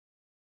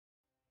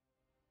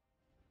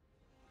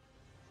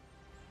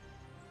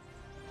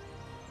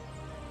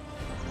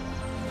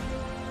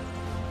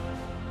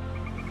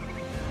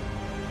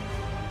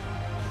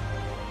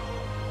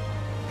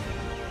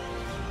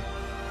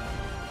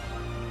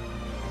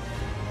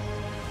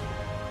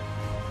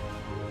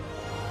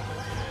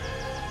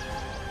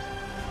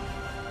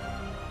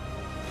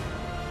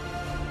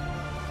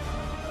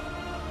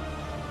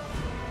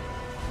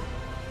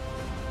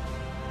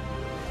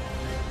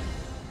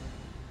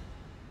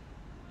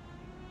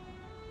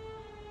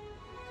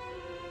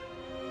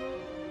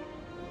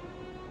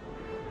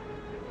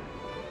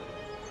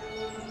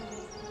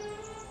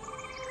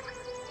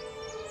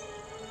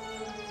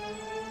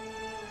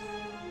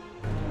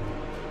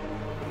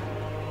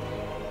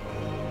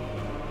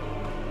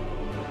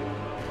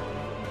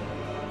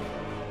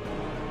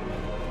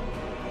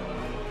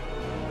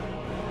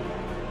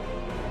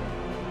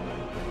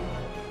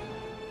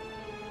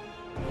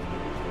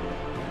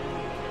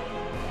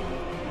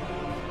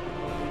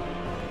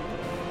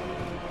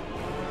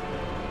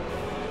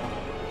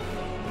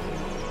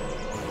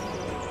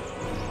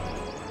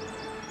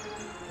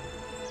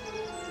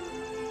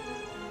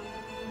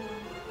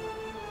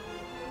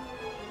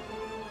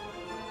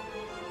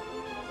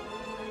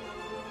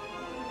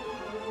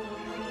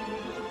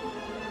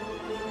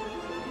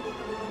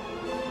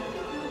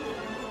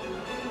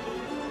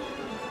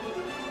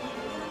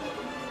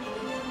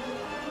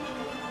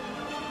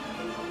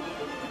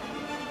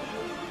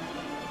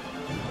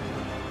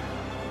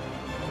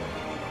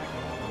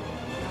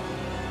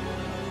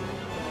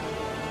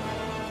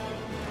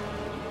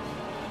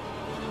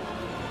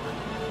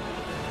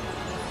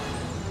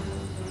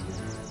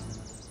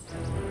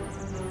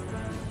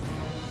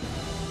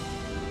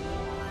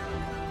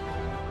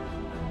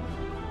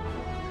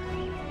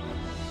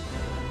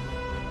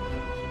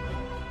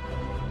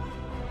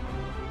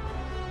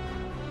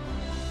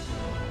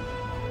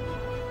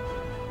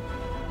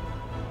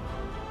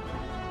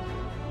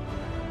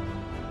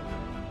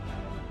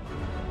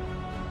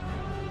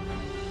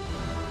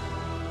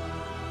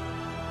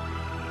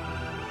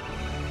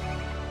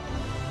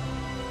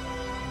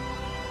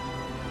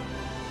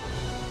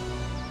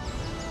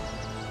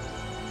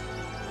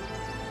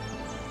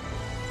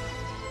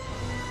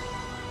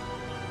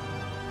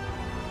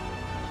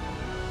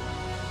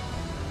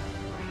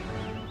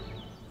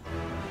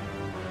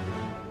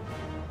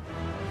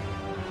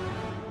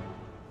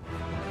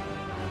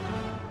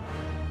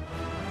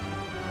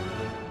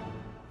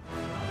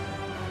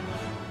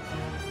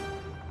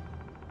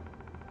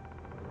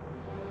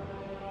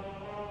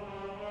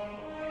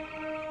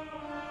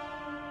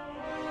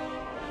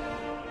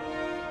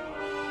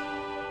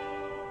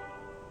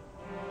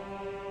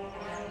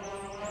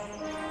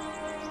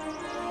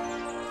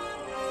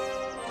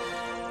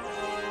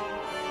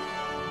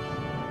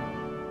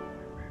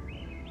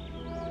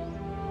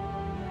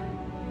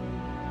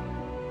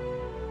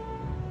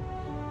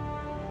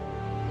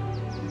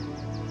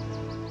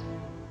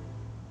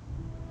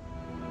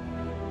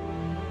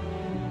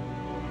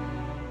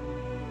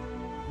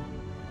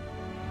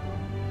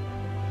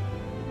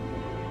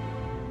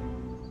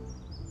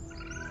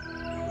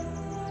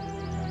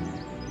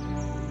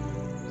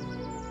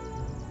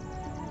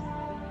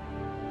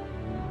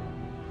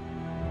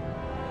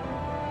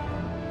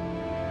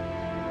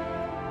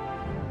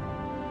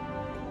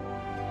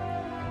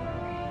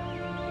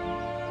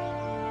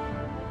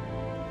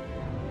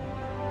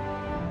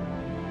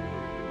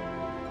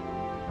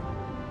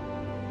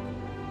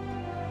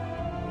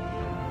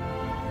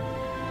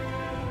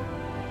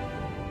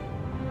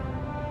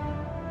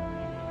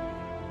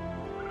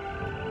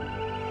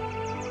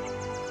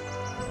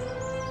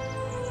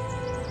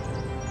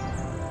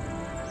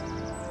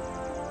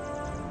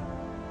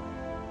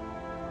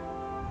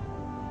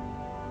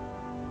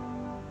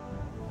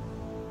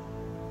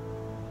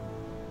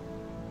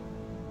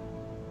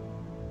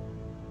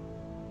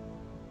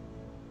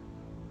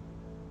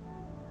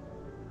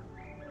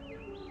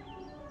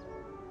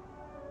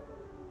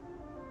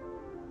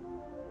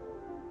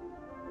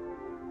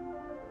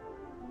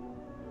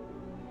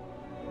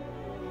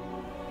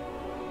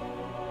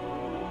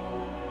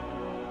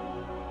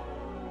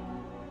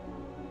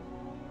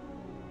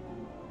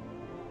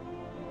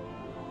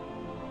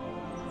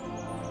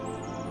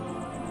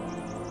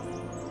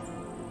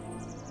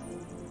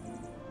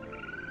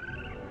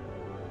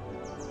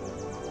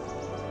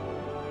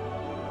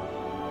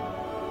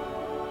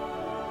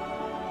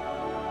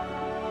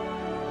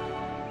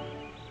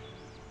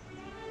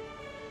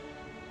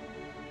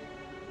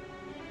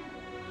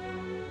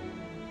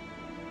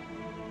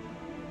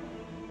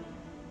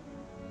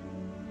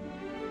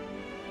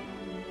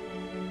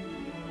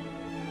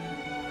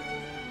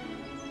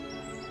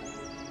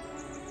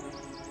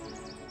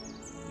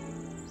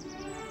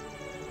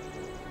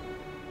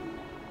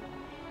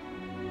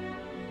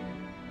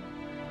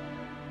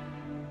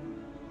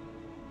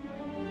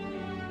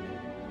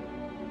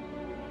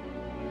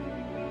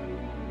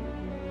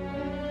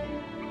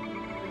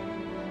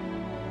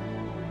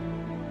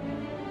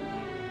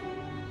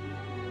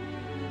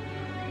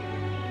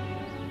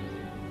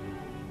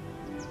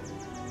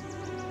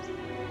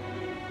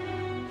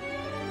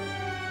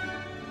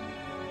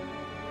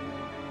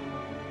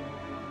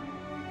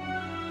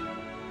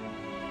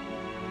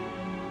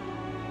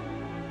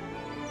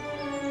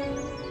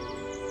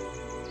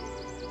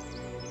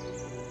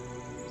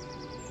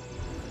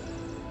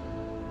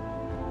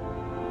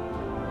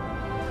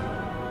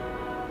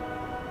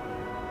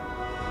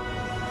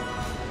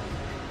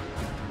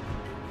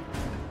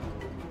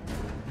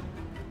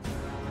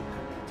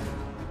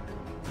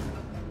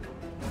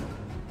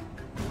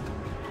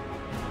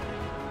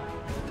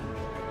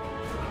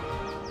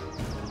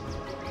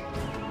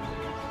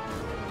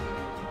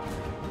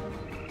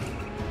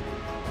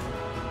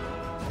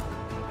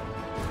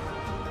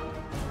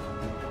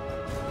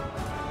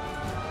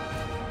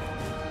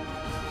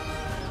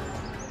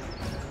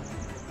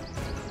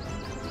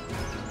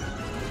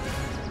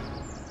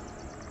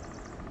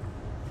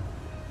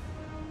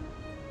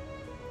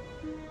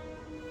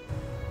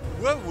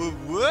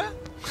Ouais.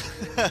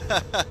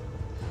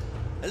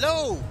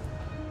 Hello.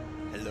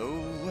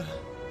 Hello.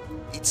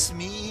 It's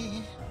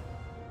me.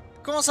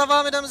 Comment ça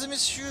va, mesdames et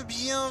messieurs?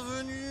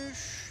 Bienvenue.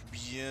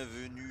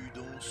 Bienvenue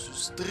dans ce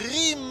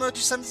stream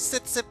du samedi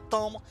 7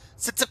 septembre.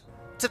 7.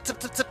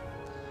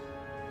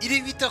 Il est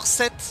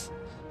 8h07.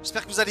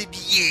 J'espère que vous allez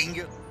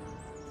bien.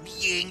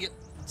 Bien.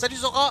 Salut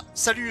Zora.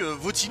 Salut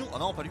Votinou. Ah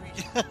non, pas lui.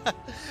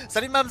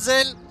 Salut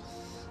Mamzelle.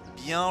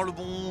 Bien le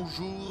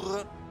bonjour.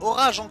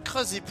 Orage en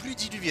Creuse et pluie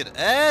diluvienne.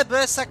 Eh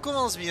ben ça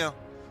commence bien.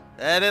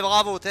 Eh ben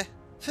bravo, t'es.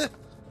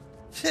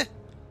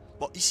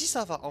 Bon, ici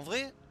ça va. En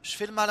vrai, je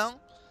fais le malin.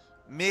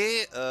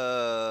 Mais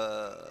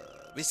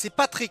c'est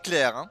pas très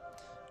clair, hein.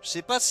 Je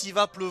sais pas s'il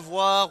va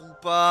pleuvoir ou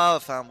pas.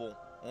 Enfin bon.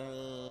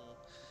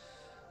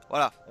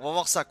 Voilà, on va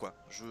voir ça quoi.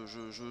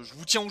 Je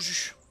vous tiens au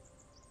jus.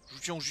 Je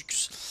vous tiens au jus.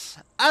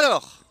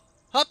 Alors,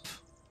 hop.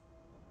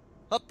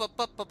 Hop hop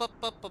hop hop hop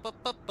hop hop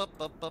hop hop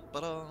hop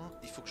hop.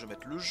 Il faut que je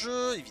mette le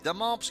jeu,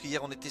 évidemment, parce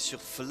qu'hier on était sur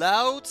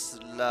Flout.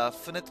 La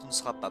fenêtre ne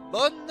sera pas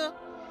bonne.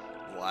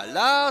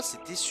 Voilà,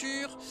 c'était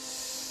sûr.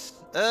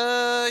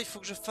 Il faut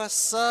que je fasse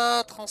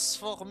ça,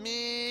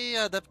 transformer,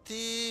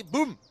 adapter.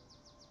 Boum.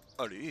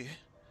 Allez,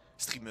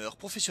 streamer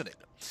professionnel.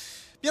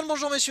 Bien le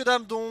bonjour messieurs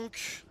dames,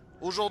 donc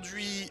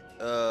aujourd'hui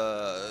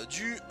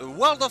du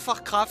World of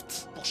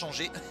Warcraft pour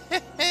changer.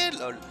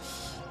 Lol.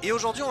 Et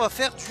aujourd'hui on va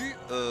faire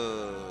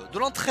de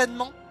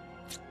l'entraînement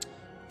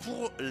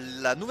pour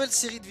la nouvelle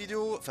série de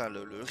vidéos, enfin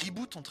le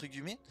reboot entre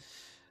guillemets,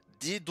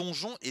 des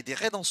donjons et des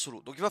raids en solo.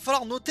 Donc il va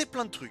falloir noter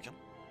plein de trucs, hein.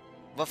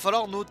 Il va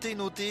falloir noter.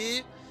 Bon,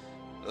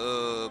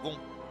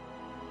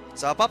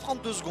 ça va pas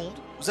prendre 2 secondes.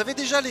 Vous avez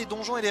déjà les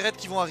donjons et les raids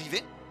qui vont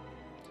arriver.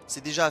 C'est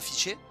déjà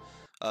affiché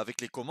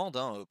avec les commandes,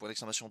 hein, point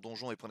d'exclamation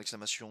donjon et point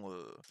d'exclamation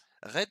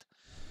raid.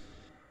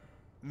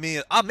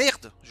 Mais, ah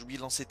merde, j'ai oublié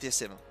de lancer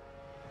TSM.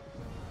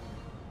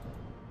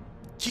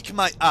 Kick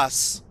my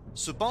ass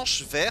se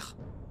penche vers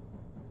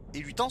et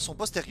lui tend son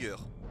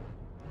postérieur.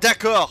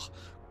 D'accord.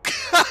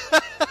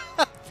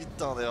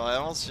 Putain, on est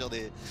vraiment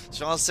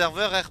sur un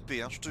serveur RP,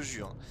 hein, je te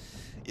jure.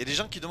 Il y a des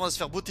gens qui demandent à se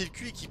faire botter le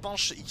cul et qui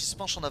se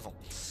penchent en avant.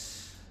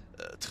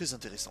 Très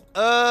intéressant.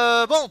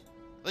 Bon,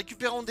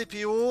 récupérons des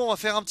PO. On va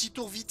faire un petit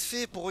tour vite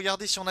fait pour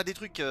regarder si on a des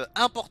trucs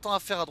importants à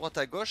faire à droite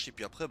à gauche. Et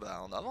puis après,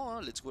 bah en avant,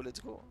 hein. Let's go.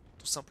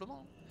 Tout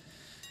simplement.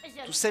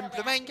 Tout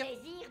simplement.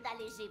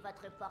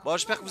 Bon,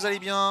 j'espère que vous allez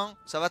bien.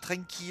 Ça va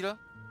tranquille.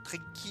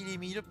 Tranquille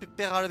Emile,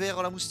 Pépère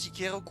Albert, la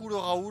moustiquaire, cool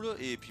Raoul.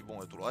 Et puis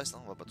bon, tout le reste,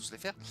 hein, on va pas tous les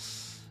faire.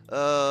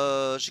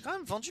 J'ai quand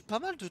même vendu pas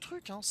mal de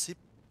trucs, hein. C'est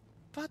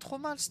pas trop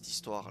mal cette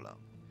histoire là.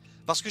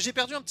 Parce que j'ai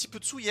perdu un petit peu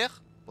de sous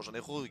hier. Bon, j'en ai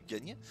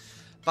regagné.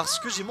 Parce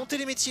que j'ai monté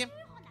les métiers.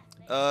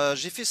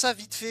 J'ai fait ça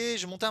vite fait.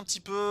 J'ai monté un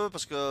petit peu.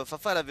 Parce que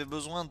Fafa elle avait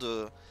besoin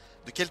de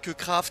quelques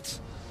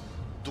crafts.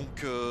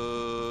 Donc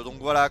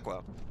voilà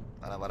quoi.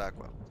 Voilà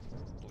quoi.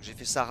 Donc j'ai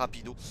fait ça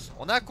rapido.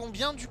 On est à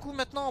combien du coup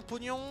maintenant en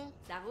pognon?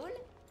 Ça roule?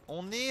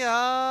 On est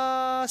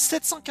à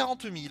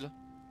 740 000.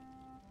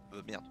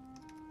 Merde.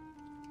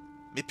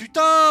 Mais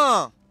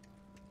putain!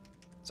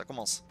 Ça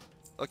commence.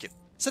 Ok.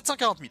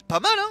 740 000. Pas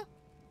mal, hein?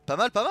 Pas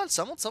mal.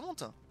 Ça monte.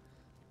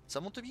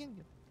 Ça monte bien.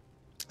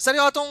 Salut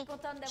raton!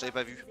 J'avais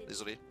pas vu.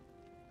 Désolé.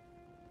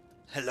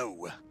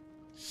 Hello.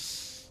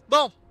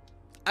 Bon.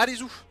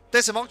 Allez-y.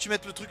 C'est marrant que tu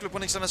mettes le truc, le point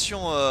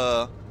d'exclamation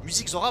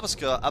musique Zora, parce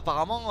que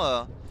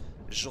apparemment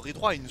j'aurai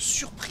droit à une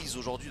surprise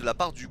aujourd'hui de la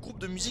part du groupe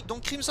de musique,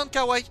 donc Crimson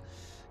Kawaii,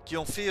 qui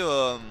ont fait...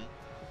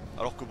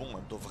 alors que bon,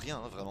 elles ne doivent rien,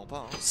 hein, vraiment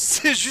pas. Hein.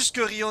 C'est juste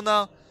que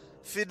Rihanna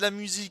fait de la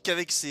musique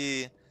avec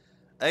ses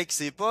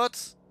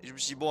potes. Et je me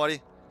suis dit, bon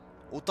allez,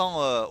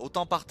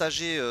 autant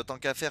partager tant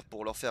qu'à faire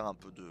pour leur faire un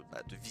peu de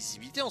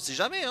visibilité. On sait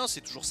jamais, hein,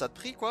 c'est toujours ça de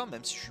prix, quoi.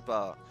 Même si je suis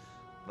pas...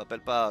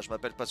 Je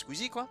m'appelle pas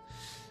Squeezie, quoi.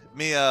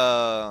 Mais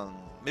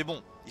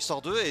bon,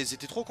 histoire d'eux, et elles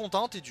étaient trop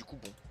contentes, et du coup,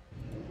 bon.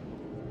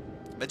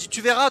 Elle m'a dit,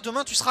 tu verras,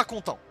 demain tu seras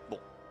content. Bon,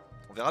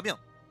 on verra bien.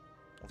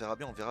 On verra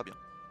bien.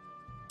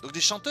 Donc des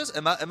chanteuses,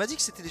 elle m'a dit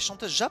que c'était des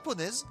chanteuses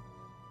japonaises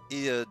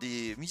et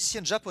des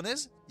musiciennes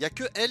japonaises. Il n'y a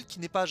que elle qui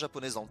n'est pas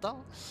japonaise dans le tas,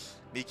 hein,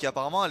 mais qui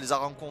apparemment elle les a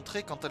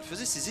rencontrées quand elle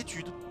faisait ses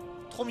études.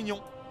 Trop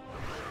mignon.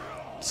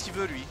 Qu'est-ce qu'il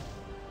veut lui?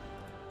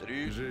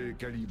 Salut. J'ai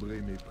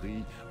calibré mes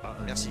prix à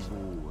un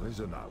niveau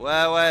raisonnable.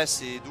 Ouais,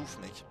 c'est douf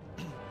mec.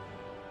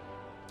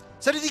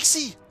 Salut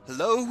Dixie.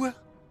 Hello.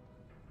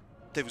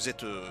 Putain, vous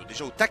êtes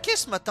déjà au taquet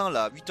ce matin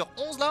là,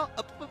 8h11 là.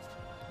 Hop.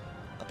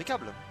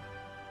 Impeccable.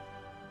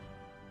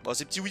 Bon,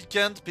 c'est petit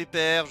week-end,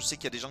 pépère, je sais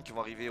qu'il y a des gens qui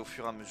vont arriver au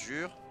fur et à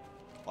mesure.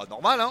 Bon,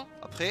 normal, hein,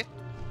 après.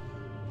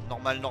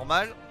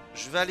 Normal.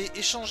 Je vais aller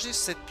échanger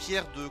cette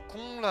pierre de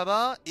con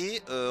là-bas.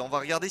 Et on va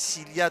regarder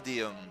s'il y a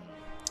des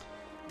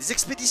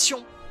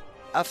expéditions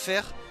à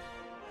faire.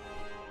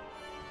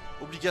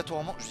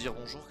 Obligatoirement. Je vais dire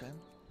bonjour quand même.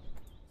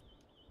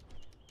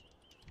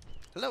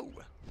 Hello.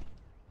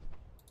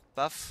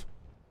 Paf.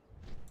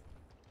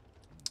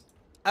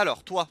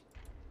 Alors, toi.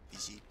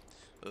 Ici.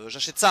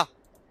 J'achète ça.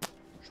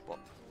 Je sais pas.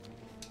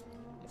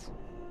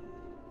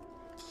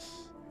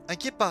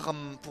 Inquiet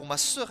pour ma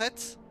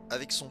sœurette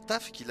avec son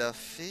taf qu'il a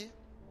fait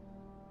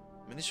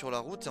mener sur la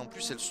route et en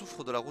plus elle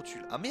souffre de la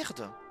rotule. Ah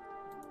merde!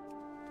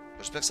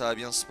 J'espère que ça va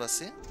bien se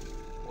passer.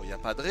 Bon, y a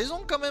pas de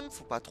raison quand même,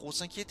 faut pas trop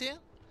s'inquiéter.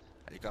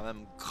 Elle est quand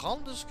même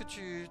grande de ce que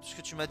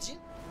tu m'as dit.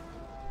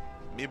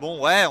 Mais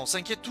bon, ouais, on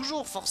s'inquiète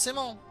toujours,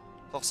 forcément.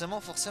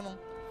 Forcément.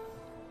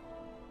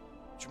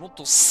 Tu montes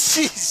ton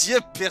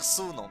 6ème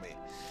perso, non mais...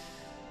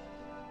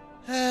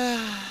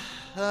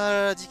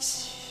 Ah,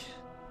 Dixie.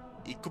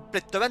 Il est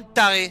complètement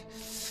taré.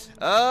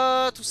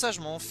 Tout ça, je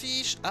m'en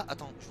fiche. Ah,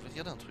 attends, je voulais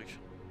regarder un truc.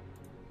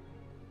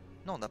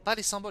 Non, on n'a pas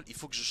les symboles. Il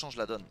faut que je change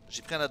la donne.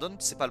 J'ai pris un add-on,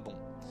 c'est pas le bon.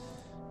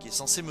 Qui est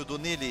censé me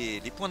donner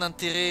les points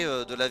d'intérêt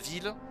de la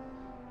ville.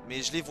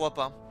 Mais je les vois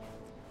pas.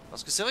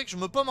 Parce que c'est vrai que je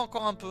me pomme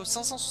encore un peu.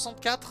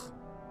 564.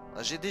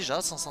 J'ai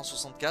déjà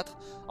 564.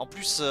 En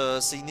plus,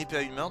 c'est une épée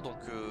à une main, donc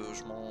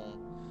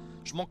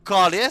je m'en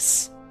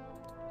calisse.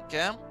 Ok.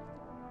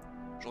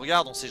 Je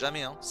regarde, on sait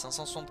jamais. Hein.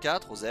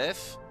 564,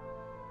 Osef.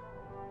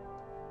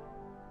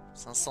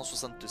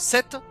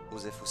 567,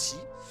 Osef aussi.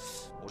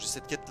 Bon, j'ai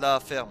cette quête là à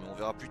faire, mais on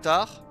verra plus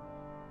tard.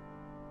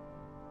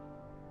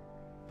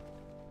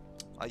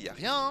 Ah, y a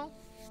rien. Hein.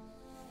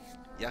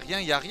 Y a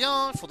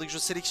rien. Il faudrait que je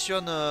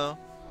sélectionne.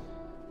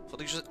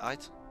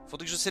 Arrête.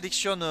 Faudrait que je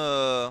sélectionne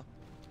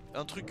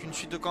un truc, une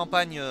suite de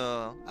campagne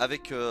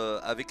avec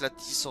la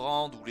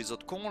Tisserand ou les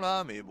autres cons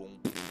là, mais bon.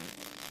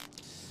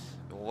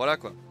 Bon, voilà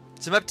quoi.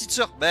 C'est ma petite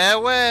soeur. Ben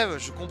ouais,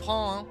 je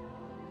comprends. Hein.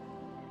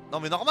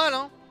 Non mais normal,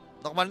 hein.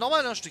 Normal,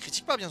 hein. Je te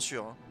critique pas, bien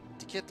sûr. Hein.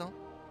 T'inquiète, hein.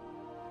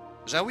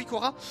 J'ai un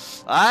Wikora.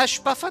 Ah, je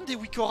suis pas fan des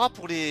Wikora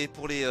pour les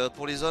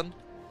zones.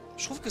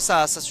 Je trouve que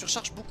ça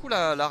surcharge beaucoup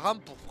la RAM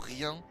pour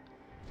rien.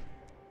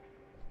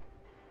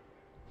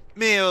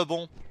 Mais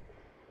bon.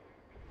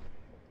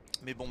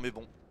 Mais bon. Mais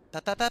bon.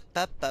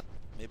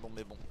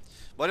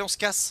 Bon, allez, on se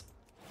casse.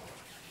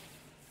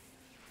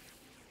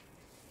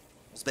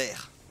 On se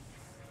berre.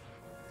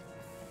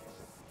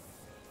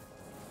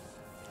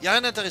 Y'a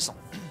rien d'intéressant.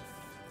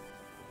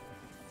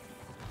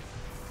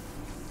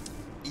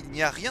 Il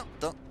n'y a rien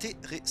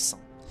d'intéressant.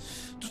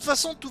 De toute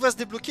façon, tout va se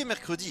débloquer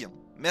mercredi. Hein.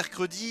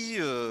 Mercredi,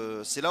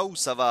 c'est là où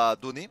ça va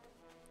donner.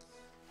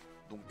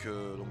 Donc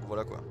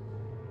voilà quoi.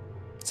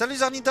 Salut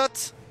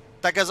Zarnitot,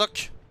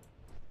 Tagazok.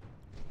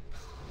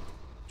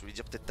 Je voulais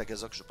dire peut-être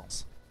Tagazok, je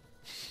pense.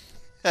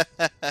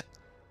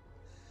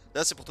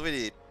 Là, c'est pour trouver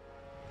les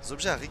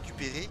objets à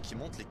récupérer qui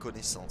montrent les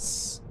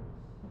connaissances.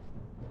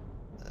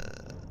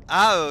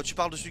 Tu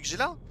parles de celui que j'ai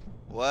là?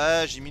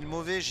 Ouais, j'ai mis le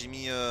mauvais, j'ai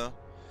mis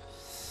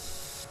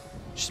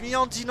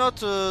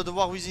Antinote de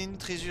War Within,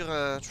 Treasure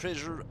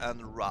and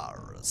Rares.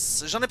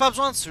 J'en ai pas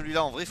besoin de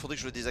celui-là, en vrai, il faudrait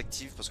que je le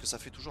désactive parce que ça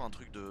fait toujours un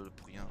truc de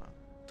pour rien. Là.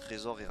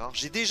 Trésor et rare.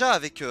 J'ai déjà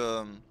avec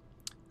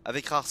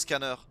Rare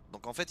Scanner,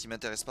 donc en fait, il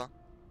m'intéresse pas.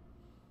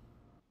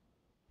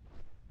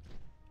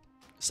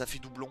 Ça fait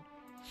doublon.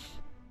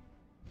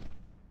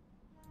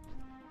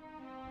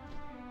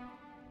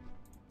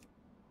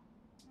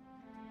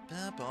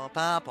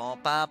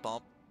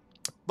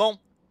 Bon,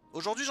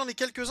 aujourd'hui j'en ai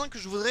quelques-uns que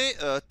je voudrais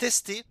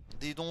tester.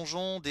 Des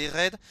donjons, des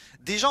raids.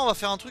 Déjà on va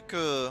faire un truc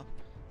que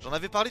j'en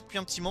avais parlé depuis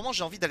un petit moment.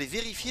 J'ai envie d'aller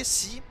vérifier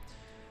si...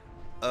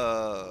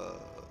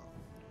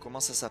 comment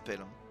ça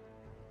s'appelle?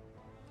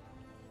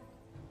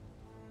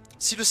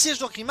 Si le siège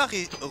d'Orgrimmar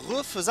est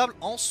refaisable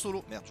en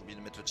solo. Merde, j'ai oublié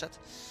de mettre le chat.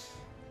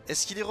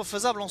 Est-ce qu'il est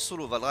refaisable en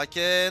solo?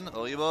 Valdraken,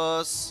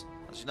 Oribos,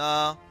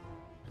 Azuna,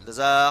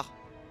 Lazar,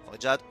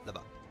 Forejad,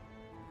 là-bas.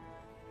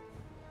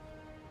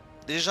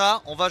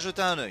 Déjà, on va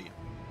jeter un œil.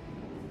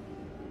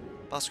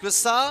 Parce que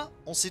ça,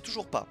 on sait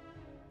toujours pas.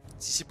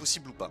 Si c'est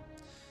possible ou pas.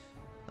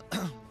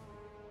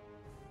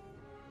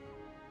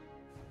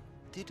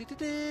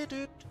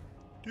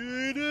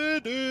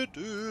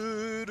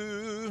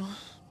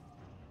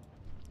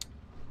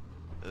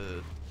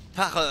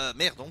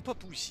 Merde, on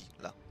pop où ici?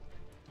 Là.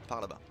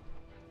 Par là-bas.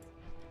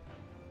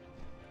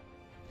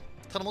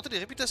 En train de monter les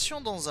réputations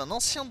dans un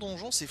ancien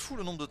donjon, c'est fou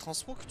le nombre de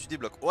transmots que tu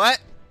débloques. Ouais!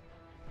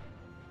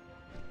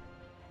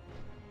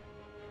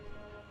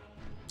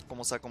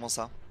 Comment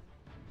ça?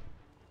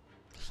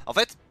 En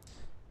fait,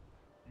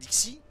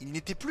 Dixie, il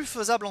n'était plus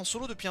faisable en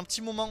solo depuis un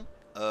petit moment,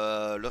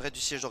 le raid du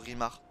siège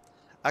d'Orgrimmar.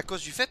 À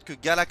cause du fait que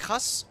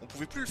Galacras, on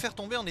pouvait plus le faire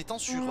tomber en étant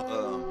sur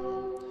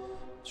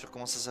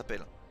comment ça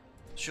s'appelle?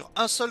 Sur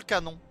un seul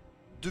canon.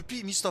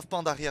 Depuis Mist of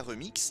Pandaria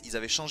Remix, ils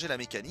avaient changé la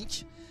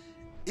mécanique.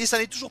 Et ça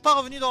n'est toujours pas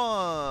revenu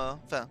dans...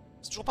 Enfin,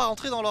 c'est toujours pas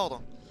rentré dans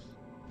l'ordre.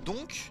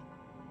 Donc,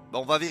 bah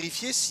on va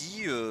vérifier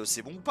si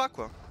c'est bon ou pas,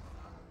 quoi.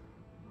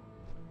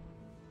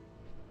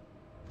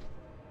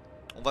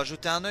 On va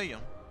jeter un œil.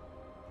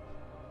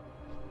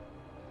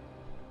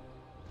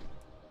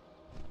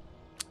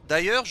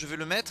 D'ailleurs, je vais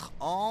le mettre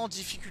en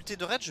difficulté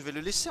de raid. Je vais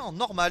le laisser en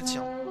normal,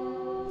 tiens.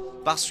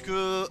 Parce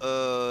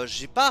que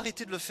j'ai pas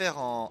arrêté de le faire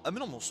en... Ah mais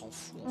non, mais on s'en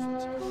fout, en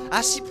fait.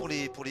 Ah si, pour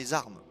les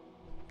armes.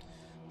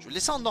 Je vais le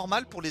laisser en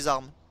normal pour les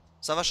armes.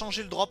 Ça va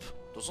changer le drop. De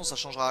toute façon, ça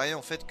changera rien,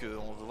 en fait,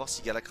 qu'on va voir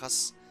si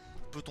Galacras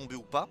peut tomber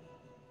ou pas.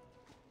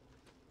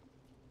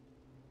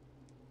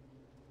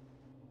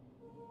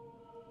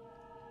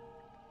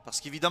 Parce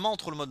qu'évidemment,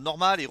 entre le mode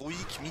normal,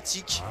 héroïque,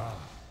 mythique,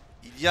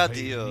 il y a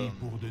des...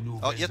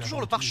 Alors, il y a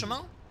toujours le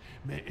parchemin.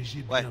 Mais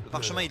j'ai Ouais, bien le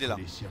parchemin peur il est là.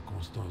 que les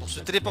circonstances Pour se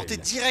actuelles téléporter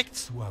direct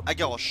soient à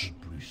Garrosh.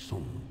 beaucoup plus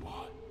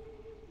sombres.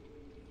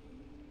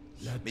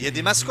 La Mais il y a des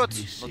terre mascottes,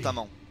 est blessée.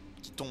 notamment,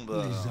 qui tombent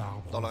Les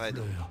arbres dans le en raid.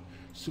 fleurs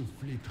se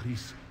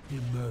flétrissent et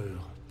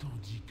meurent,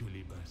 tandis que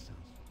les bassins.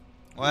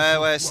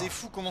 Ouais, c'est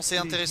fou comment c'est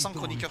intéressant,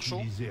 Chroniqueur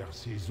Show.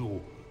 Ces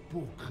eaux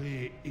pour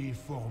créer et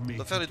former. On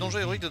doit faire les toutes donjons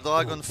héroïques de vies autour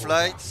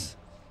Dragonflight.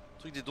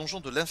 Truc des donjons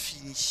de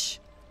l'infini.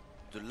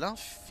 De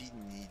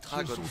l'infini,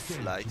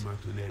 Dragonflight.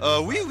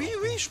 Oui,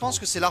 je pense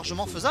que c'est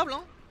largement faisable.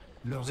 Hein.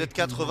 Vous êtes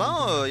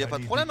 80, y a pas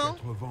de problème. Hein.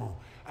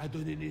 A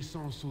donné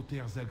naissance aux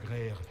terres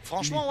agraires.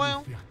 Franchement, ouais.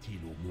 Hein.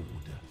 Fertiles au monde.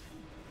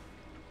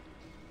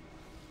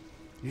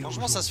 Et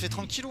franchement, ça se fait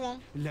tranquillou. Hein.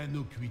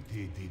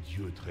 L'innocuité des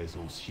dieux très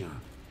anciens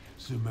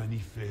se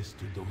manifeste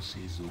dans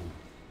ces eaux.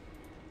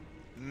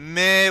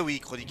 Mais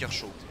oui, Chroniqueur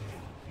Show.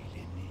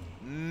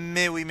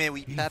 Mais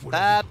oui.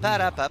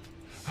 Papapapapap.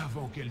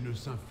 Avant qu'elle ne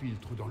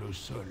s'infiltre dans le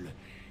sol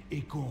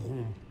et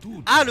corrompe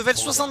tout. Ah, level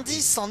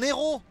 70 en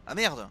héros. Ah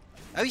merde.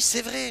 Ah oui,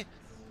 c'est vrai.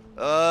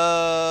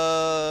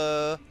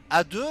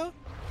 À 2.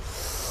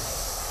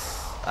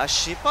 Ah, je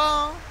sais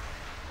pas. Hein.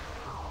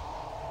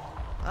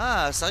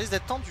 Ah, ça risque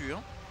d'être tendu.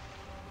 Hein.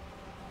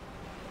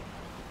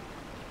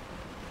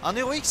 En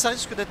héroïque, ça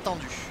risque d'être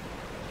tendu.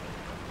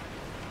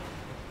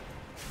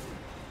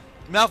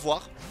 Mais à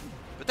voir.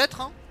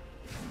 Peut-être, hein.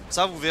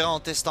 Ça, vous verrez en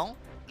testant.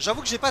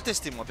 J'avoue que j'ai pas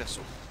testé, moi, perso.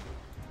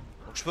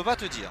 Donc, je peux pas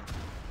te dire.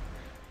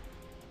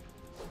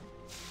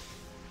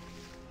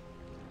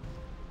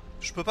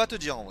 Je peux pas te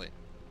dire, en vrai.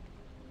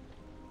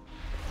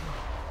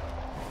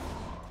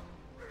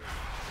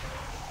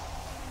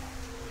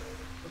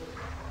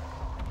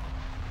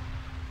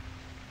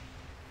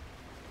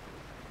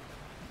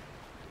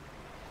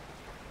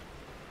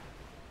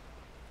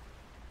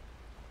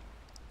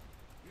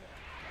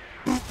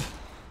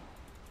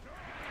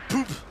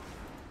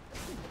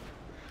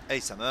 Hey,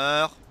 ça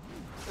meurt.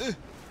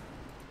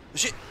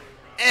 J'ai...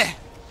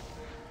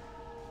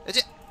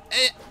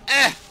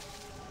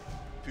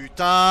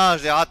 Putain,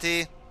 je l'ai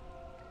raté.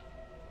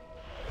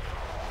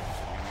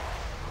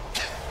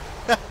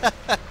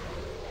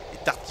 Et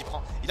Tarte qui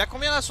prend. Il a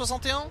combien là,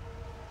 61?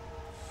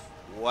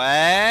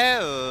 Ouais,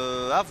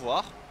 à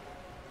voir.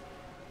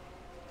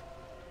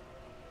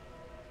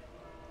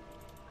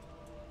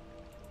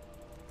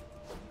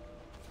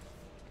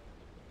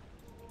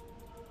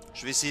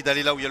 Je vais essayer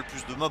d'aller là où il y a le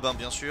plus de mobs, hein,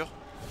 bien sûr.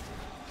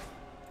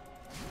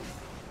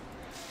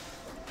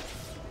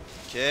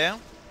 Ok.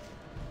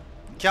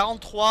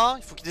 43,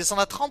 il faut qu'il descende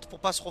à 30 pour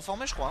pas se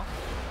reformer, je crois. Hein.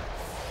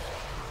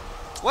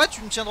 Ouais,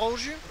 tu me tiendras au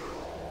jus. De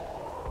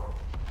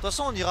toute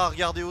façon, on ira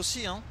regarder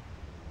aussi, hein.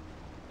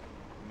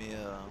 Mais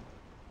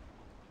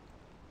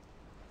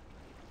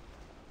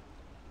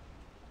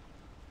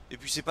et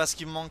puis c'est pas ce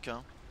qui me manque,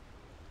 hein.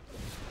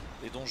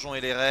 Les donjons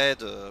et les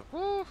raids.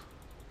 Ouh.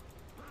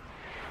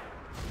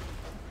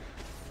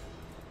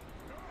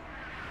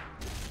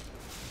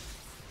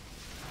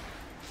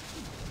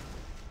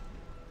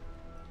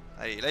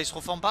 Allez, là il se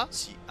reforme pas?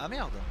 Si. Ah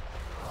merde.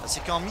 Ah, c'est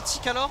qu'en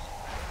mythique alors?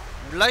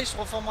 Ou là il se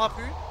reformera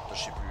plus? Je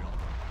sais plus. Hein.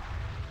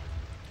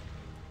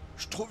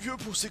 Je suis trop vieux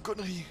pour ces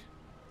conneries.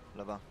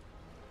 Là-bas.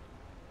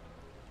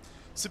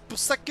 C'est pour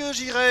ça que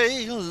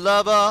j'irai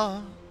là-bas.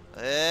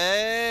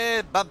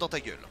 Et bam dans ta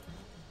gueule.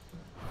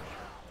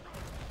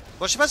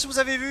 Bon, je sais pas si vous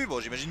avez vu.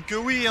 Bon, j'imagine que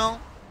oui, hein.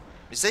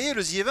 Mais ça y est,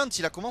 le The Event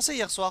il a commencé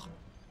hier soir.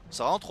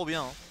 C'est vraiment trop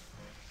bien.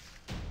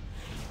 Hein.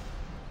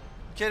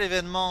 Quel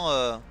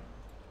événement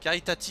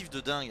caritatif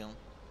de dingue. Hein.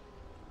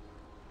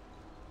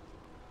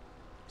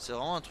 C'est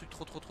vraiment un truc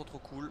trop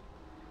cool.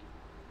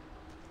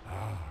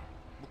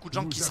 Beaucoup de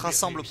gens qui se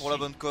rassemblent pour la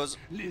bonne cause.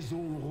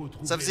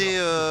 Ça faisait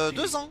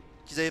 2 ans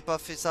qu'ils n'avaient pas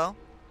fait ça.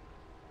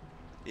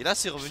 Et là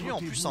c'est revenu en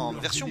plus en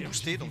version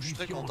boostée, donc je suis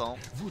très content.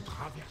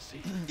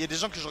 Il y a des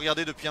gens que je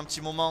regardais depuis un petit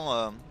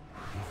moment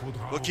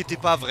qui n'étaient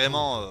pas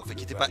vraiment, enfin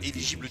qui n'étaient pas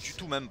éligibles du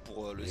tout même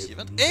pour le The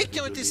Event, et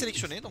qui ont été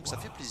sélectionnés, donc ça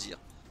fait plaisir.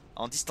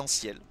 En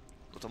distanciel,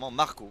 notamment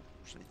Marco,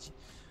 je l'ai dit.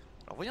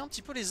 Alors voyez un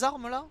petit peu les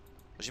armes là.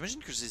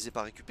 J'imagine que je les ai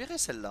pas récupérées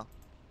celles-là.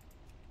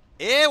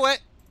 Et ouais,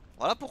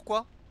 voilà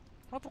pourquoi.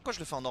 Voilà pourquoi je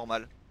le fais en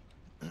normal.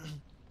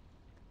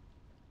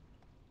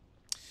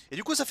 Et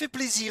du coup ça fait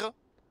plaisir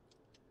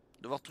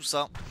de voir tout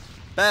ça.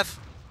 Paf.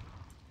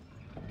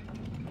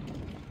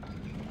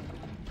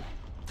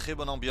 Très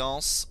bonne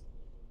ambiance.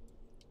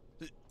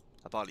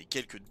 À part les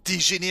quelques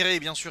dégénérés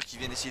bien sûr qui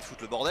viennent essayer de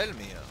foutre le bordel,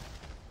 mais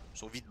ils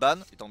sont vite ban,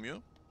 et tant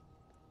mieux.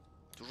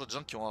 Toujours des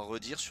gens qui ont à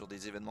redire sur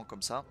des événements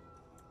comme ça.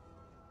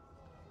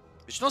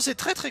 Mais sinon c'est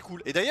très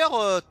cool. Et d'ailleurs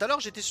tout à l'heure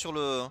j'étais sur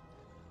le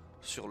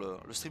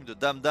stream de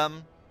Dame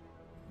Dame,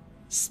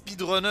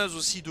 speedrunneuse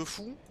aussi de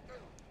fou.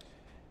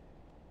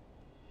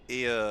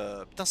 Et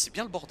putain c'est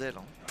bien le bordel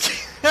hein.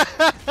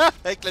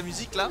 Avec la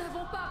musique là.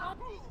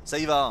 Ça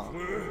y va hein.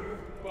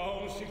 Pas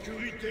en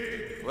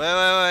sécurité.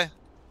 Ouais.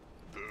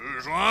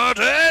 Besoin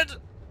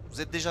d'aide.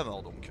 Vous êtes déjà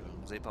mort donc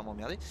vous allez pas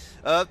m'emmerder.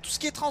 Tout ce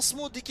qui est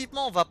transmo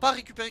d'équipement on va pas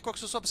récupérer quoi que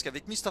ce soit parce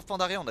qu'avec Mist of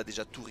Pandaria on a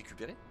déjà tout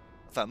récupéré.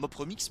 Enfin Mop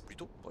Remix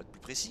plutôt pour être plus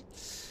précis.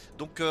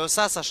 Donc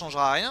ça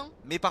changera rien.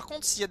 Mais par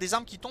contre s'il y a des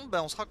armes qui tombent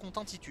ben, on sera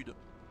contentitude.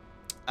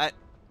 Ouais.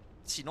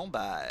 Sinon,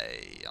 bah,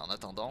 en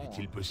attendant...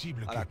 Est-il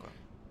possible voilà, que... quoi.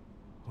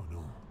 Oh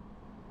non.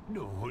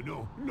 Non,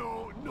 non,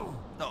 non, non.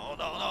 Non,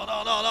 non, non,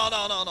 non, non, non,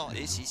 non, non, non.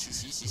 Et si.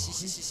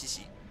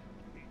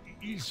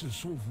 Ils se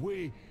sont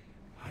voués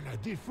à la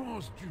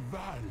défense du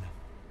Val.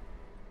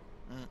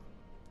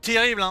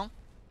 Terrible, hein.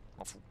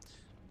 M'en fous.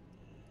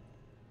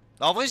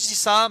 Alors, en vrai, je dis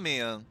ça, mais...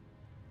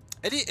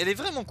 Elle est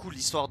vraiment cool,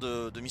 l'histoire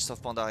de Mist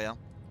of Pandaria.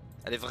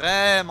 Elle est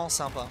vraiment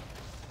sympa.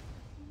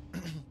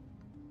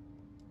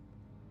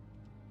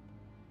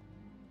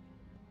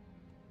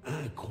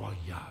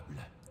 Incroyable.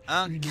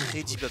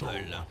 Incredible. Une autre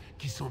chambre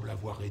qui semble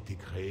avoir été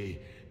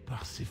créée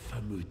par ces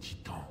fameux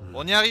titans.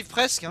 On y arrive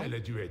presque, hein. Elle a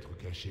dû être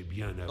cachée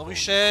bien avant Dans les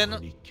Ruchen,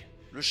 chroniques.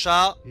 le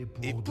chat,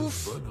 pour et de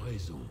pouf, bonnes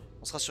raisons.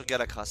 on sera sur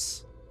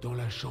Galacras. Dans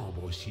la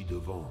chambre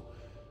ci-devant,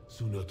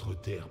 sous notre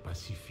terre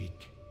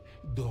pacifique,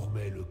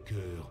 dormait le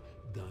cœur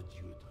d'un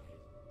dieu très...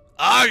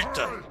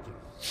 Halte.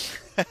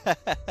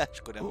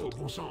 Je connais un peu Oh,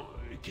 trop. bon sang,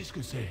 qu'est-ce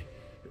que c'est?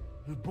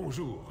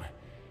 Bonjour,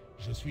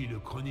 je suis le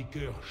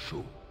chroniqueur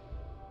chaud.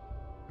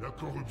 La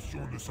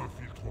corruption ne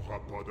s'infiltrera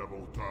pas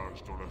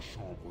davantage dans la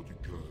chambre du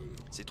cœur.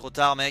 C'est trop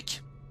tard,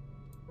 mec.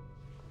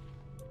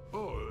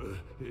 Oh,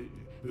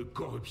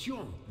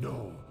 corruption?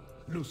 Non,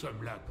 nous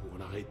sommes là pour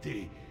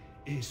l'arrêter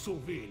et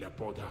sauver la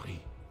Pandarie.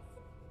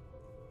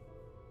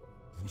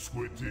 Vous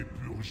souhaitez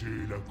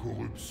purger la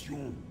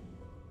corruption?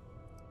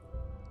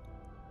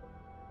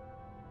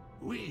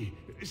 Oui,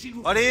 s'il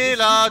vous Allez, plaît,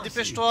 là, laissez-nous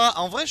dépêche-toi.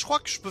 En vrai, je crois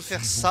que je peux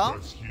faire Si ça. vous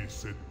passiez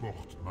cette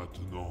porte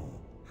maintenant,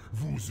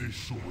 vous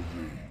échoueriez.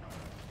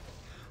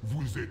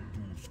 Vous êtes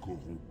tous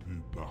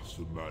corrompus par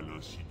ce mal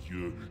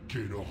insidieux qu'est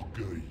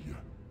l'orgueil.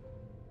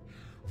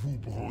 Vous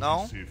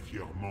brandissez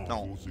fièrement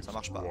Non, vos ça exploits,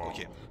 marche pas,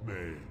 ok.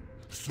 mais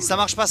Ça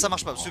marche pas.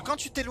 Parce que quand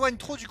tu t'éloignes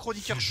trop du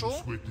chroniqueur chaud,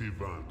 il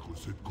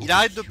il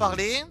arrête de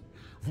parler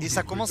et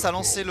ça commence à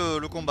lancer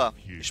le combat.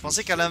 Et je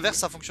pensais qu'à l'inverse,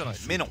 ça fonctionnerait.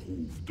 Mais non,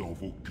 dans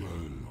vos cœurs.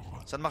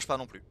 ça ne marche pas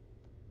non plus.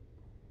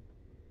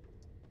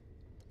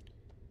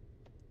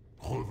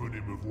 Revenez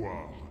me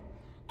voir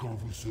quand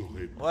vous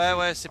serez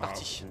Ouais, c'est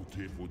parti.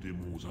 affronter vos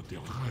démons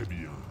intérieurs. Très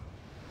bien.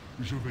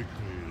 Je vais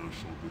créer un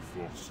champ de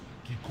force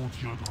qui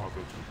contiendra votre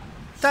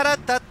corruption.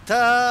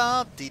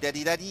 Ta-da-ta-ta,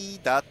 ti-da-di-da-di,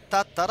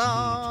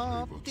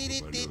 da-ta-ta-da, Montrez votre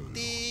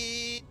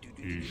ti-di-di-di,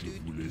 Et je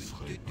vous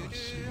laisserai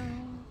passer.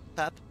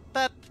 pap,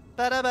 pap,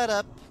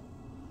 padabadap.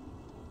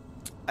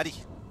 Allez.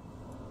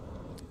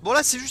 Bon,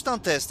 là, c'est juste un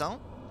test, hein.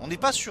 On n'est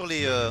pas sur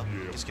les...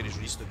 Qu'est-ce qu'elle est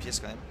jolie, cette pièce,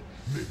 quand même.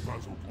 Mais pas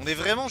en On est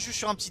vraiment juste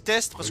sur un petit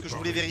test, parce que je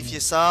voulais vérifier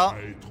ça. à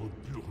être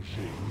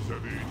purgé. Vous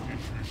avez été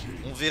jugé.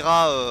 On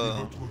verra...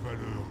 Votre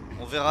valeur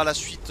On verra la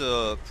suite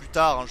plus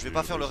tard, hein. Je vais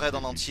pas faire le raid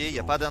en entier, il n'y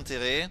a pas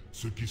d'intérêt.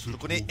 ce qui se Je le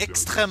connais trouve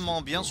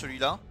extrêmement bien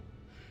celui-là.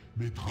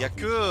 Mes Il n'y a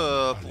travaux que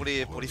seront à pour les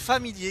l'épreuve.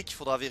 familiers qu'il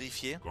faudra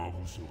vérifier. Quand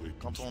vous serez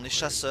Quand tous on est prêts,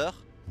 chasseur,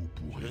 vous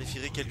je pourrez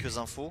vérifierai entrer. quelques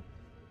infos.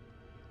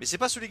 Mais c'est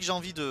pas celui que j'ai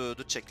envie de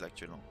check là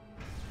actuellement.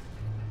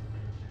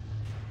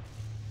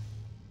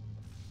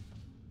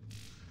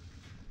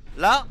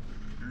 Là,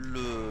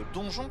 le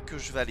donjon que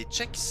je vais aller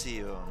check,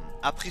 c'est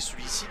après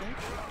celui-ci donc.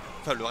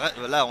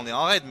 Enfin, là on est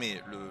en raid, mais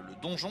le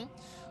donjon,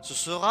 ce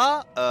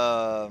sera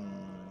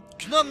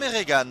Gnome et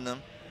Regan.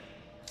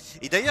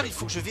 Et d'ailleurs, il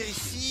faut que je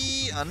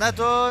vérifie un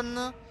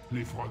add-on.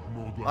 Les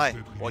fragments doivent Ouais,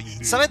 être bon,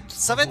 éliminés ça va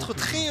être avant que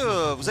très...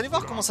 nous vous allez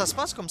voir comment ça se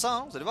soyons passe comme ça,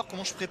 hein. Vous allez voir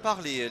comment je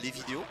prépare les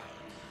vidéos.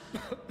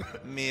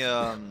 Mais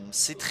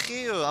c'est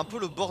très un peu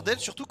le bordel,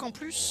 surtout qu'en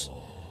plus,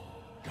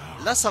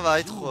 là ça va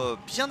être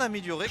bien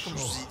amélioré, comme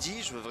je vous ai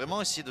dit. Je veux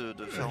vraiment essayer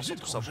de faire en sorte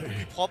que ça soit beaucoup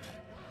plus propre.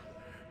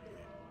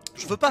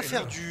 Je veux pas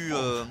faire du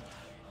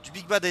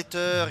Big Bad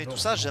Hater et tout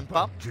ça, j'aime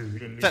pas.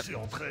 Enfin,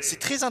 c'est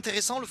très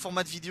intéressant le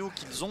format de vidéo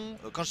qu'ils ont.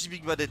 Quand je dis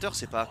Big Bad Hater,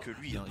 c'est pas que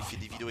lui, hein. Il fait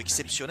des vidéos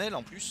exceptionnelles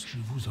en plus.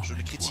 Je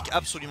le critique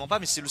absolument pas,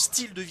 mais c'est le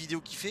style de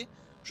vidéo qu'il fait.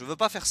 Je veux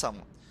pas faire ça,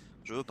 moi.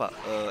 Je veux pas.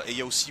 Et il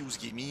y a aussi Who's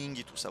Gaming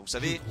et tout ça. Vous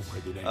savez,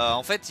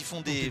 en fait, ils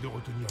font des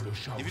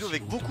vidéos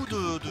avec beaucoup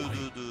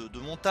de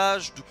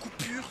montage, de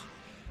coupures.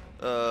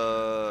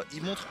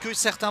 Ils montrent que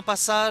certains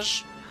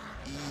passages.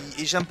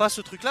 Et j'aime pas ce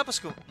truc-là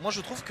parce que moi,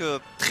 je trouve que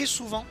très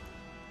souvent,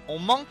 on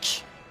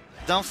manque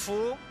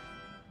d'infos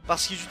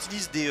parce qu'ils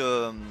utilisent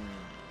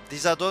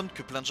des add-ons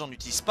que plein de gens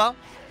n'utilisent pas,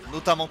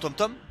 notamment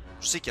TomTom.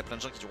 Je sais qu'il y a plein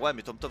de gens qui disent ouais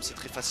mais TomTom c'est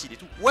très facile et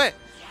tout. Ouais,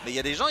 mais il y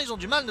a des gens ils ont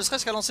du mal ne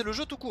serait-ce qu'à lancer le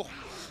jeu tout court.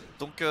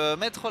 Donc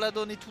mettre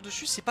l'add-on et tout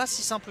dessus c'est pas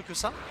si simple que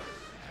ça.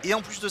 Et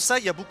en plus de ça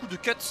il y a beaucoup de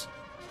cuts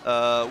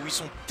où ils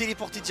sont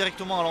téléportés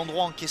directement à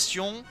l'endroit en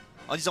question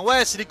en disant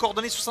ouais c'est les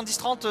coordonnées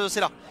 70-30 c'est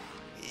là.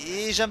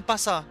 Et j'aime pas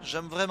ça,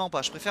 j'aime vraiment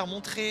pas. Je préfère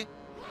montrer,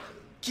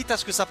 quitte à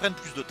ce que ça prenne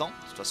plus de temps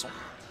de toute façon,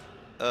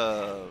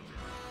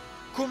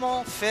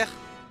 comment faire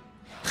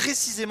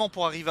précisément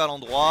pour arriver à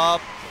l'endroit,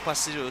 pour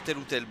passer tel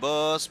ou tel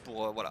boss,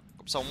 pour voilà,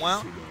 comme ça au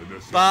moins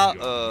pas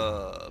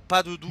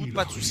de doute,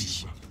 pas de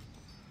soucis.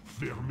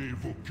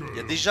 Il y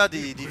a déjà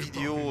des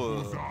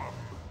vidéos,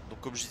 donc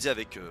comme je disais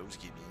avec Who's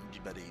Gaming,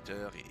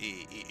 Validator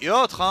et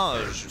autres, hein,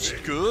 je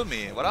cite que eux,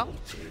 mais voilà,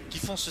 qui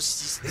font ce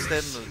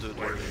système de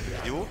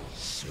vidéo.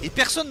 Et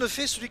personne ne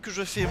fait celui que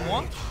je fais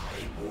moi,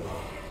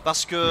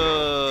 parce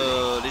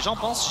que les gens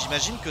pensent,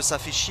 j'imagine, que ça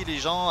fait chier les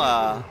gens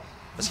à...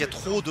 Parce qu'il y a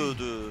trop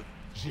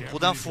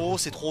d'infos,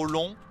 c'est trop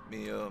long,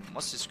 mais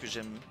moi c'est ce que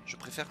j'aime, je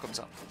préfère comme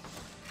ça.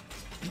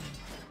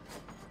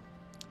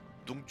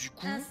 Donc du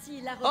coup...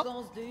 Ainsi,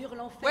 l'arrogance de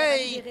Hurlenfer ouais. a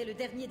libéré le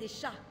dernier des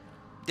chats.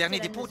 Dernier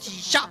des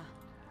petits chats.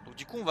 Donc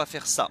du coup on va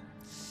faire ça.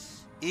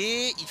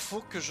 Et il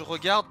faut que je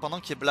regarde pendant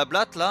qu'il y a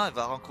blablat là, elle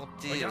va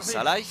rencontrer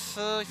sa life.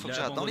 Il faut que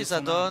j'aille dans les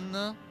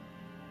add-ons.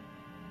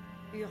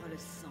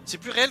 C'est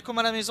plus réel comme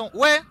à la maison.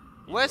 Ouais,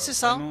 ouais c'est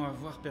ça.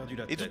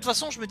 Et de toute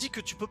façon je me dis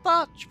que tu peux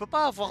pas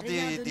avoir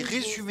des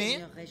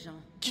résumés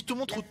qui te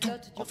montrent tout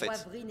en fait.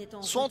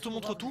 Soit on te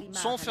montre tout,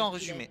 soit on fait en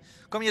résumé.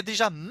 Comme il y a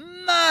déjà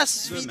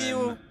masse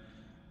vidéo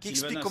qui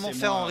explique comment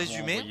faire en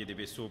résumé.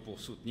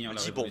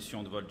 Dis bon.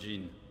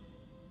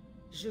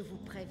 Je vous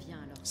préviens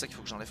alors. C'est ça qu'il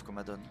faut que j'enlève comme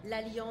add-on.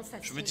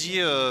 Je me me dis,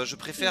 je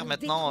préfère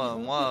maintenant,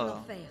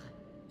 moi,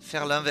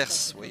 faire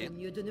l'inverse, vous voyez.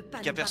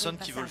 Il n'y a personne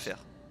qui veut le faire.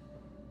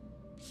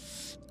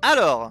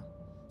 Alors,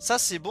 ça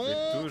c'est bon.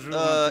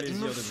 Il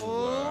me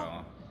faut...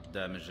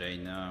 Dame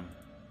Jaina.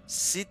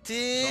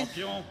 C'était...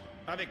 Champion,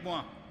 avec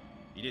moi.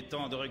 Il est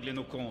temps de régler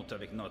nos comptes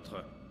avec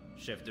notre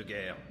chef de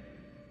guerre.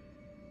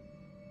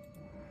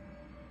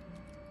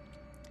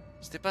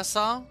 C'était pas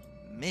ça?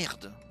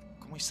 Merde.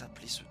 Comment il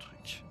s'appelait ce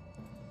truc?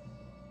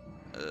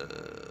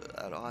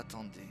 Alors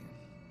attendez.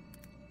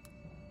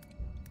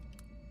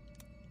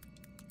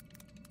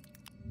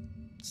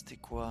 C'était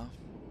quoi?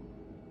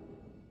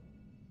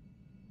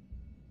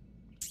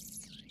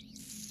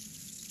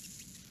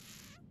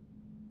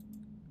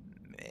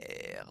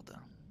 Merde.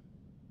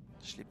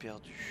 Je l'ai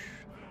perdu.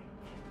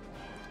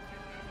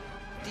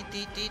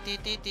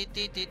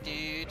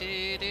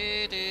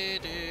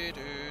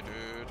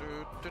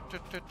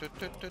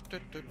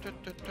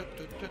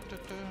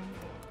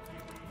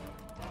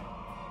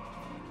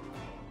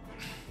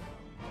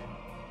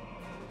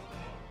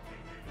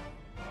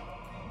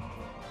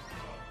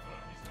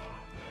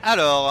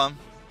 Alors...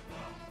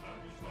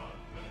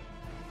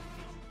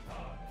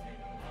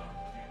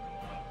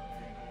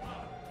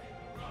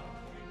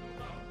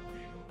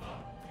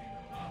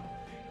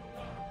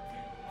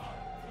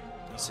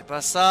 C'est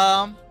pas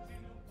ça.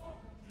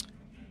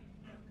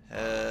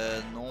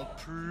 Non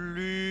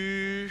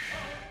plus.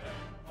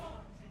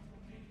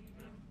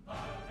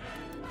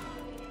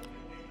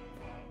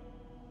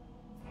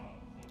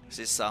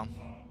 C'est ça.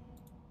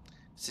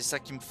 C'est ça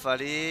qu'il me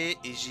fallait.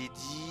 Et j'ai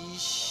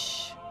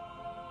dit...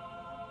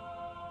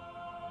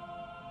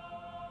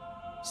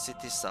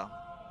 C'était ça.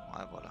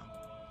 Ouais, voilà.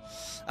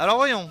 Alors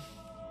voyons.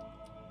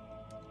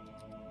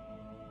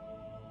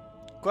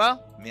 Quoi?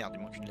 Merde,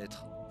 il manque une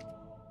lettre.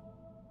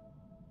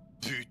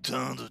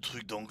 Putain de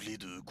truc d'anglais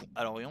de con.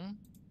 Alors voyons.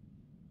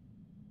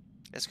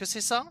 Est-ce que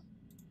c'est ça?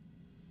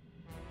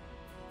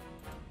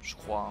 Je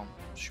crois, hein.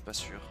 Je suis pas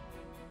sûr.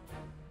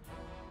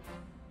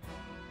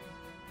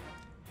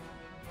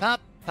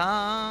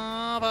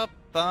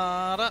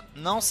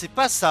 Non, c'est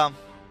pas ça.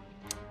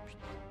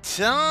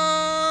 Putain.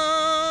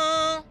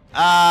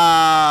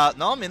 Ah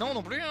non, mais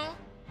non plus, hein.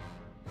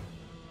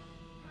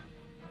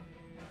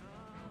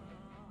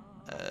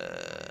 Non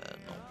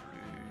plus, non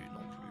plus, non plus, non plus, non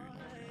plus.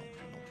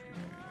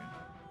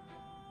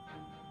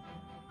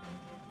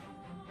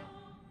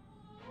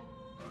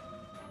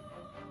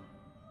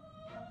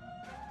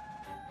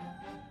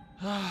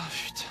 Ah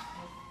putain.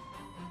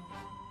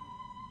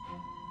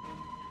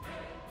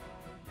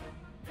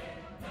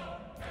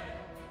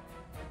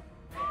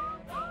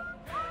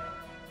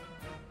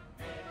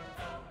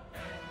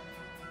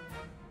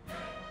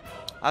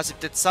 Ah c'est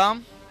peut-être ça.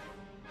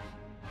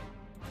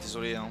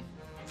 Désolé hein.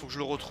 Faut que je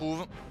le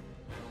retrouve.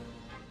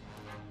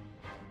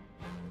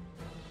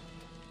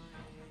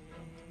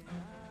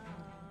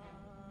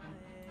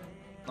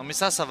 Non mais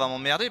ça va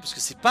m'emmerder parce que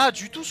c'est pas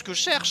du tout ce que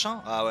je cherche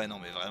hein. Ah ouais non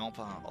mais vraiment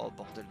pas hein. Oh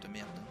bordel de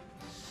merde.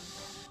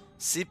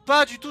 C'est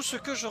pas du tout ce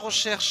que je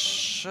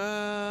recherche.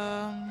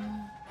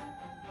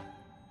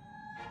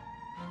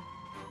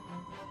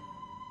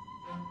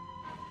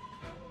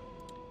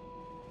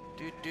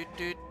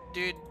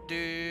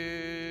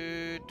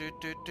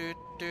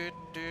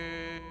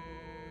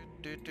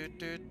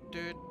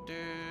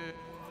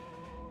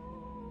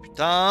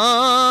 Putain.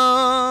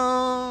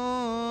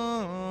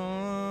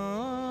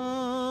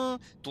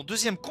 Ton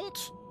deuxième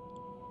compte?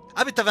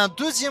 Ah mais t'avais un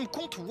deuxième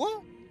compte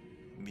WoW?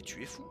 Mais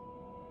tu es fou.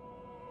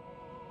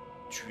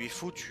 Tu es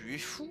faux, tu es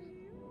fou.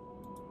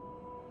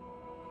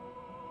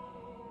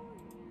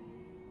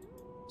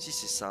 Si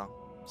c'est ça.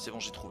 C'est bon,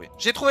 j'ai trouvé.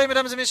 J'ai trouvé,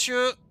 mesdames et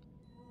messieurs.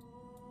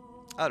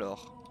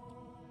 Alors.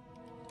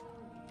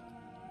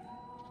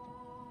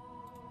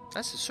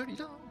 Ah, c'est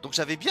celui-là. Donc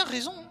j'avais bien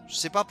raison. Je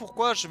sais pas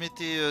pourquoi je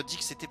m'étais dit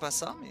que c'était pas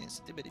ça, mais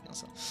c'était bel et bien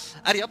ça.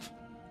 Allez hop.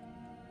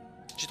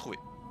 J'ai trouvé.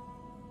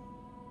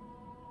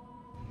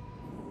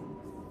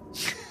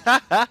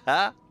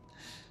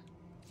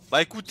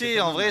 Bah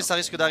écoutez, en vrai, ça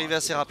risque d'arriver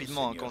assez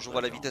rapidement hein, quand je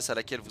vois la vitesse à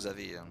laquelle vous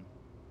avez...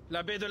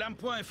 La baie de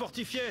l'Ampoint est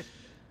fortifiée.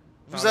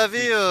 vous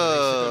avez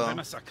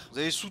massacre. vous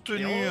avez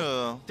soutenu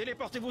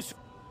Téléportez-vous sur...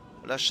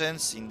 la chaîne,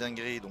 c'est une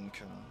dinguerie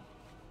donc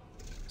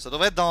ça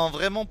devrait être dans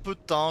vraiment peu de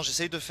temps.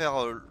 J'essaye de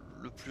faire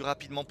le plus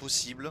rapidement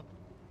possible.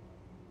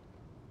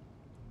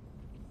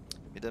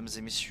 Mesdames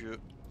et messieurs,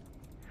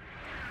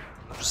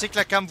 je sais que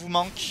la cam vous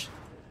manque.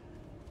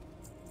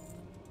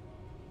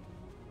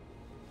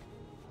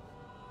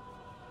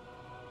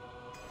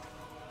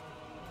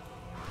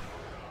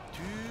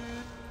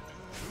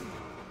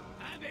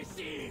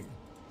 Imbécile!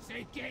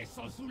 Ces quais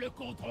sont sous le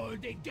contrôle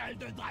des gueules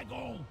de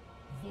dragon.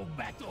 Vos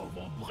bateaux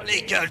vont brûler.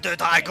 Les gueules de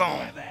dragon!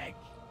 Avec.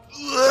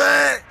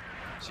 Ouais!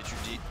 Si tu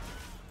le dis.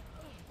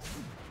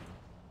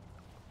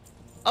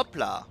 Hop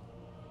là!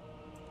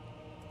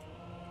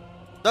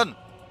 Donne!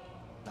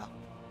 Là.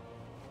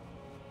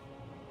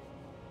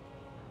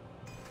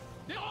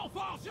 Des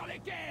renforts sur les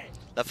quais.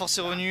 La force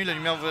est revenue, la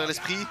lumière ouvre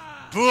l'esprit.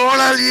 Pour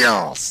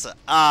l'Alliance!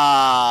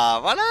 Ah!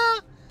 Voilà!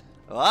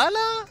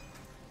 Voilà!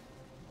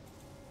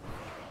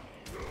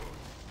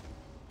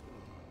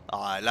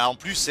 Ah, là en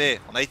plus,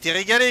 on a été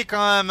régalé quand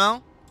même,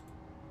 hein!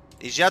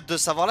 Et j'ai hâte de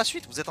savoir la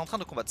suite. Vous êtes en train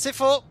de combattre. C'est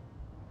faux!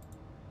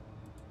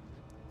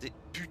 Des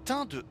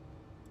putains de...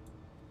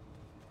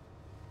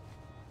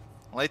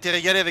 On a été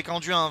régalé avec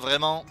Anduin, hein,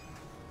 vraiment.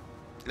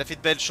 Il a fait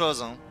de belles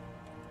choses, hein.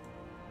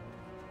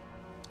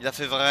 Il a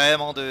fait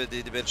vraiment des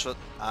belles choses.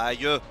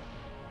 Aïe!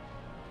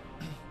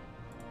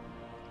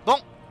 Bon.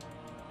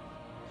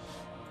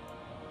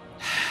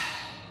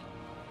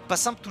 Pas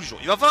simple tous les jours.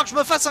 Il va falloir que je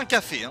me fasse un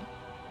café, hein.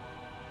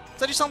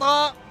 Salut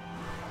Sandra!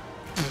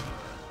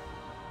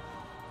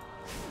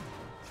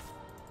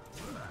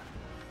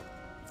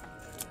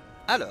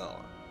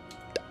 Alors.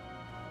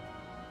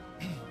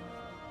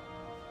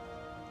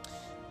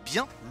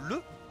 Bien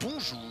le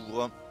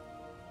bonjour.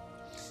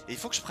 Et il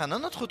faut que je prenne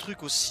un autre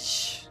truc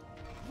aussi.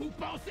 Vous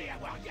pensez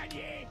avoir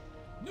gagné?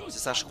 C'est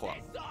ça, je crois.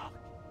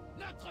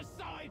 Notre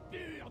sang est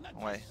pur, notre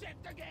chef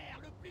de guerre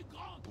le plus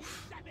grand qui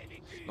ait jamais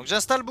vécu. Donc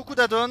j'installe beaucoup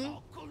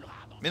d'add-ons,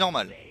 mais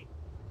normal.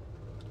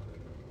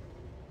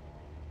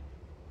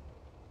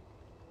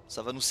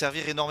 Ça va nous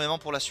servir énormément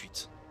pour la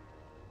suite.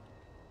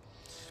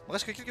 Il me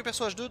reste que quelques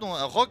persos H2 dont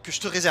un rogue que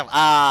je te réserve.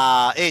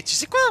 Ah, et tu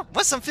sais quoi?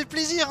 Moi ça me fait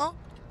plaisir, hein.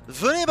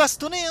 Venez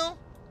bastonner, hein.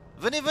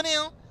 Venez, venez,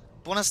 hein.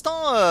 Pour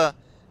l'instant,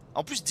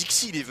 en plus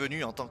Dixie il est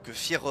venu en tant que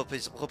fier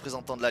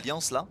représentant de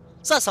l'Alliance là.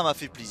 Ça m'a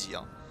fait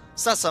plaisir.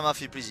 Ça m'a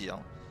fait plaisir.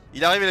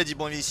 Il arrive, il a dit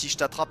bon ici je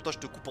t'attrape, toi je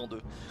te coupe en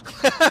deux.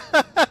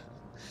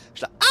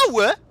 Je là, ah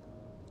ouais.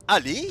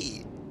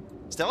 Allez.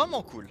 C'était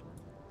vraiment cool.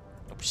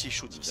 En plus il est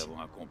chaud Dixie. Nous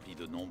avons accompli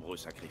de nombreux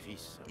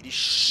sacrifices. Il est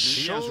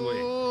chaud. Bien joué.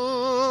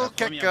 La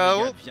première Cacao.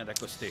 brigade vient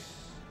d'accoster.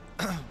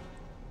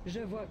 Je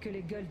vois que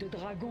les gueules de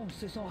dragon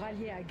se sont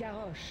ralliés à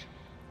Garrosh.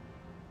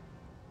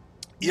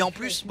 Et en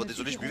plus, bon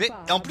désolé je buvais,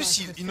 et en plus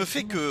il ne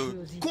fait que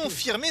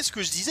confirmer ce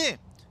que je disais.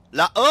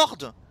 La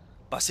Horde,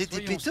 bah c'est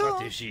des péteux, hein.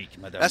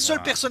 La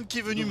seule personne qui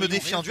est venue me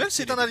défier en duel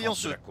c'est un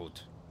allianceux.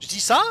 Je dis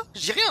ça, je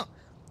dis rien.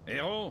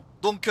 Héros.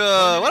 Donc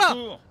voilà,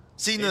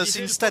 c'est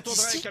une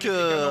statistique...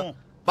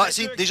 Bah,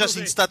 déjà c'est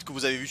une stat que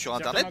vous avez vue sur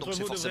internet, donc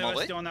c'est forcément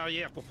vrai. En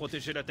arrière pour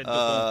protéger la tête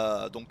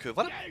de donc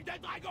voilà.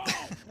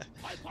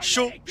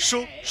 Chaud,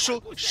 chaud,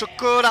 chaud,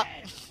 chocolat.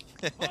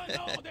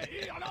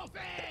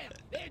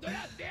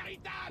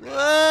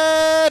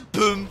 Ouais,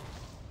 boum.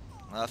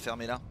 Ah,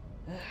 fermez-la.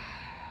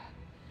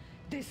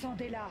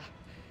 Descendez là,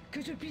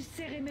 que je puisse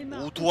serrer mes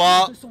mains. Ou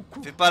toi,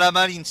 fais pas la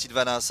maline,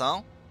 Sylvanas,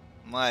 hein.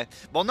 Ouais.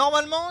 Bon,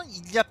 normalement,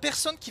 il y a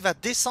personne qui va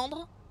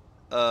descendre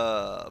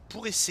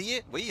pour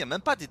essayer. Vous voyez, il n'y a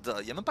même pas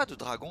de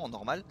dragon en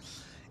normal.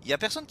 Il y a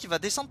personne qui va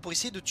descendre pour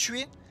essayer de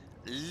tuer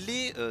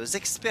les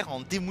experts en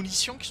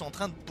démolition qui sont en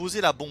train de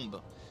poser la bombe.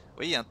 Vous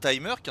voyez, il y a un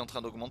timer qui est en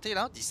train d'augmenter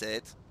là.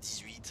 17,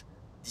 18,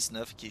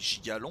 19, qui est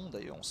giga long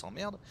d'ailleurs, on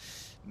s'emmerde.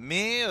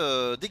 Mais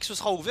dès que ce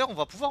sera ouvert, on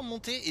va pouvoir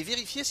monter et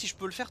vérifier si je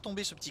peux le faire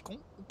tomber ce petit con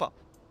ou pas.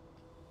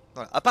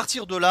 Voilà. À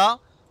partir de là,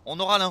 on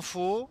aura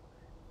l'info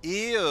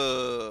et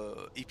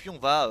puis on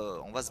va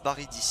se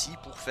barrer d'ici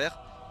pour faire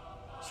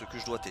ce que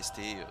je dois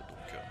tester.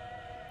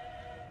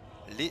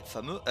 Les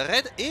fameux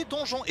raids et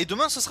donjons. Et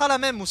demain, ce sera la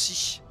même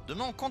aussi.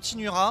 Demain, on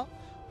continuera.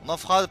 On en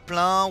fera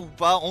plein ou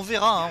pas. On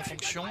verra hein, en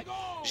fonction.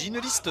 J'ai une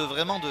liste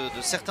vraiment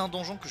de certains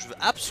donjons que je veux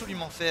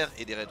absolument faire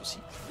et des raids aussi.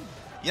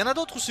 Il y en a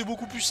d'autres où c'est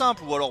beaucoup plus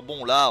simple. Ou alors,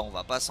 bon, là, on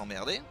va pas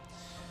s'emmerder.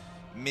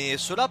 Mais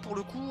ceux-là, pour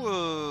le coup,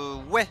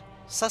 ouais.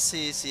 Ça,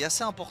 c'est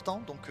assez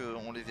important. Donc,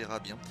 on les verra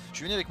bien. Je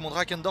suis venu avec mon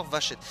Drakendorf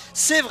Vachette.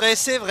 C'est vrai,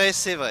 c'est vrai,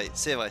 c'est vrai.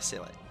 C'est vrai, c'est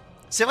vrai.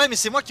 C'est vrai, mais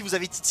c'est moi qui vous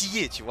avais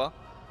titillé, tu vois.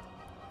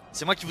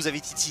 C'est moi qui vous avais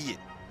titillé.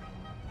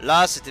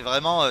 Là, c'était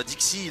vraiment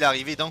Dixie, il est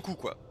arrivé d'un coup,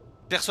 quoi.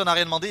 Personne n'a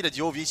rien demandé, il a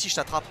dit, oh, viens ici, je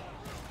t'attrape.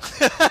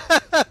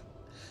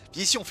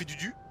 Viens ici, on fait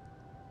du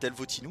tel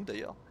Votinou,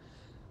 d'ailleurs.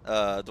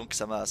 Donc,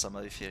 ça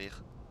m'avait fait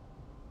rire.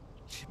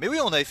 Mais oui,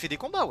 on avait fait des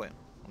combats, ouais.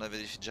 On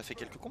avait déjà fait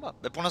quelques combats.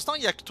 Bah, pour l'instant,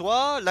 il n'y a que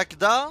toi,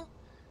 Lakda,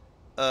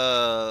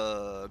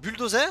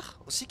 Bulldozer,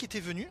 aussi, qui était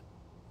venu.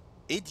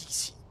 Et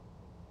Dixie.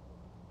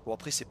 Bon,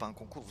 après, c'est pas un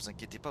concours, vous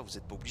inquiétez pas, vous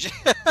êtes pas obligés.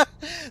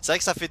 C'est vrai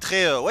que ça fait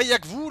très... ouais, il n'y a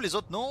que vous, les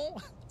autres, non.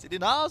 C'est des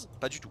nazes.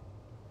 Pas du tout.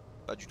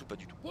 Pas du tout, pas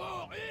du tout. Pour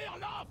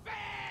l'enfer.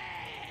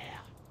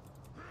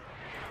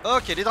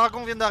 Ok, les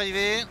dragons viennent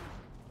d'arriver.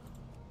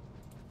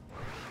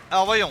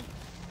 Alors voyons.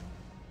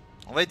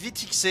 On va être vite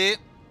fixé.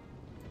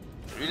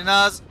 Salut les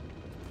nazes.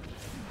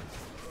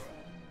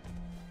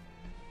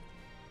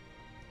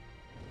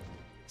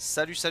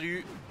 Salut,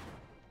 salut.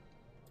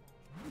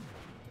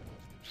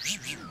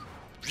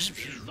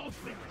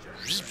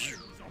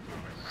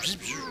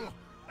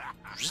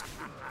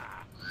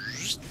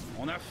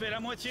 On a fait la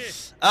moitié.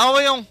 Alors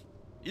voyons.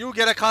 Il est où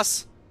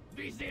Galacras?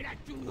 Visez la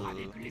tour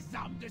avec les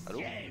armes de allô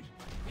siège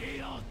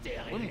et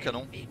enterrez Oui mon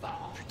canon.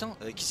 vivants. Putain,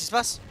 qu'est-ce qui se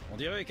passe? On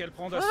dirait qu'elle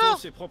prend Ah d'assaut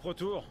ses propres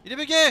tours. Il est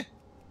bugué.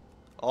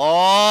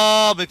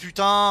 Oh mais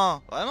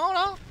putain. Vraiment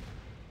là?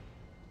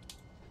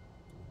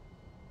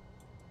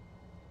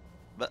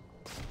 Bah.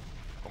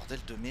 Bordel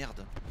de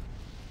merde.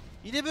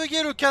 Il est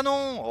bugué le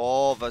canon.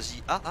 Oh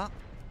vas-y. Ah ah.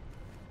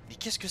 Mais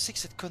qu'est-ce que c'est que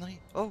cette connerie?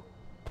 Oh.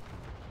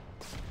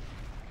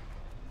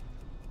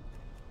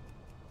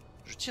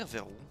 Je tire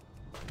vers où?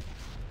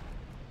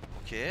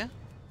 Ok.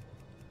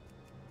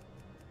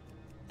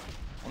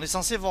 On est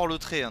censé voir le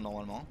trait hein,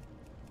 normalement.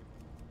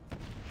 Ah,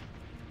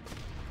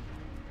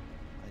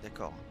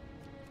 d'accord.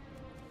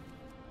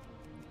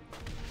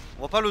 On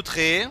voit pas le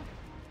trait.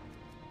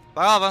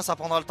 Pas grave, hein, ça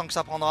prendra le temps que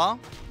ça prendra.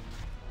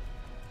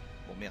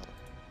 Bon merde.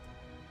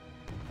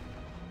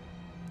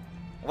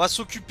 On va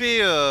s'occuper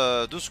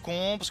de ce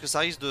con parce que ça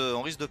risque de,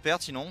 on risque de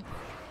perdre sinon.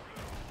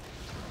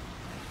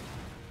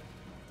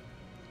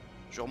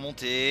 Je vais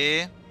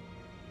remonter.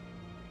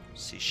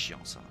 C'est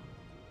chiant ça.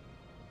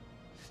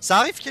 Ça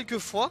arrive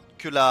quelquefois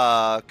que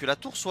la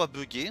tour soit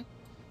buggée.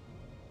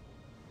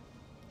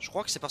 Je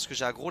crois que c'est parce que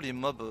j'ai aggro les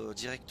mobs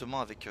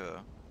directement avec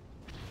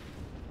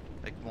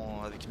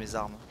mes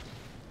armes.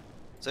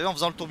 Vous savez, en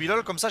faisant le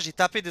tourbillol comme ça, j'ai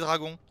tapé des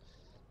dragons.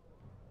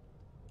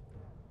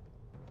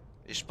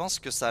 Et je pense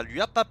que ça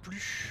lui a pas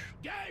plu.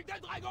 Gueule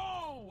de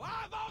dragon,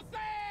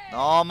 avancez!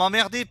 Non,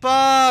 m'emmerdez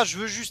pas, je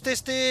veux juste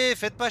tester,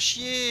 faites pas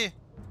chier.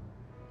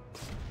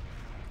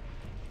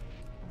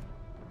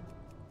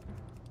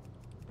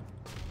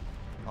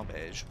 Non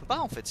mais je peux pas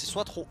en fait, c'est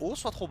soit trop haut,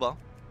 soit trop bas.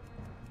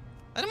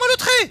 Allez-moi le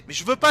trait. Mais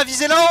je veux pas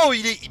viser là-haut,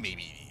 il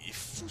est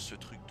fou ce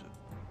truc de...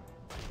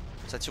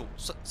 Ça tire où?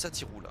 Ça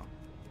tire où là?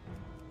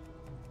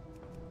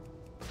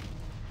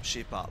 Je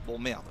sais pas, bon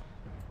merde.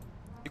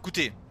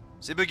 Écoutez,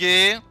 c'est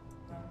bugué.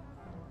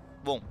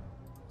 Bon,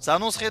 ça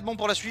annonce rien de bon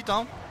pour la suite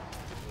hein.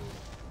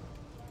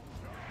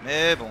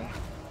 Mais bon.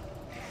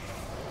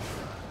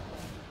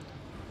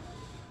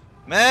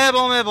 Mais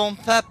bon.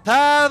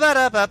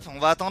 Papapapap. On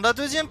va attendre la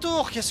deuxième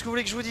tour. Qu'est-ce que vous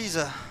voulez que je vous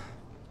dise?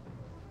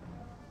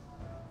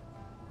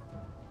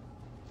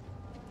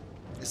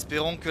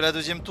 Espérons que la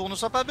deuxième tour ne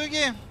soit pas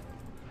buggée.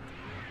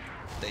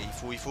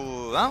 Il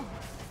faut, hein?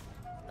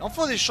 Il en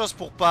faut des choses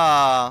pour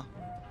pas...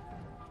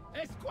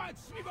 Escouade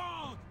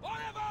suivante, en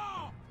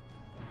avant!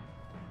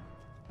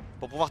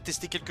 Pour pouvoir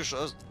tester quelque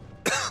chose.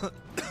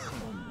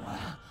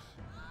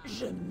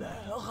 Je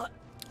meurs.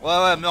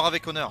 Ouais, meurs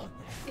avec honneur.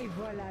 Et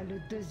voilà le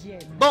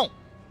deuxième. Bon.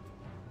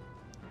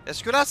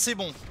 Est-ce que là c'est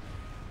bon?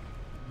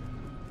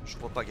 Je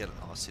vois pas Gal.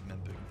 Ah c'est le même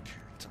bug.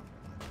 Putain.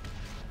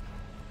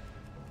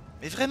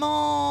 Mais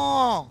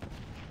vraiment,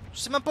 je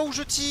sais même pas où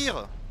je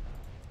tire.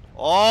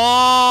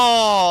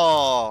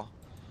 Oh.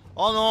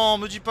 Oh non,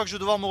 me dis pas que je vais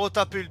devoir me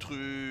retaper le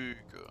truc.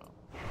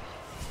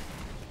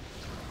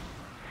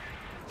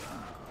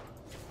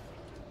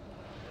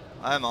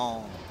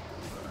 Vraiment.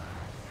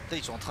 Putain,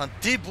 ils sont en train de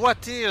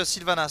déboîter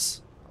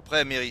Sylvanas. Après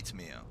elle mérite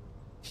mais...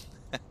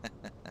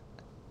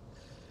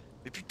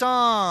 Mais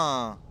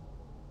putain!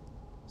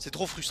 C'est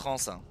trop frustrant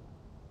ça.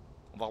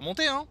 On va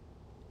remonter hein.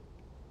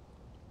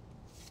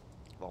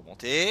 On va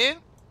remonter.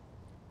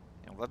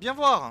 Et on va bien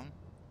voir hein.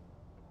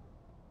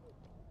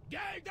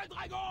 Gueule de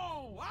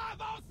dragon,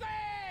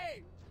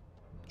 avancez!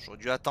 J'aurais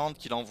dû attendre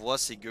qu'il envoie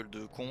ces gueules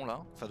de cons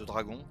là. Enfin de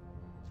dragons.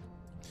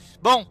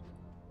 Bon!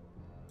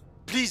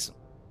 Please!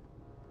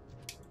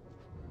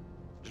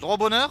 J'ai le droit au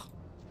bonheur?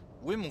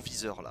 Où est mon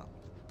viseur là?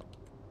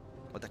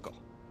 Oh d'accord.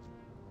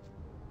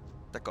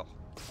 D'accord.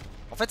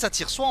 En fait ça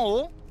tire soit en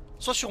haut,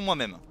 soit sur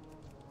moi-même.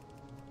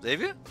 Vous avez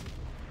vu?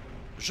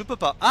 Je peux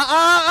pas.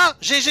 Ah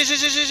j'ai.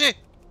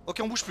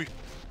 Ok on bouge plus.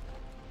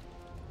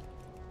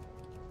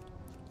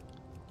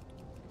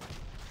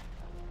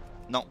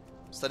 Non,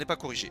 ça n'est pas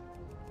corrigé.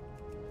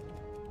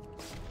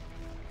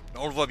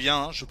 On le voit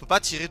bien, hein, je peux pas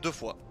tirer deux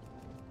fois.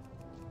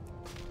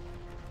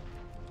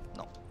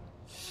 Non.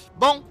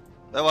 Bon,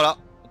 ben voilà.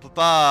 On peut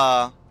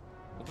pas...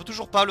 On peut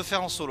toujours pas le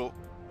faire en solo.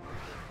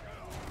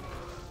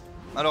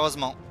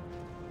 Malheureusement.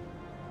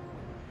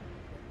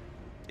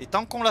 Et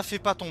tant qu'on la fait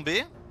pas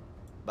tomber,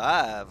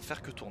 bah elle va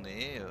faire que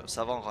tourner,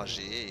 ça va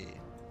enrager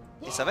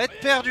et ça va être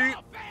perdu.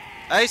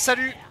 Allez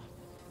salut.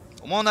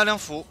 Au moins on a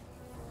l'info.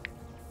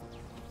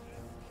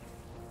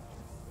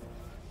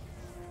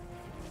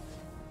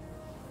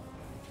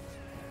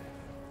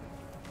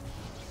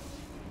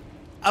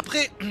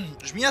 Après,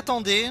 je m'y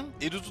attendais,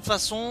 et de toute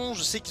façon,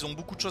 je sais qu'ils ont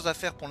beaucoup de choses à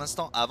faire pour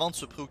l'instant avant de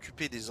se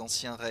préoccuper des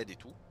anciens raids et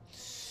tout.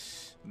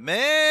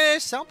 Mais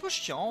c'est un peu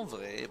chiant en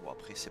vrai. Bon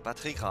après c'est pas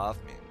très grave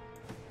mais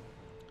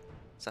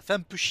ça fait un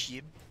peu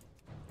chier.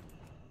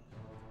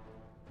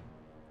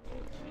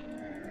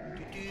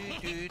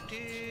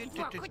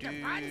 Beaucoup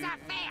de bonnes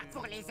affaires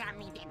pour les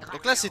amis des dragons.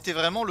 Donc là c'était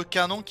vraiment le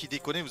canon qui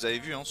déconnait, vous avez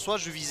vu hein. Soit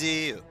je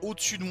visais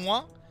au-dessus de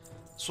moi,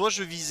 soit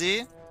je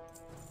visais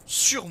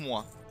sur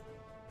moi.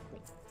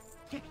 Bon.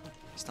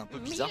 C'est un peu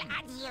bizarre.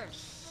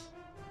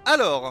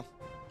 Alors,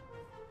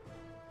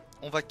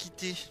 on va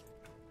quitter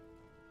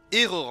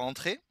et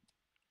re-rentrer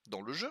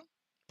dans le jeu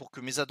pour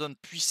que mes add-ons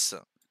puissent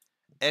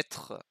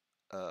être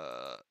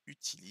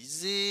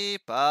utilisés.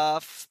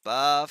 Paf,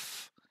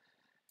 paf.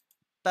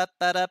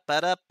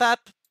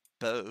 Paparaparapap.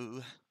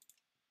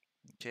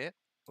 Ok,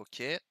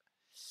 ok.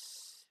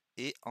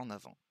 Et en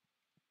avant.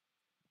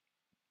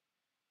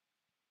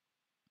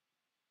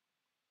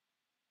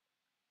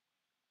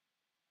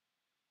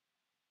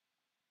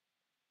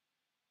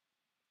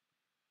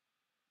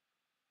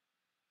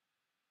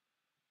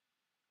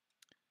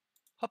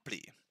 Hop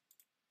les.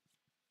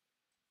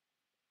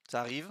 Ça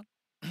arrive.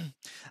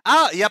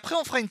 Ah, et après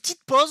on fera une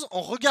petite pause.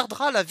 On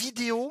regardera la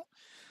vidéo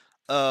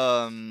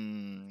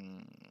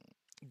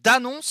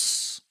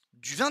d'annonce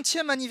du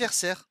 20e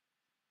anniversaire.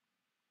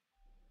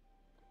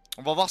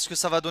 On va voir ce que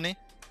ça va donner.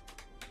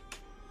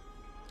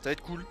 Ça va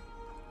être cool.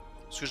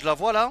 Parce que je la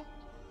vois là.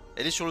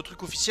 Elle est sur le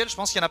truc officiel. Je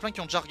pense qu'il y en a plein qui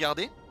ont déjà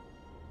regardé.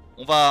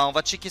 On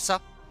va checker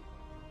ça.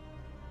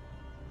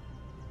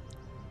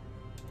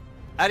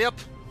 Allez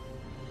hop.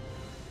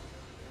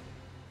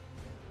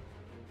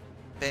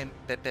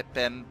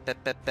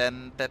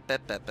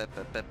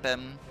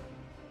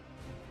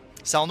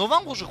 C'est en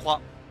novembre je crois.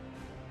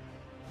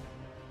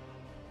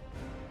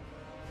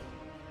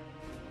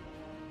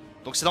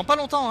 Donc c'est dans pas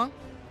longtemps hein.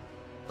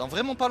 Dans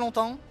vraiment pas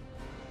longtemps.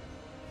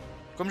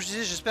 Comme je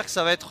disais, j'espère que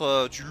ça va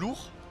être du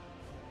lourd.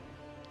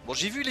 Bon,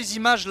 j'ai vu les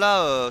images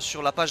là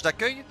sur la page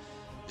d'accueil.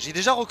 J'ai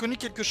déjà reconnu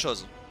quelque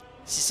chose.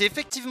 Si c'est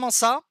effectivement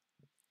ça...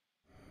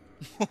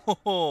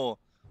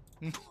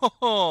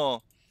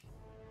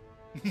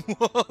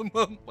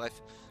 Bref,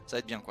 ça va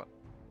être bien quoi.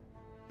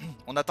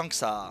 On attend que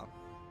ça...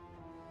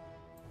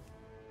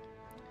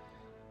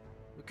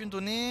 Aucune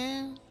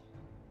donnée...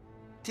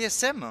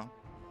 TSM?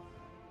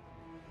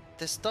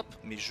 Test top?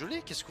 Mais je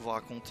l'ai, qu'est-ce que vous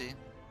racontez?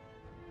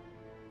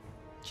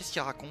 Qu'est-ce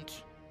qu'il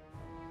raconte?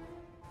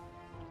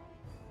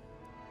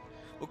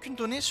 Aucune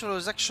donnée sur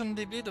les Action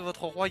DB de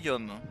votre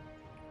royaume.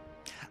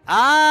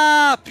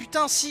 Ah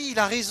putain si, il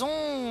a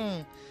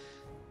raison.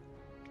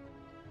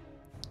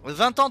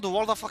 20 ans de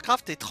World of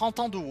Warcraft et 30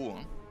 ans de WoW.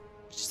 Hein.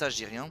 Je dis ça, je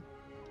dis rien.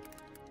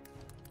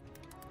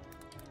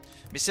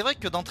 Mais c'est vrai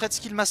que dans Trade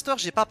Skill Master,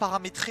 j'ai pas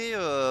paramétré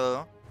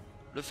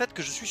le fait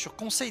que je suis sur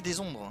Conseil des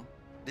Ombres.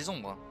 Des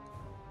Ombres.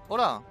 Oh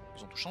là,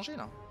 ils ont tout changé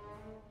là.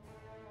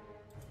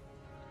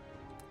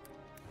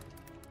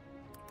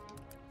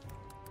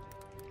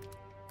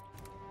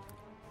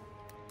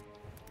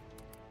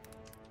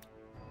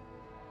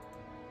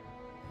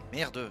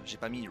 Merde, j'ai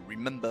pas mis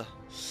remember.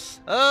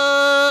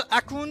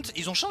 Account,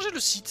 ils ont changé le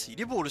site. Il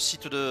est beau le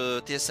site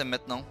de TSM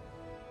maintenant.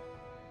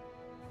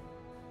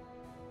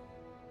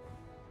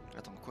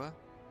 Attends, quoi?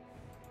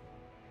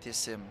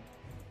 TSM.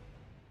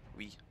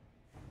 Oui.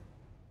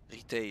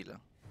 Retail.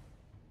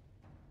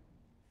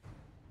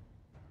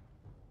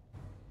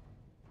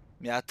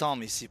 Mais attends,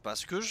 mais c'est pas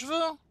ce que je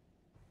veux.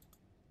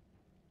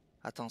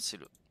 Attends, c'est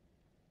le...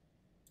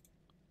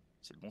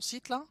 C'est le bon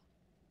site là?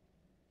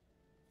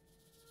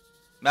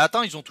 Mais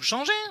attends, ils ont tout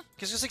changé.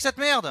 Qu'est-ce que c'est que cette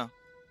merde?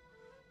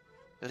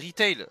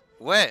 Retail.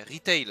 Ouais,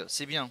 retail,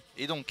 c'est bien.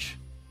 Et donc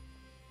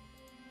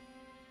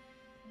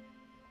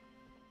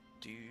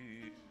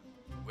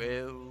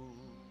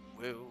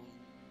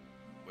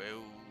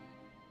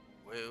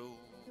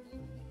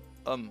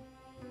Homme.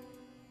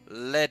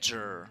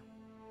 Ledger.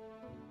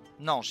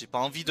 Non, j'ai pas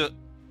envie de...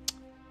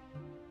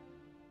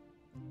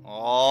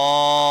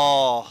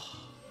 Oh.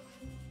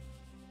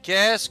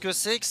 Qu'est-ce que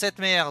c'est que cette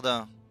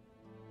merde?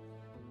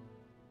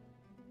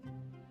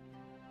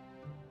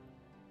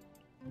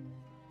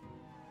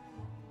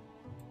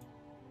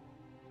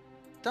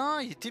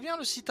 Putain, il était bien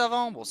le site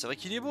avant. Bon, c'est vrai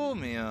qu'il est beau,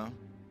 mais...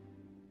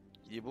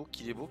 Il est beau,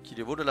 qu'il est beau, qu'il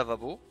est beau le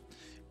lavabo.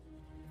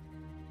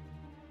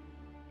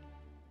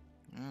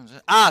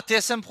 Ah,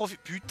 TSM Profit.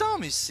 Putain,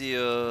 mais c'est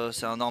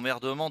un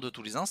emmerdement de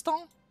tous les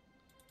instants.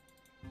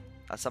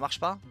 Ah, ça marche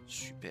pas?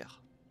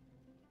 Super.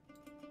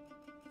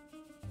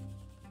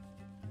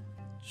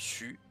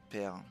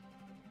 Super.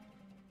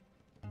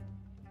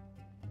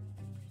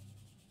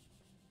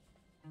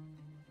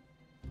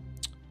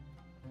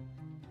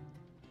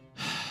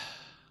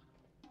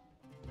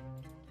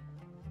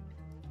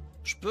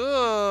 Je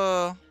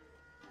peux...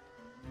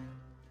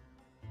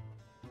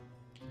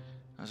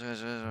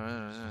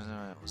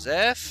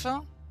 Osef.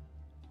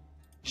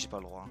 J'ai pas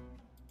le droit.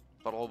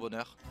 Pas le droit au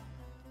bonheur.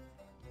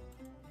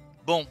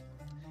 Bon.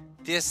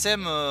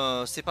 TSM,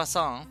 c'est pas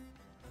ça. Hein.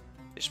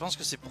 Et je pense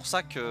que c'est pour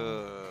ça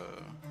que...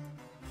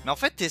 Mais en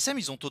fait, TSM,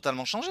 ils ont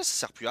totalement changé. Ça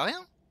sert plus à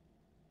rien.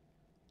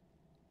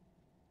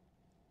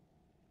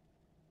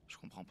 Je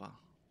comprends pas.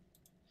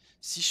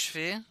 Si je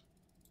fais...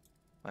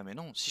 Ouais, mais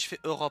non. Si je fais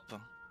Europe...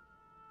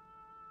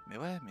 Mais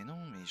ouais, mais non,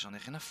 mais j'en ai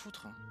rien à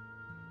foutre.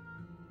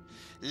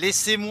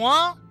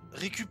 Laissez-moi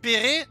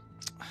récupérer...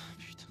 Ah,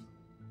 putain.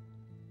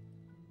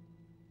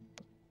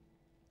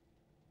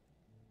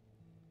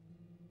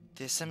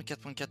 TSM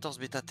 4.14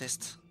 bêta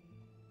test.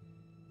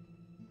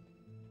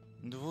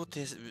 Nouveau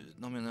TSM...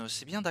 Non mais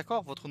c'est bien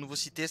d'accord, votre nouveau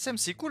site TSM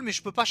c'est cool mais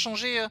je peux pas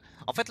changer...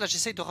 En fait là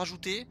j'essaye de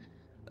rajouter...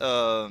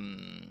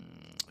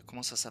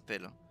 Comment ça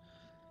s'appelle?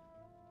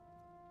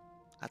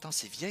 Attends,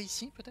 c'est via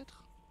ici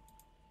peut-être?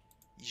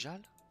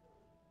 Ijal?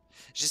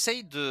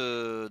 J'essaye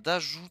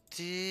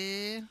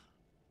d'ajouter...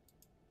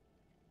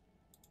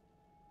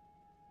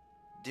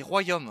 Des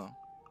royaumes.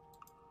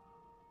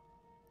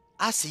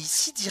 Ah c'est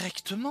ici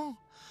directement?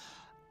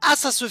 Ah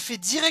ça se fait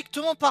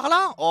directement par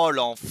là? Oh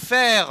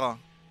l'enfer!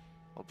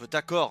 Oh bah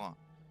d'accord.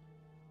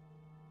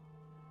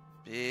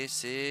 Et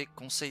c'est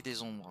Conseil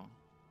des Ombres.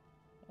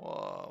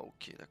 Oh,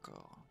 ok,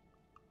 d'accord.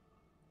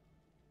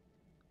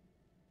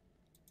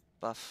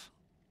 Paf.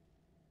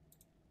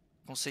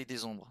 Conseil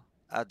des Ombres.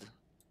 Add.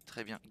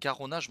 Très bien.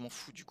 Garona, je m'en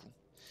fous du coup.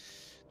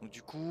 Donc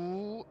du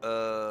coup...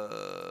 Oh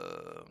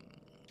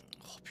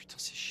putain,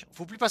 c'est chiant.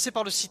 Faut plus passer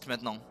par le site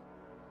maintenant.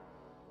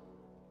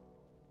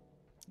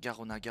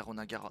 Garona.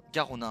 Garona.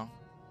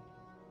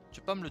 Tu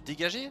peux pas me le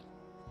dégager?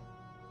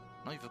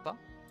 Non, il veut pas?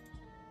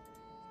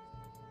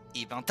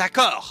 Eh ben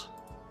d'accord!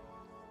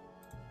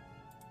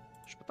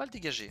 Je peux pas le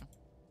dégager.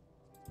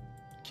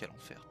 Quel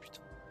enfer,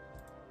 putain.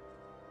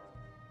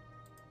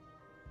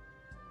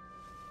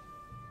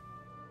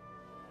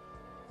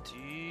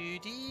 Tu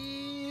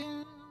dis...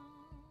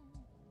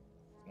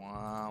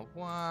 Ouin,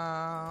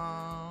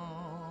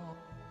 ouin.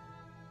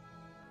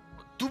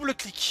 Double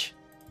clic.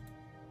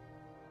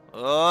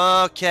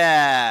 Ok,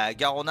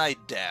 Garona est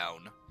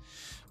down.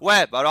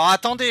 Ouais, bah alors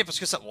attendez, parce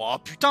que ça... Oh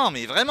putain,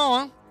 mais vraiment,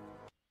 hein.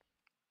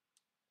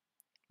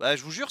 Bah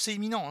je vous jure, c'est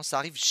imminent, hein. Ça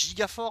arrive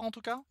giga fort en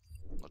tout cas.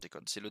 Non, je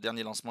déconne, c'est le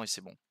dernier lancement et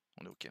c'est bon.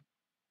 On est ok.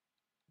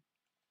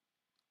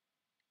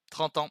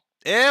 30 ans.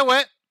 Eh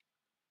ouais!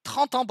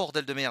 30 ans,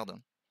 bordel de merde.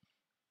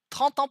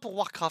 30 ans pour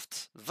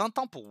Warcraft. 20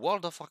 ans pour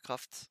World of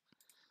Warcraft.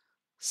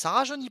 Ça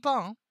rajeunit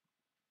pas, hein.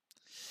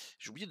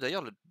 J'ai oublié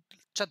d'ailleurs le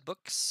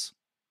chatbox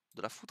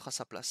de la foutre à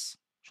sa place.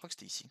 Je crois que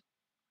c'était ici.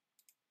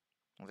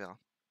 On verra.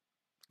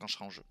 Quand je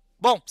serai en jeu.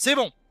 Bon, c'est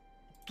bon.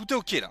 Tout est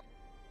ok là.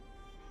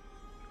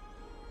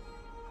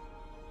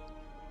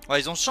 Ouais,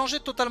 ils ont changé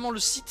totalement le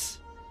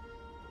site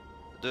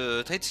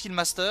de Trade Skill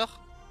Master.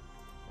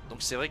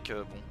 Donc c'est vrai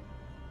que bon.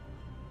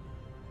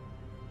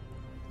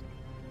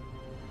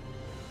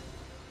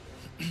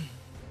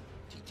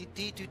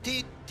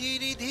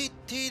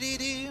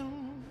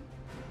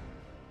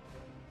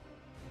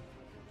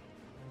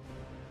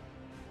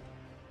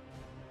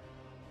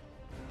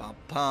 Pam,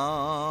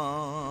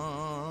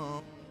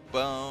 pam,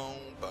 pam,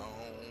 pam.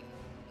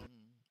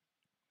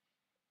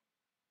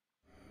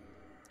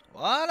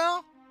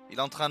 Voilà. Il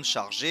est en train de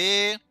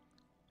charger.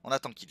 On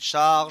attend qu'il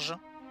charge.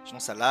 Sinon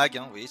ça lag,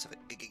 hein. Vous voyez, ça fait...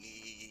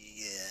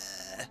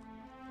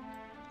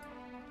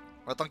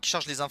 On attend qu'il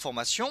charge les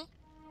informations.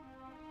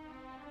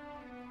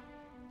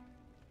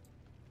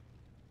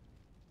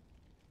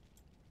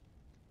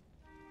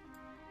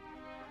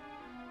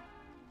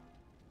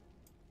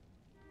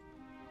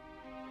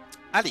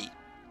 Allez.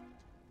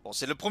 Bon,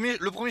 c'est le premier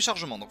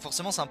chargement, donc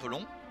forcément c'est un peu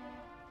long.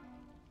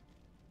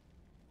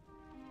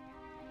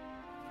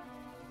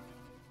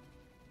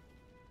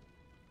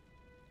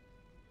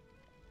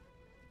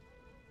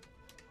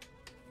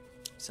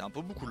 C'est un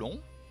peu beaucoup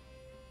long.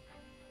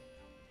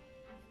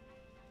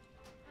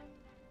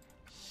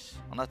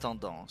 En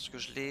attendant, est-ce que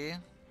je l'ai...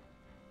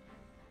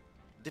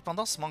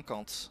 Dépendance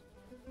manquante.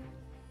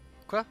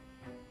 Quoi?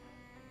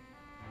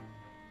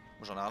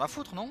 J'en ai rien à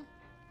foutre, non?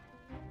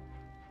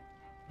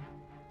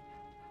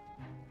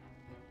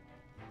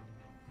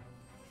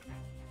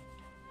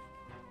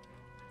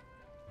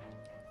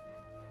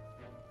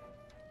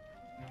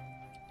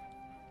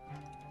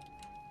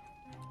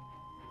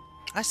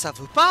 Ah, ça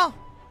veut pas?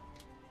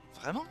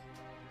 Vraiment?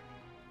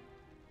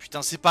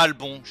 Putain, c'est pas le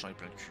bon. J'en ai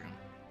plein le cul.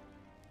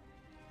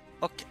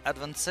 Ok,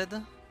 advanced.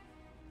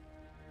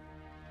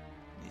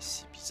 Mais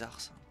c'est bizarre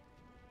ça.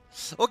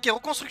 Ok,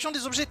 reconstruction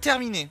des objets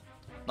terminée.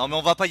 Non mais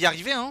on va pas y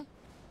arriver, hein.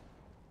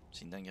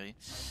 C'est une dinguerie.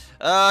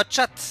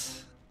 Chat.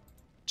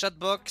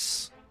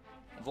 Chatbox.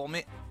 On vous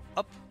remet.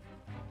 Hop.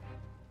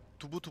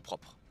 Tout beau, tout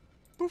propre.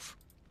 Pouf.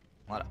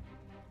 Voilà.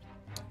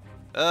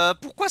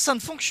 Pourquoi ça ne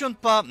fonctionne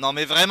pas? Non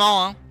mais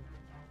vraiment, hein.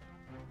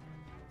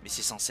 Mais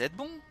c'est censé être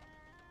bon.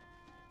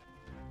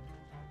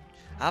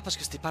 Ah, parce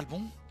que c'était pas le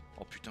bon.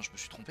 Oh putain, je me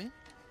suis trompé.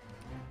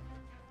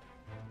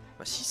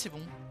 Bah si, c'est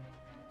bon.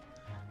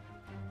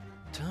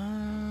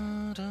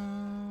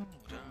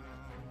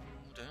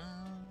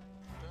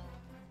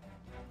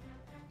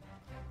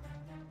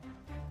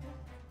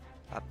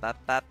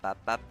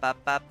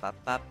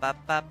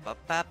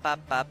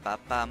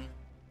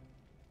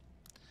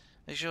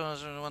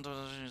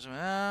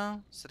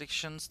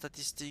 Selection,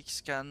 statistics,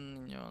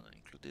 scan,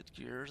 included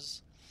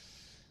gears.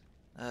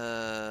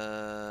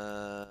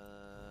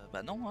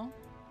 Bah non, hein.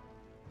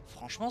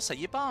 Franchement, ça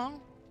y est pas, hein.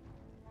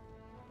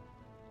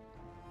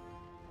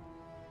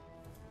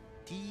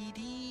 Il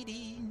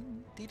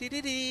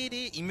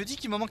me dit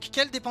qu'il me manque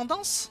quelle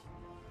dépendance?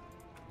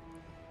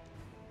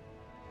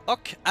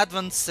 Ok,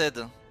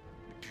 advanced.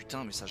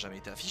 Putain, mais ça a jamais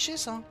été affiché,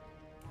 ça.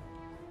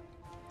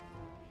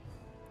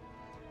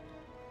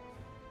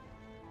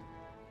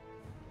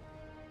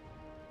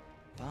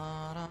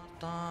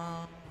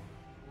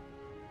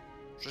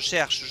 Je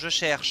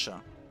cherche.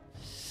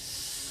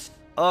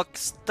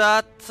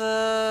 Ocstat.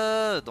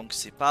 Donc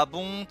c'est pas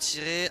bon.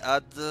 Tirer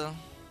add.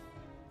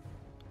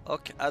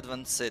 Oc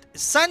advanced.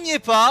 Ça n'y est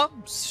pas.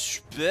 C'est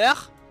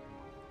super.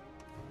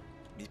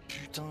 Mais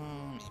putain.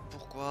 Mais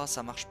pourquoi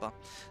ça marche pas?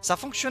 Ça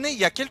fonctionnait il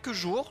y a quelques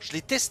jours. Je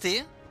l'ai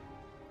testé.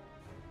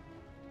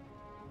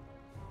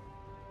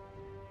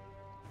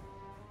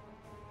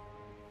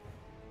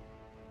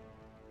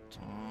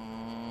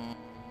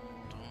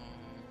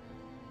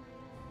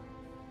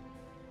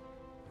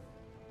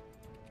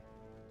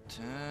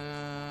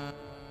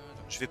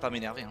 Je vais pas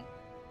m'énerver. Hein.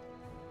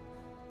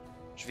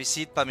 Je vais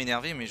essayer de pas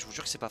m'énerver, mais je vous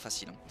jure que c'est pas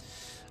facile.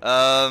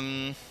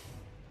 Hein.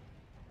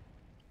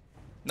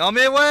 Non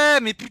mais ouais,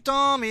 mais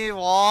putain, mais...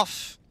 Oh.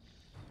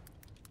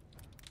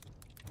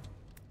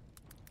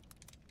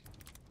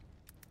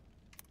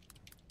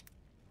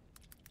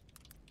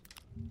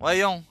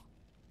 Voyons.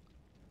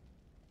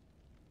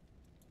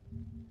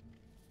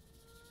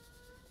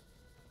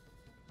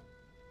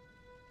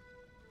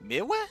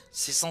 Mais ouais,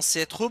 c'est censé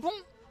être bon.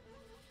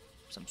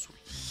 Ça me saoule.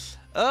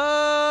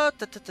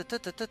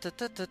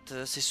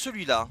 C'est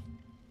celui-là.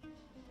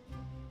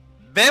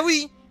 Ben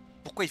oui.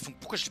 Pourquoi ils font...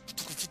 Pourquoi je...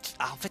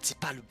 Ah, en fait, c'est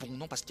pas le bon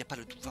nom parce qu'il n'y a pas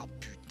le... Oh,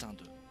 putain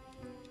de...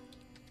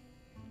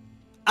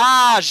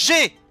 Ah,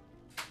 j'ai.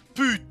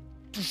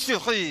 Putain.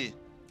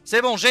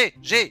 C'est bon, j'ai.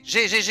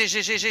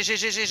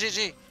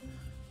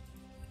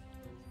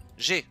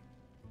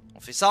 On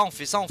fait ça, on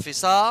fait ça, on fait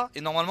ça.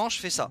 Et normalement, je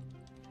fais ça.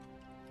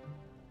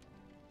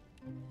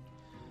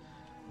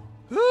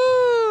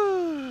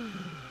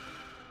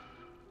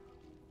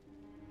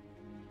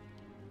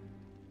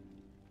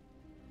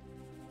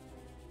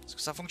 Est-ce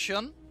que ça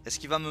fonctionne? Est-ce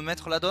qu'il va me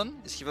mettre la donne?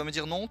 Est-ce qu'il va me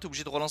dire non, t'es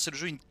obligé de relancer le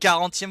jeu une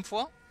 40e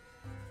fois?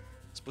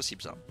 C'est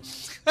possible ça.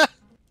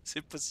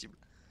 C'est possible.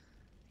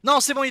 Non,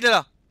 c'est bon, il est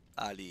là.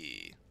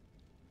 Allez.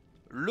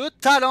 Le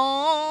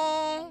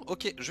talent.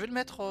 Ok, je vais le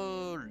mettre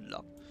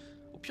là.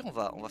 Au pire, on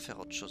va faire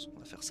autre chose. On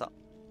va faire ça.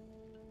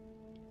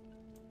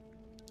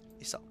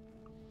 Et ça.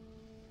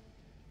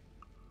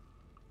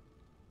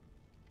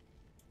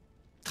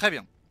 Très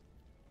bien.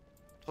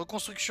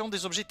 Reconstruction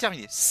des objets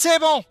terminée. C'est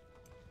bon!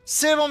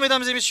 C'est bon,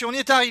 mesdames et messieurs, on y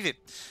est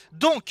arrivé.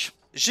 Donc,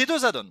 j'ai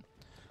deux add-ons.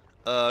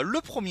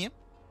 Le premier,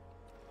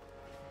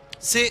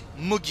 c'est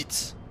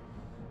Mogit.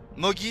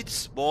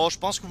 Mogit, bon, je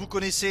pense que vous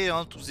connaissez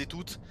hein, tous et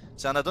toutes.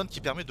 C'est un add-on qui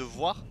permet de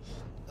voir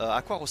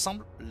à quoi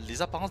ressemblent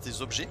les apparences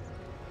des objets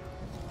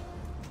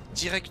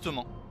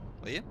directement.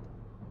 Vous voyez?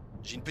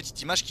 J'ai une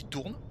petite image qui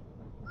tourne.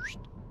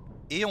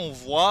 Et on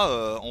voit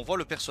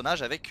le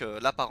personnage avec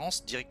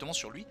l'apparence directement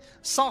sur lui,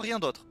 sans rien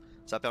d'autre.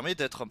 Ça permet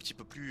d'être un petit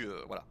peu plus...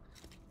 voilà.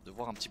 De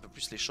voir un petit peu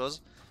plus les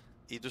choses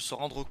et de se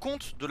rendre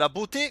compte de la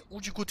beauté ou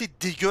du côté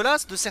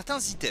dégueulasse de certains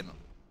items.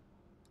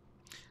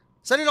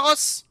 Salut le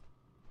Ross!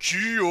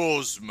 Qui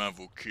ose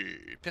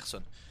m'invoquer?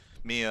 Personne.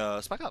 Mais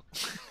c'est pas grave.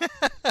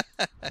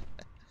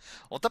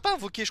 On t'a pas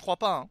invoqué, je crois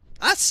pas. Hein.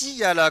 Ah si, il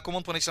y a la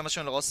commande pour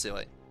l'exclamation et le Ross, c'est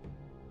vrai.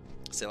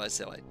 C'est vrai,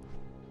 c'est vrai.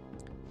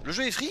 Le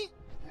jeu est free?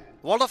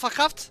 World of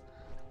Warcraft?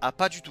 Ah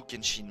pas du tout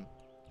Kenshin.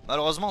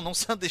 Malheureusement non,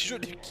 c'est un des jeux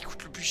qui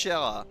coûte le plus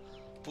cher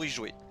pour y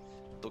jouer.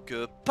 Donc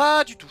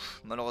pas du tout,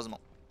 malheureusement.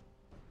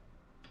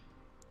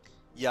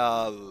 Il y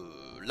a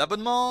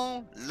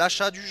l'abonnement,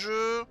 l'achat du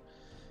jeu,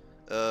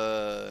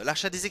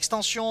 l'achat des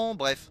extensions,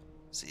 bref.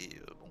 C'est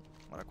bon,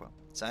 voilà quoi.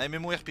 C'est un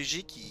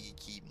MMORPG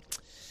qui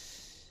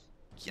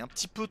est un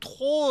petit peu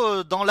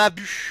trop dans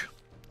l'abus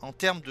en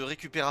termes de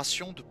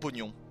récupération de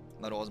pognon,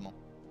 malheureusement.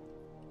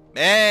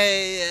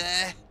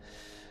 Mais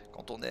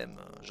quand on aime,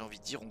 j'ai envie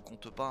de dire, on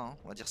compte pas, hein,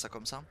 on va dire ça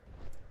comme ça.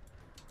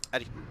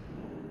 Allez.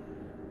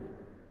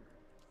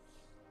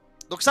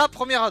 Donc ça,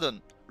 premier add-on.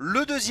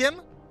 Le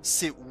deuxième,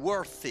 c'est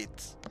Worth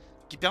It,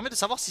 qui permet de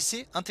savoir si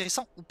c'est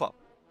intéressant ou pas.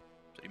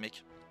 Salut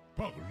mec.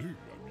 Parlez, ami.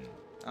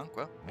 Hein,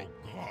 quoi?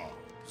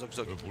 Zog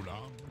zog. Voilà,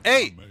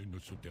 hey!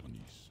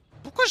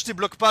 Pourquoi je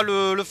débloque pas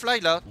le fly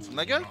là? Fous de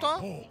ma gueule toi?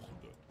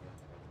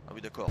 Ah oui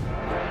d'accord.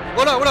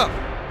 Voilà, voilà.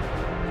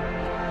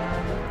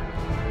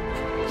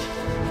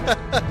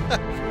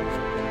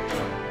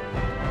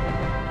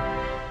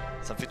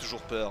 Ça me fait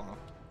toujours peur. Hein.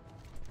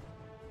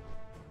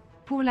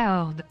 Pour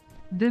la Horde.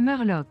 De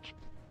Murloc.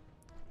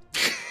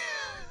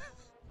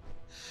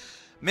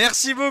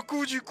 Merci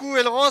beaucoup du coup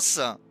Elros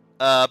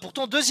pour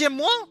ton deuxième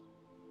mois.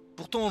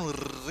 Pour ton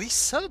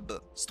resub.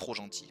 C'est trop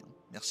gentil. Hein.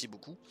 Merci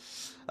beaucoup.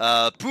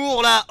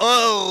 Pour la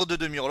Horde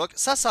de Murloc.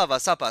 Ça va,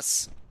 ça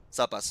passe.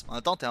 Ça passe. En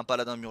même temps t'es un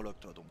paladin Murloc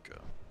toi. Donc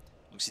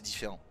c'est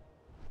différent.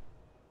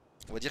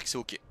 On va dire que c'est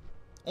ok.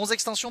 11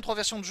 extensions, 3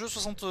 versions de jeu,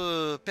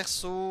 60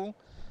 persos.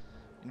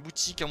 Une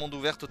boutique, un monde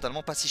ouvert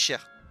totalement pas si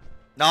cher.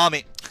 Non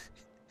mais...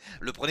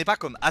 Le prenez pas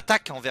comme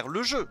attaque envers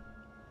le jeu.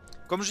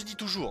 Comme je dis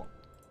toujours,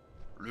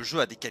 le jeu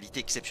a des qualités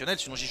exceptionnelles,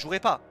 sinon j'y jouerai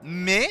pas.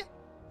 Mais,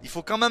 il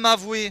faut quand même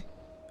avouer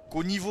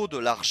qu'au niveau de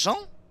l'argent,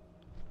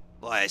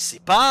 ouais, c'est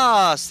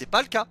pas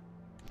le cas.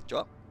 Tu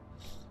vois?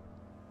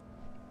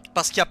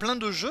 Parce qu'il y a plein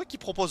de jeux qui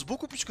proposent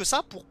beaucoup plus que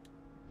ça pour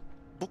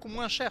beaucoup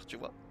moins cher, tu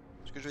vois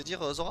ce que je veux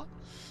dire, Zora?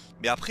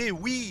 Mais après,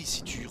 oui,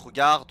 si tu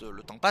regardes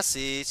le temps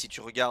passé, si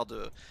tu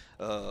regardes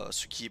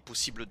ce qui est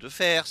possible de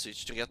faire, si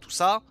tu regardes tout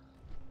ça,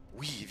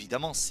 oui,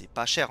 évidemment, c'est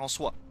pas cher en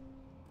soi.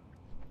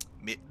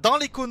 Mais dans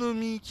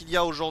l'économie qu'il y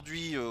a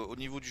aujourd'hui au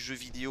niveau du jeu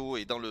vidéo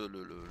et dans le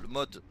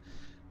mode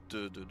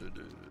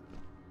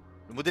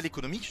le modèle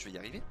économique, je vais y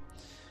arriver,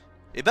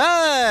 et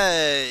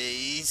ben,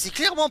 c'est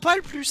clairement pas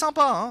le plus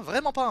sympa, hein,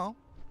 vraiment pas. Hein.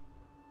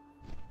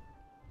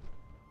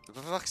 On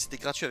va voir que c'était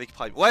gratuit avec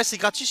Prime. Ouais, c'est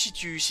gratuit si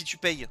tu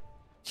payes.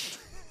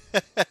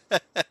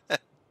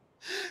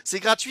 C'est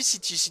gratuit si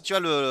tu as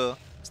le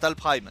Stall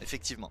Prime,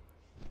 effectivement.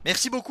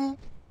 Merci beaucoup.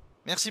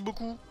 Merci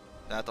beaucoup.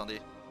 Ah,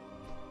 attendez.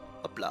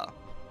 Hop là.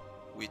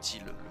 Où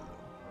est-il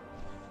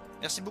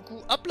Merci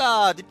beaucoup. Hop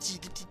là, des petits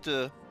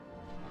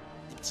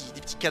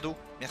cadeaux.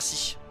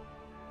 Merci.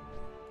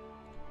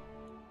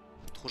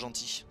 Trop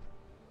gentil.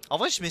 En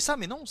vrai, je mets ça,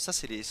 mais non, ça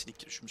c'est les,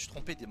 je me suis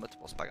trompé des modes.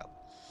 Bon, c'est pas grave.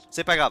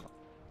 C'est pas grave.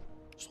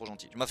 C'est trop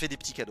gentil. Tu m'as fait des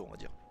petits cadeaux, on va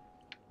dire.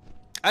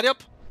 Allez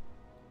hop.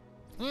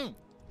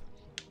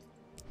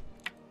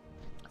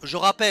 Je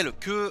rappelle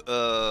que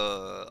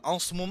en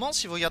ce moment,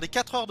 si vous regardez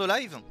 4 heures de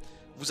live,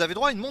 vous avez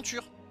droit à une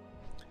monture.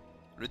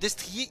 Le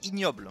destrier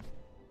ignoble.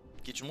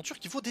 Qui est une monture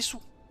qui vaut des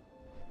sous.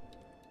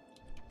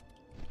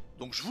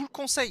 Donc je vous le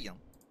conseille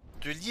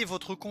de lier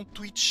votre compte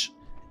Twitch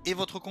et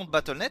votre compte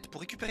Battle.net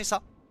pour récupérer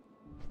ça.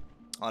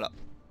 Voilà.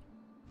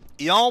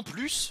 Et en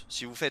plus,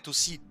 si vous faites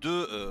aussi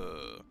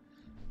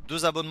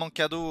deux abonnements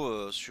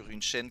cadeaux sur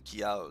une chaîne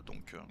qui a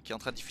qui est en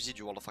train de diffuser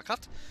du World of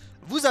Warcraft,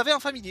 vous avez un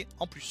familier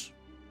en plus.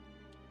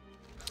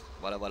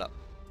 Voilà, voilà.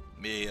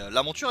 Mais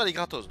la monture elle est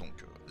gratos, donc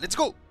let's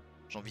go,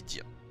 j'ai envie de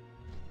dire.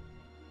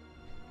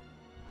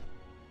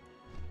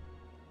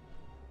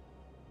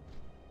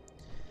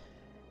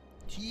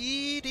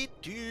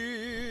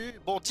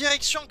 Bon,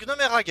 direction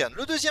Gnomeragan.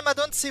 Le deuxième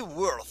add-on c'est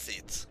Worth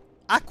It.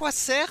 À quoi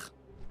sert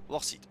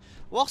Worth It?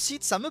 Worth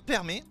It, ça me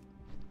permet,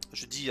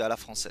 je dis à la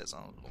française,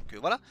 hein, donc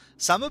voilà,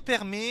 ça me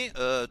permet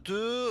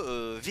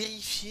de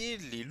vérifier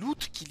les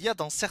loots qu'il y a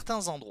dans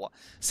certains endroits.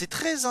 C'est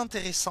très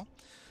intéressant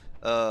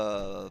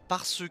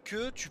parce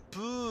que tu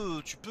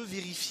peux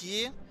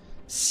vérifier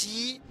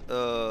si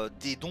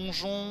des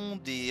donjons,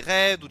 des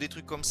raids ou des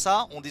trucs comme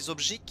ça ont des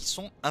objets qui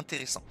sont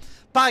intéressants.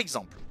 Par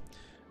exemple,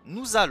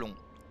 nous allons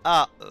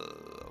à...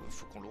 il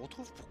faut qu'on le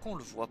retrouve, pourquoi on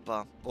le voit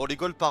pas? Bon, les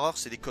gold par heure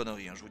c'est des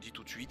conneries, hein, je vous dis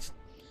tout de suite.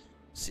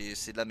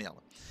 C'est de la merde.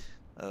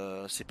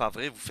 C'est pas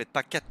vrai, vous faites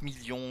pas 4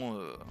 millions,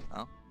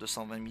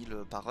 220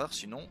 000 par heure,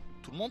 sinon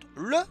tout le monde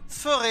le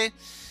ferait.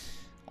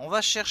 On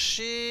va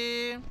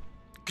chercher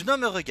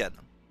Gnomeragan.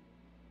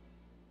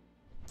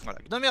 Voilà,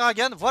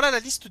 Gnomeragan, voilà la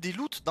liste des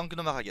loots dans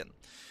Gnomeragan.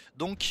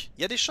 Donc,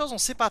 il y a des choses, on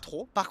sait pas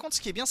trop. Par contre,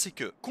 ce qui est bien, c'est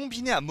que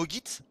combiné à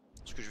Mogit,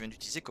 ce que je viens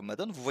d'utiliser comme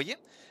add-on, vous voyez,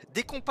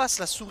 dès qu'on passe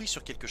la souris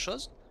sur quelque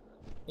chose,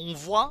 on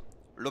voit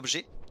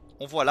l'objet,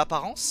 on voit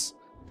l'apparence,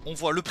 on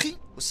voit le prix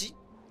aussi.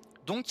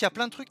 Donc il y a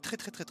plein de trucs très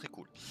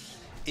cool.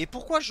 Et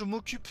pourquoi je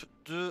m'occupe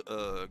de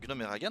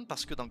Gnomeragan?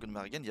 Parce que dans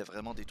Gnomeragan, il y a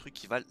vraiment des trucs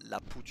qui valent la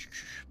peau du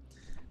cul.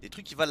 Des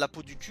trucs qui valent la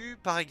peau du cul,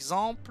 par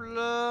exemple...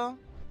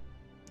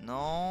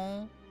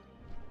 Non...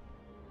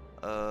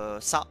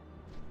 ça.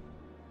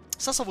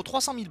 Ça vaut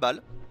 300 000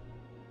 balles.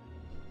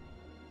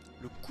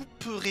 Le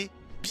couperet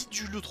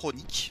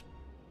bidulotronique.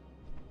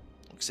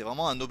 Donc c'est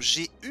vraiment un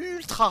objet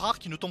ultra rare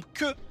qui ne tombe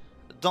que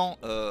dans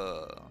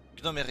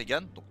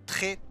Gnomeragan. Donc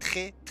très...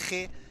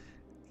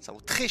 Ça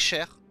vaut très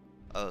cher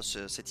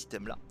cet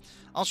item là.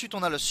 Ensuite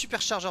on a le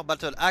Supercharger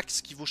Battle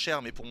Axe qui vaut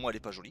cher mais pour moi elle est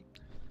pas jolie.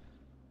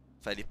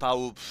 Enfin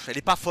elle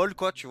est pas folle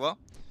quoi tu vois.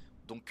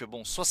 Donc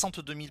bon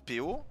 62 000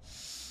 PO.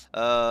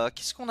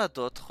 Qu'est-ce qu'on a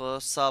d'autre?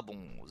 Ça bon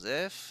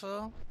Osef.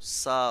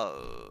 Ça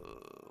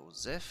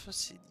Osef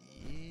c'est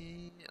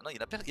lié. Non y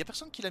a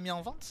personne qui l'a mis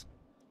en vente.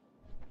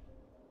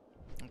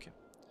 Ok.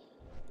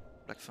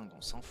 Blackfang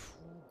on s'en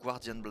fout.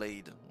 Guardian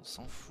Blade on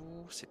s'en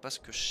fout. C'est pas ce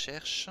que je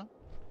cherche.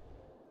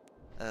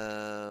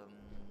 La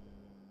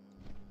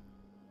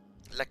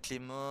clé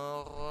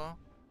mort.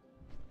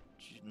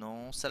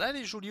 Non, celle-là elle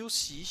est jolie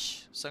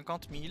aussi.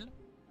 50 000. De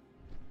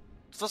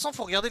toute façon,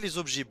 faut regarder les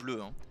objets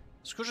bleus. Hein.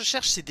 Ce que je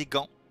cherche, c'est des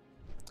gants.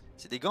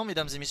 C'est des gants,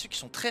 mesdames et messieurs, qui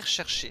sont très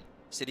recherchés.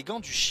 C'est les gants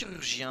du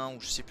chirurgien,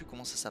 ou je sais plus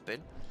comment ça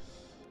s'appelle.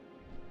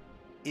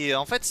 Et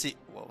en fait, c'est.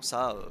 Wow,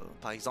 ça,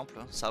 par exemple,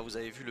 hein, ça, vous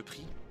avez vu le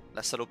prix.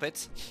 La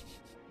salopette.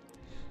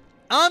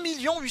 1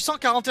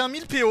 841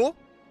 000 PO.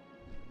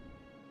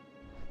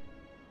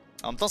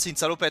 En même temps, c'est une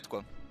salopette,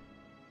 quoi.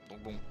 Donc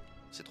bon,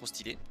 c'est trop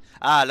stylé.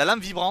 Ah, la lame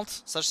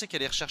vibrante. Ça, je sais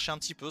qu'elle est recherchée un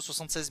petit peu.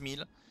 76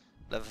 000.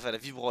 La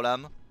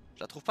vibro-lame. Je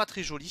la trouve pas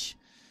très jolie.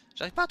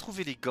 J'arrive pas à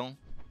trouver les gants.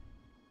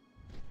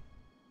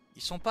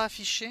 Ils sont pas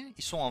affichés?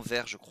 Ils sont en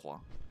vert, je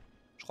crois.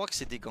 Je crois que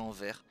c'est des gants en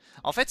vert.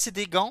 En fait, c'est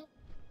des gants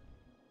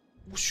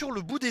où sur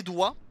le bout des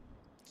doigts,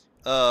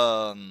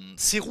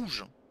 c'est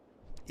rouge.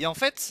 Et en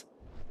fait,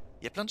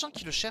 il y a plein de gens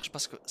qui le cherchent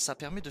parce que ça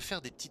permet de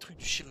faire des petits trucs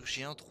du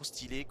chirurgien trop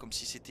stylés. Comme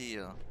si c'était...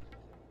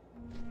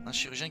 un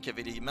chirurgien qui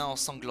avait les mains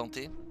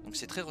ensanglantées. Donc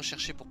c'est très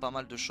recherché pour pas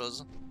mal de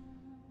choses.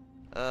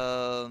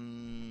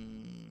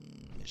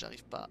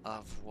 J'arrive pas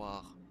à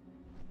voir.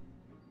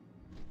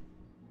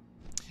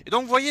 Et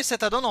donc vous voyez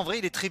cet add-on en vrai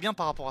il est très bien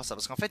par rapport à ça.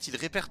 Parce qu'en fait il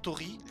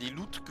répertorie les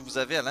loots que vous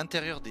avez à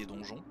l'intérieur des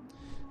donjons,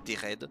 des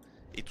raids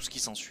et tout ce qui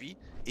s'ensuit.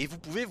 Et vous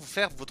pouvez vous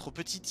faire votre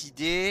petite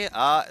idée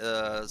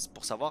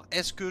pour savoir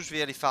est-ce que je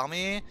vais aller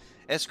farmer,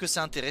 est-ce que c'est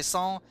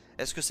intéressant,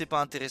 est-ce que c'est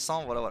pas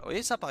intéressant, voilà voilà. Vous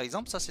voyez ça par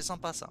exemple, ça c'est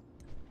sympa ça.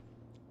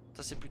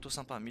 Ça c'est plutôt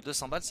sympa,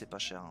 1200 balles c'est pas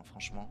cher hein,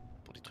 franchement.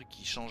 Pour des trucs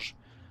qui changent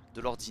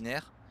de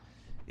l'ordinaire.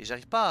 Et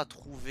j'arrive pas à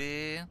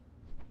trouver...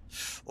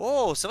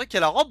 Oh, c'est vrai qu'il y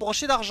a la robe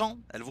brochée d'argent.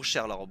 Elle vaut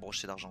cher la robe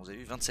brochée d'argent, vous avez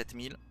vu, 27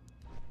 000.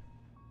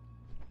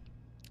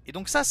 Et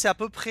donc ça c'est à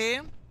peu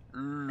près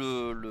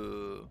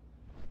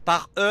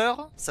par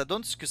heure, ça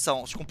donne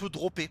ce qu'on peut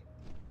dropper.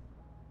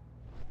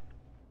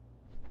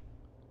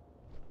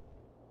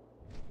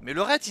 Mais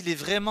le raid il est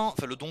vraiment,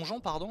 enfin le donjon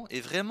pardon,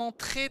 est vraiment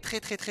très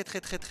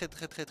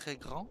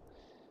grand.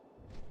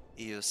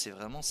 Et c'est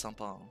vraiment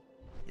sympa hein.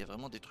 Il y a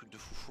vraiment des trucs de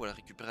foufou à la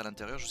récupérer à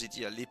l'intérieur. Je vous ai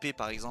dit, l'épée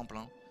par exemple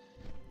hein.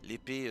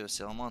 L'épée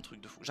c'est vraiment un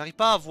truc de fou. J'arrive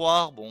pas à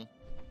voir, bon.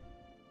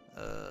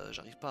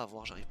 J'arrive pas à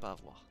voir.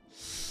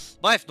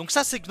 Bref, donc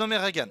ça c'est Gnome et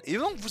Regan. Et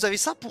donc vous avez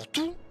ça pour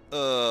tout,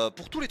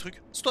 pour tous les trucs.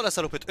 C'est toi la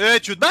salopette. Eh,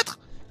 tu veux te battre?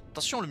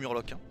 Attention le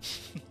murloc hein.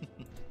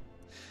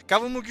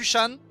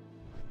 Kavomogushan.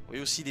 Vous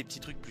voyez aussi des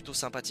petits trucs plutôt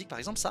sympathiques. Par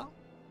exemple ça.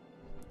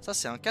 Ça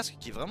c'est un casque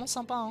qui est vraiment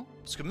sympa hein.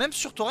 Parce que même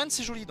sur Torrent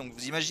c'est joli. Donc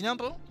vous imaginez un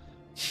peu.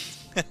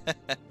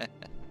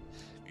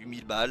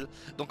 8000 balles.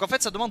 Donc en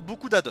fait ça demande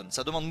beaucoup d'add-ons.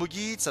 Ça demande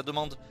Mogit, ça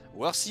demande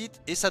Worthit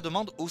et ça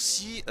demande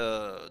aussi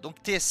donc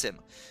TSM.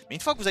 Mais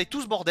une fois que vous avez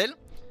tout ce bordel,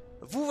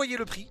 vous voyez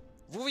le prix,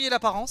 vous voyez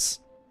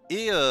l'apparence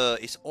et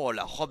oh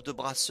la robe de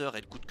brasseur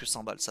elle coûte que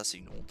 100 balles. Ça c'est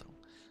une honte hein.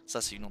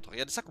 Ça c'est une honte.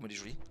 Regardez ça comme elle est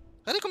jolie.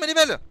 Regardez comme elle est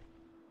belle.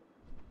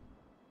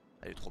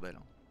 Elle est trop belle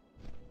hein.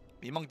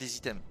 Mais il manque des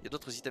items. Il y a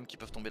d'autres items qui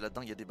peuvent tomber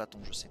là-dedans. Il y a des bâtons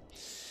je sais.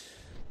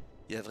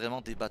 Il y a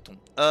vraiment des bâtons.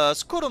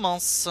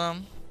 Scolomance.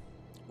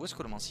 Où est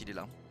Scolomance? Il est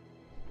là.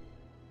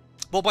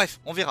 Bon bref,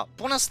 on verra.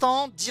 Pour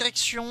l'instant,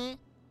 direction...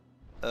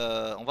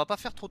 on va pas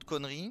faire trop de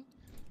conneries.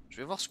 Je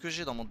vais voir ce que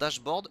j'ai dans mon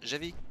dashboard.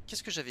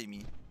 Qu'est-ce que j'avais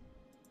mis?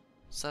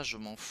 Ça, je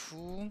m'en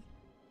fous.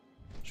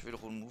 Je vais le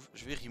remove.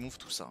 Je vais remove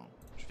tout ça.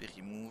 Je vais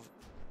remove.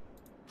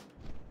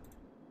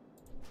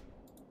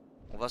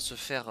 On va se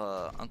faire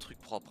un truc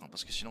propre. Hein,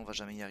 parce que sinon, on va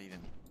jamais y arriver.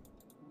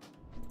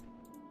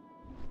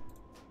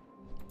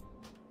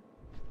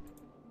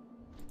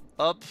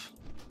 Hop.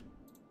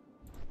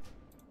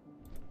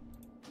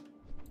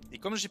 Et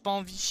comme j'ai pas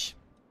envie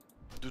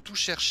de tout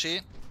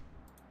chercher.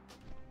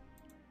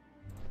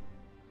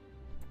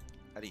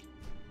 Allez.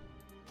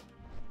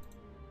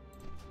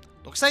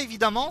 Donc ça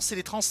évidemment c'est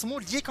les transmos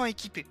liés quand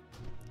équipés.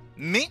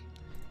 Mais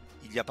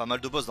il y a pas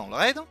mal de boss dans le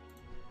raid.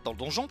 Dans le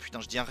donjon,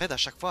 putain je dis un raid à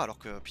chaque fois alors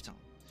que putain.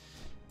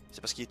 C'est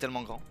parce qu'il est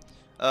tellement grand.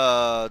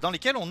 Dans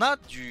lesquels on a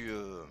du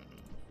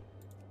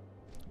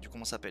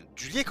comment ça s'appelle?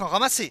 Du lié quand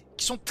ramassé.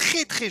 Qui sont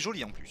très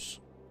jolis en plus.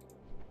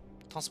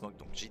 Transmog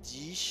donc j'ai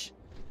dit...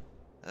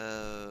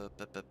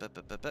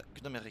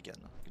 Gnome et Regan.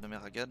 Gnome et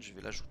Regan, je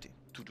vais l'ajouter.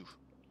 Tout doux.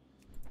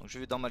 Donc je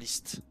vais dans ma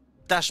liste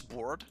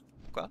dashboard.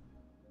 Quoi?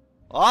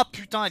 Oh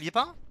putain, elle y est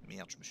pas?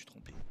 Merde, je me suis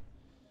trompé.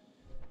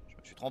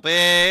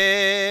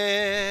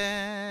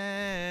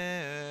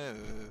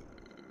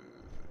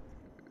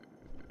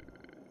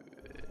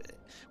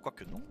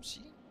 Quoique non,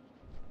 aussi.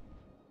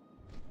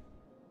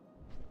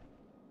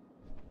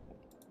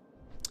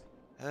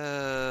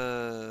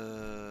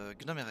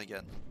 Gnome et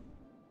Regan.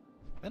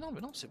 Mais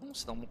non, c'est bon,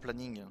 c'est dans mon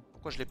planning.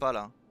 Pourquoi je l'ai pas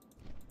là?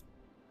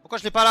 Pourquoi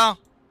je l'ai pas là?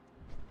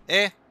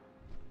 Eh?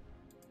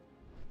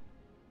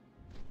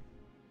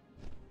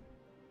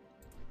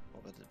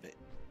 Oh bah, what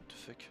the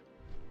fuck?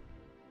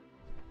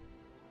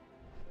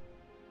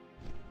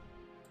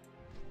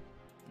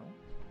 Non?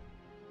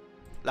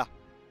 Là.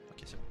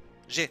 Ok, c'est bon.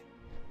 J'ai.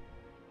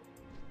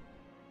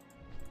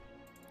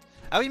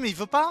 Ah oui, mais il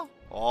veut pas?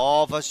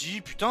 Oh,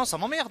 vas-y, putain, ça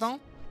m'emmerde, hein.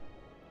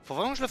 Faut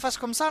vraiment que je le fasse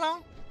comme ça, là?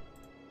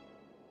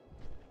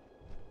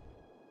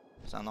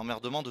 C'est un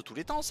emmerdement de tous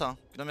les temps ça.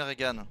 Gnome et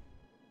Regan.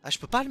 Ah je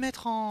peux pas le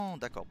mettre en...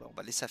 D'accord, bah, on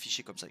va laisser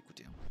afficher comme ça,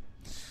 écoutez.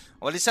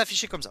 On va laisser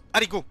afficher comme ça.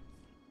 Allez go.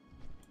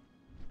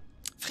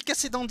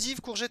 Fricassé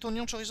d'endives, courgettes,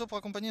 oignons, chorizo pour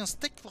accompagner un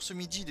steak pour ce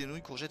midi. Des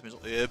nouilles, courgettes, maison...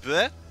 Eh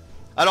ben...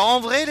 Alors en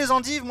vrai les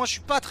endives, moi je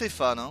suis pas très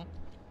fan hein.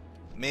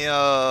 Mais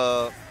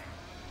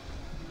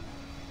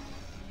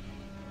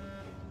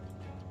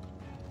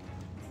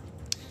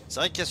c'est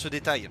vrai qu'il y a ce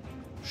détail.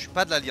 Je suis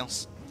pas de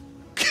l'Alliance.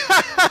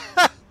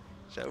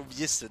 J'ai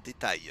oublié ce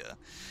détail.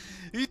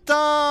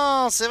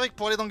 Putain, c'est vrai que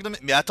pour aller dans le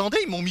domaine... Mais attendez,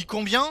 ils m'ont mis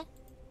combien?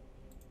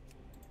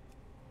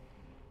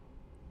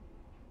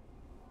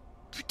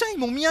 Putain, ils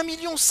m'ont mis 1,5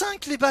 million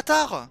les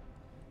bâtards.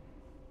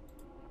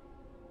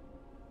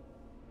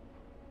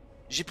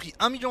 J'ai pris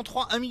 1,3 million,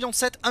 1,7 million,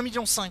 1,5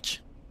 million.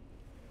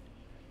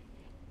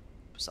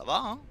 Ça va,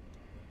 hein?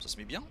 Ça se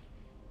met bien.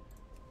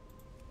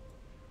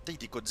 Putain, ils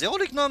décodent 0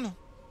 les gnomes.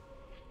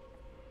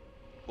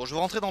 Bon, je vais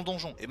rentrer dans le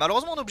donjon. Et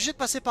malheureusement, on est obligé de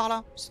passer par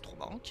là. C'est trop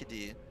marrant qu'il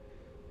y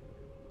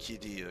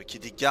ait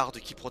des gardes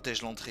qui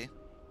protègent l'entrée.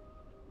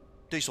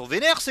 Putain, ils sont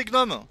vénères ces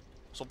gnomes.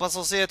 Ils sont pas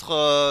censés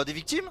être des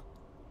victimes.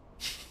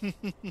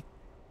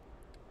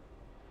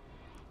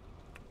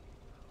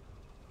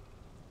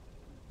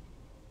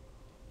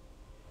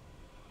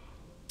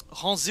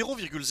 Prends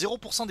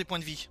 0,0% des points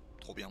de vie.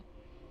 Trop bien.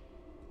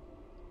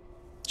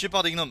 Tué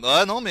par des gnomes.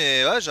 Ah non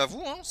mais ouais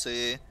j'avoue hein,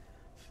 c'est...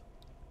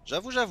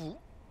 J'avoue.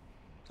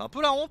 C'est un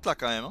peu la honte là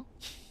quand même hein.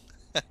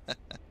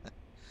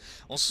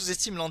 On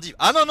sous-estime l'endive.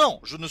 Ah non,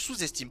 je ne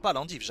sous-estime pas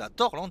l'endive,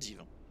 j'adore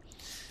l'endive.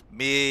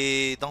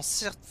 Mais dans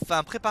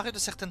enfin, préparé de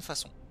certaines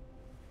façons.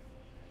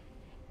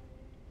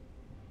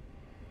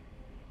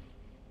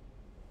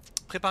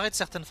 Préparé de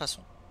certaines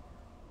façons.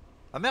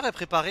 Ma mère elle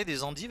préparait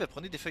des endives, elle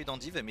prenait des feuilles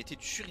d'endive, elle mettait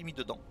du surimi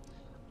dedans.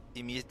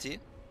 Et mettait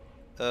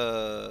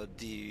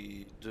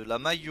de la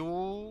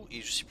mayo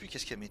et je sais plus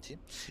qu'est-ce qu'elle mettait.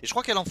 Et je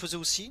crois qu'elle en faisait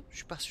aussi, je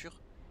suis pas sûr,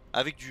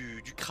 avec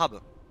du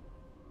crabe.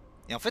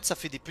 Et en fait ça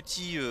fait des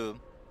petits...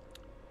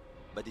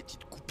 des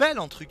petites coupelles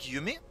entre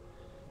guillemets.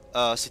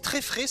 C'est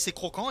très frais, c'est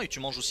croquant et tu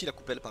manges aussi la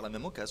coupelle par la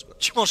même occasion.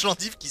 Tu manges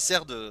l'endive qui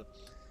sert de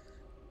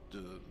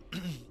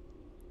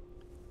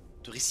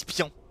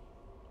récipient.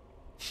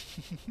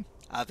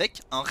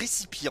 Avec un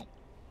récipient.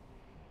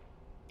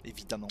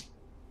 Évidemment.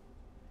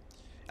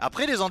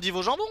 Après les endives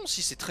au jambon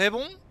aussi c'est très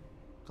bon.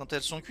 Quand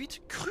elles sont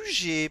cuites. Cru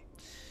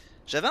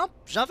j'avais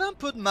un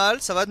peu de mal,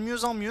 ça va de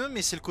mieux en mieux.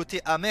 Mais c'est le côté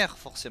amer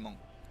forcément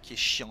qui est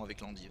chiant avec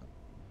l'endive.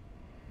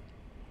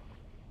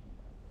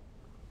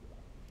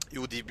 Et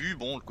au début,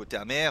 bon, le côté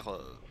amer,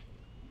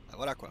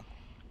 voilà quoi.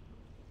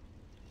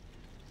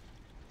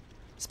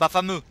 C'est pas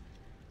fameux.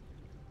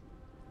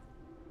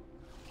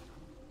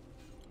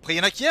 Après, il y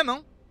en a qui aiment,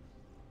 hein.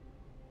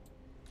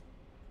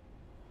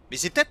 Mais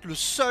c'est peut-être le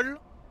seul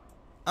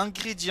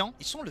ingrédient.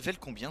 Ils sont level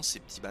combien ces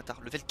petits bâtards?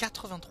 Level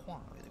 83,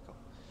 ouais, d'accord.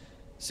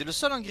 C'est le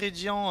seul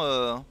ingrédient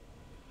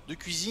de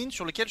cuisine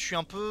sur lequel je suis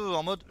un peu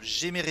en mode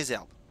j'ai mes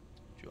réserves.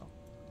 Tu vois.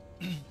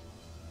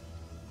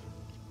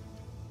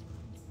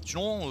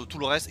 Sinon, tout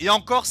le reste. Et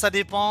encore, ça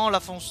dépend la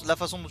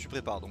façon dont tu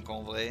prépares. Donc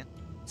en vrai,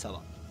 ça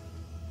va.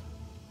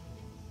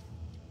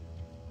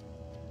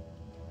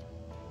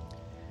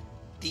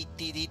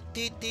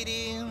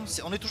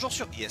 On est toujours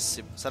sur... Yes,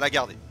 c'est bon. Ça l'a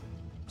gardé.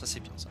 Ça, c'est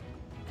bien, ça.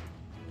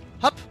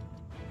 Hop.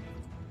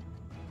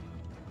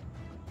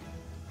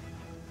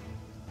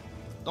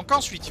 Donc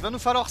ensuite, il va nous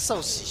falloir ça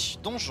aussi.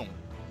 Donjon.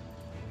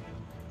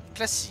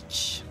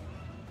 Classique.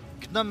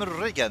 Gnome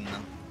Regan.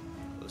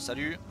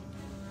 Salut.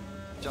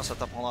 Tiens, ça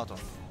t'apprendra, toi.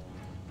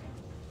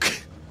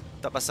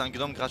 T'as passé un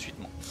gnome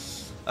gratuitement.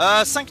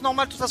 5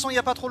 normal, de toute façon il n'y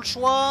a pas trop le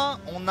choix.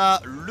 On a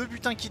le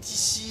butin qui est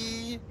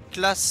ici.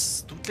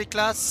 Classe, toutes les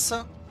classes.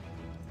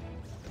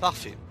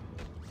 Parfait.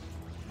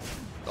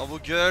 Dans vos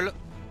gueules.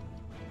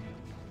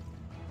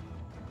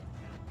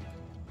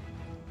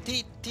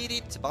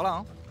 C'est par là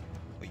hein.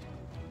 Oui.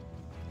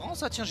 Oh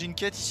ça tiens j'ai une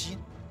quête ici.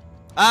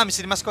 Ah mais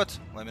c'est les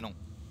mascottes. Ouais mais non.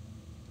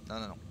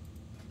 Non.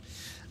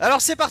 Alors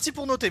c'est parti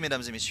pour noter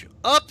mesdames et messieurs.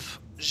 Hop.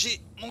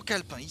 J'ai mon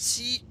calepin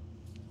ici.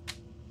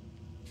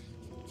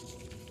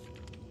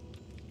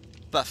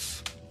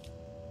 Paf.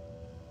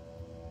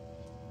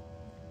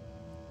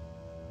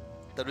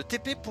 T'as le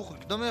TP pour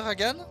Gnome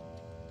Ragan.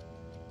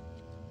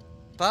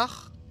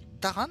 Par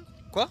Taran.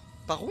 Quoi?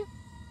 Par où?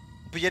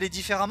 On peut y aller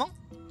différemment?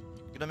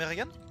 Gnome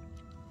Ragan.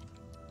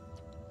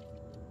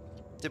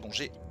 C'est bon,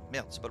 j'ai...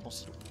 Merde, c'est pas le bon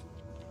stylo.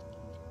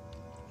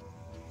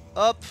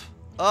 Hop.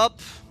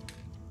 Hop.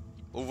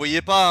 Vous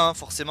voyez pas, hein,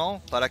 forcément.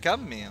 Pas la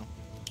cam, mais...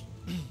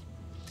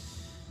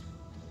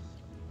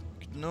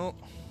 Gnome...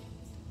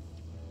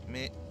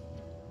 Mais...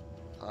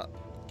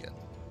 Ragan.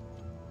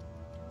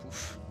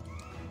 Pouf.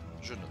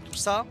 Je note tout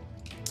ça.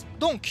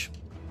 Donc,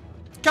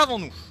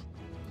 qu'avons-nous?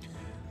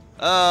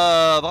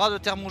 Bras de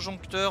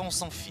thermojoncteur, on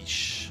s'en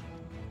fiche.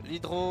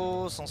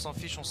 L'hydro, on s'en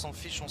fiche.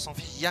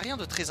 Il n'y a rien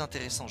de très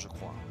intéressant, je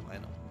crois. Ouais,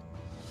 non.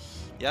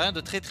 Il n'y a rien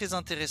de très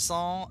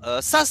intéressant.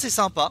 Ça, c'est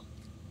sympa.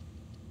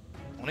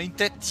 On a une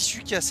tête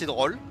tissu qui est assez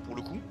drôle, pour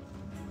le coup.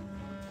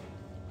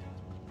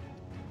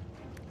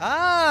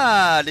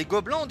 Ah, les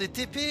gobelins ont des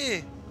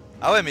TP.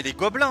 Ah ouais, mais les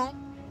gobelins.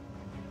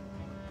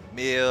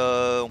 Mais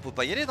on peut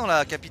pas y aller dans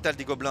la capitale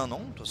des gobelins, non?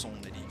 De toute façon,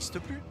 elle n'existe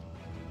plus.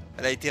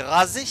 Elle a été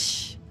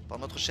rasée par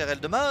notre cher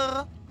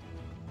Eldemar.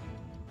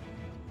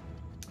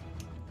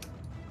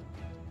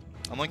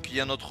 À moins qu'il y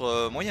ait un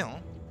autre moyen.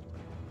 Hein.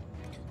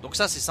 Donc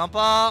ça, c'est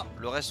sympa.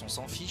 Le reste, on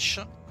s'en fiche.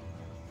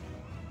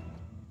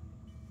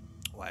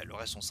 Ouais, le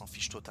reste, on s'en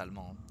fiche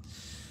totalement.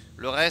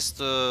 Le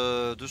reste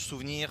de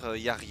souvenirs,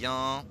 il n'y a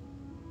rien.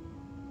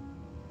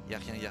 Il n'y a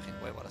rien.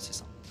 Ouais, voilà, c'est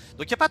ça.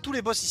 Donc il n'y a pas tous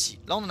les boss ici.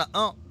 Là, on en a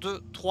 1,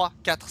 2, 3,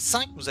 4,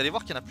 5. Vous allez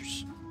voir qu'il y en a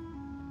plus.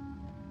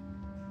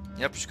 Il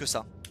y en a plus que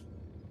ça.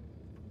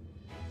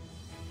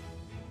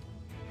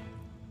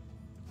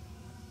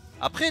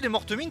 Après, les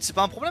mortemines, c'est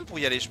pas un problème pour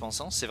y aller, je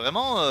pense. Hein. C'est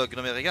vraiment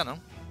Gnome Regan. Hein.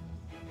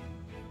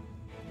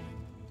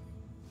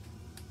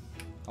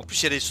 En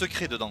plus, il y a des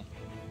secrets dedans.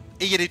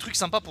 Et il y a des trucs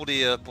sympas pour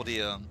des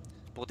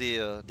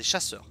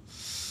chasseurs.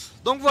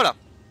 Donc voilà.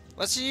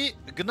 Voici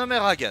Gnome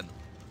Regan.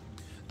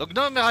 Donc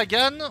Gnome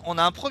Ragan, on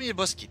a un premier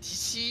boss qui est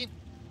ici.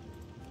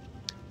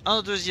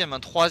 Un deuxième, un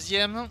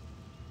troisième.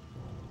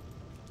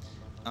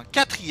 Un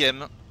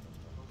quatrième.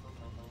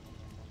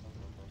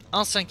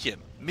 Un cinquième.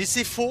 Mais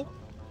c'est faux.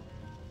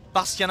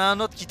 Parce qu'il y en a un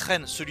autre qui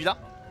traîne, celui-là.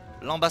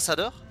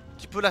 L'ambassadeur.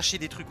 Qui peut lâcher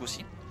des trucs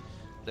aussi.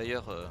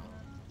 D'ailleurs,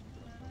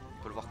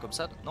 on peut le voir comme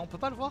ça. Non, on peut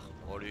pas le voir.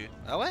 Oh lui.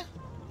 Ah ouais?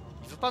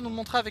 Il veut pas nous le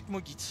montrer avec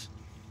Mogit.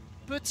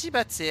 Petit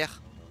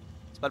bâtard.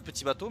 C'est pas le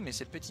petit bateau, mais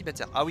c'est le petit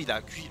bâtard. Ah oui,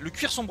 là, le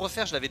cuir sombre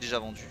fer, je l'avais déjà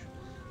vendu.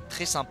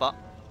 Très sympa.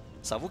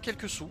 Ça vaut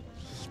quelques sous.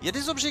 Il y a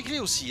des objets gris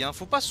aussi, hein.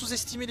 Faut pas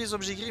sous-estimer les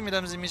objets gris,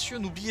 mesdames et messieurs.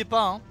 N'oubliez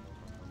pas, hein.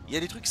 Il y a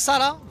des trucs, ça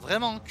là,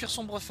 vraiment, cuir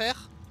sombre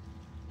fer.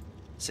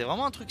 C'est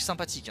vraiment un truc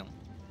sympathique, hein.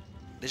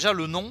 Déjà,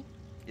 le nom.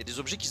 Il y a des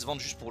objets qui se vendent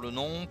juste pour le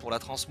nom, pour la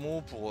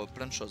transmo, pour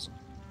plein de choses.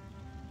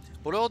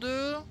 Pour l'heure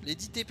 2, les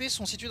 10 TP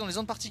sont situés dans les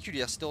zones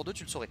particulières. Si t'es hors 2,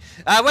 tu le saurais.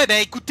 Ah ouais, bah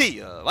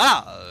écoutez,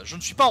 voilà, je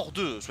ne suis pas hors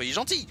 2, soyez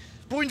gentils.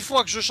 Pour une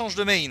fois que je change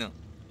de main,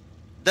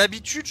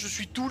 d'habitude, je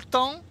suis tout le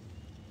temps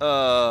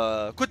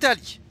côté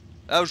Ali.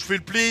 Là, je fais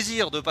le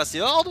plaisir de passer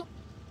horde.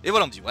 Et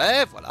voilà, on me dit,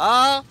 ouais,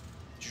 voilà,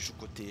 tu joues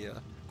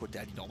côté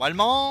Ali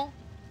normalement.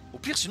 Au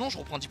pire, sinon, je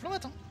reprends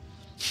diplomate. Hein.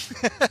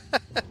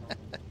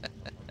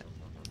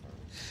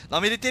 Non,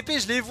 mais les TP,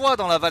 je les vois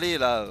dans la vallée,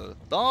 là.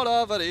 Dans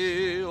la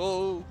vallée,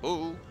 oh,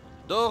 oh.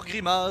 D'or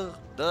Grimard,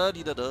 da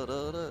di da da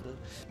da da.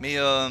 Mais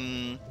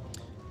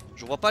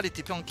je vois pas les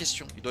TP en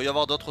question. Il doit y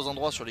avoir d'autres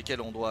endroits sur lesquels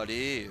on doit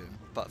aller,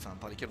 enfin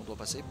par lesquels on doit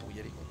passer pour y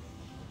aller.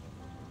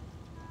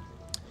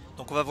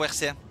 Donc on va voir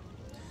ça.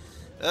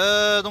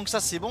 Donc ça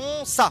c'est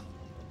bon, ça.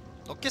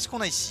 Donc qu'est-ce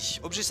qu'on a ici?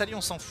 Objet sali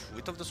on s'en fout,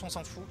 étoffe de soin on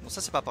s'en fout. Bon ça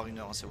c'est pas par une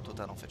heure, hein, c'est au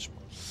total en fait je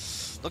crois.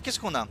 Donc qu'est-ce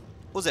qu'on a?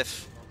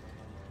 Osef.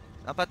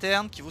 Un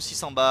pattern qui vaut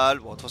 600 balles.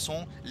 Bon de toute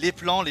façon les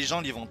plans les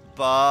gens les vendent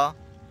pas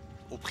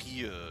au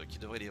prix qu'ils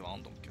devraient les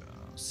vendre. Donc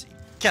c'est une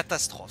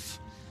catastrophe.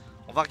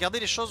 On va regarder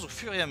les choses au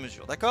fur et à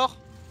mesure, d'accord?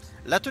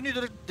 La tenue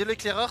de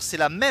l'éclaireur c'est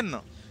la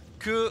même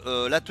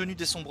que la tenue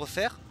des sombres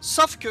fers.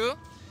 Sauf que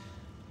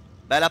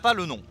bah, elle a pas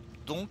le nom.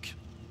 Donc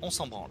on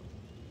s'en branle.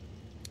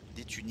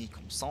 Des tuniques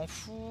on s'en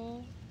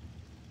fout.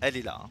 Elle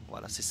est là, hein.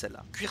 Voilà c'est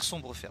celle-là. Cuir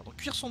sombre fer. Donc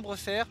cuir sombre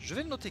fer, je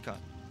vais le noter quand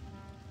même.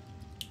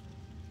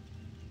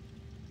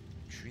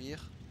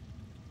 Cuir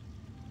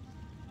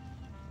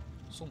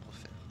sombre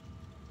fer.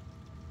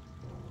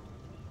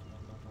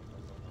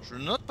 Je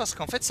le note parce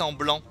qu'en fait c'est en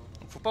blanc.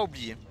 Donc faut pas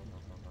oublier.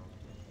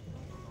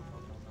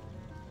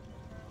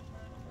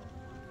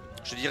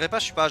 Je dirais pas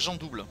je suis pas agent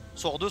double.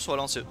 Soit hors 2 soit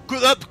lancé.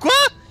 Quoi?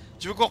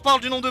 Tu veux qu'on reparle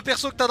du nombre de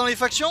persos que t'as dans les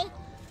factions?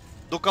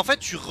 Donc en fait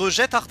tu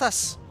rejettes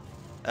Arthas.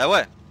 Ah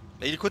ouais.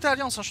 Mais il est côté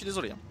alliance hein, je suis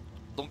désolé. Hein.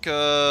 Donc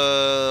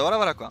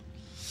voilà quoi.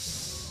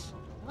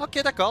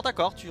 Ok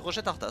d'accord, tu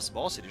rejettes Arthas.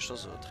 Bon c'est des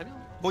choses très bien.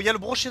 Bon il y a le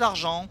brochet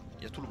d'argent.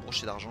 Il y a tout le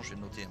brochet d'argent, je vais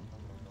le noter. Hein.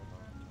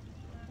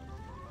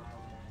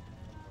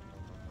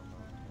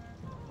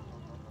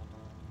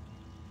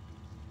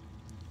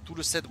 Tout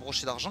le set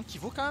brochet d'argent qui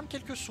vaut quand même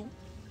quelques sous.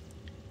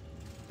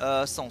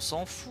 Ça on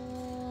s'en fout.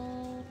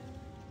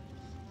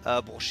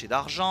 Brochet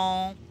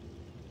d'argent.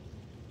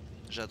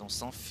 Jade on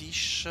s'en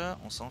fiche.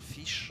 On s'en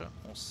fiche.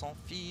 On s'en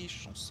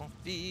fiche. On s'en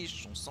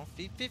fiche. On s'en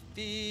fiche.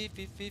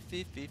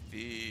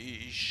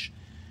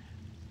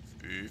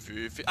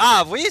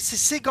 Ah vous voyez c'est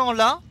ces gants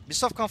là. Mais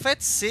sauf qu'en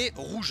fait c'est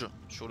rouge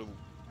sur le bout.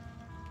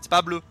 C'est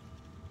pas bleu.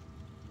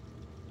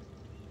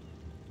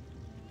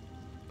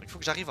 Donc, il faut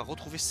que j'arrive à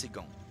retrouver ces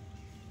gants.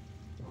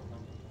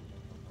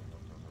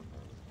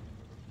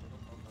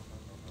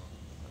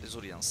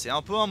 Désolé, hein. C'est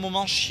un peu un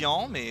moment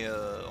chiant, mais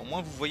au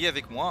moins vous voyez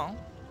avec moi. Hein.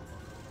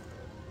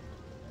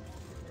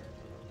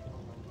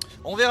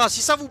 On verra,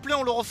 si ça vous plaît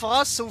on le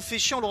refera, si ça vous fait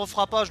chier on le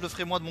refera pas, je le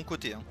ferai moi de mon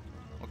côté. Hein.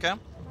 Ok?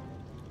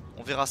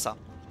 On verra ça.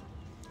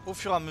 Au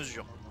fur et à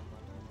mesure.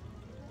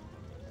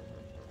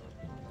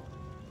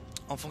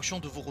 En fonction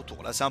de vos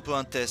retours. Là c'est un peu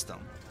un test. Hein.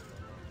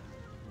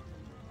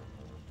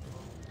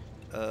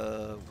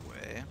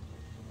 Ouais.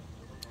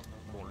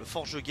 Bon, le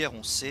forge-guerre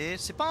on sait.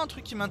 C'est pas un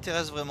truc qui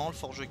m'intéresse vraiment, le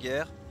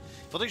forge-guerre.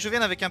 Faudrait que je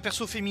vienne avec un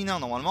perso féminin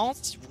normalement.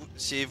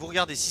 Si vous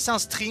regardez, si c'est un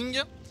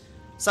string,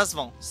 ça se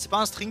vend. Si c'est pas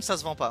un string, ça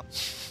se vend pas.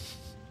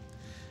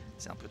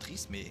 C'est un peu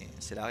triste, mais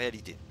c'est la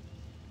réalité.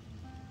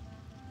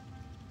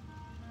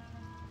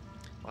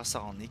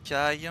 Brassard en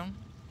écaille.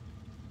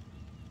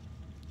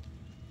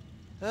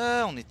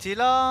 On était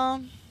là.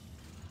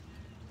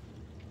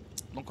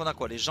 Donc on a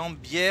quoi? Les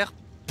jambières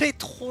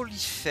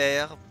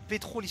pétrolifères.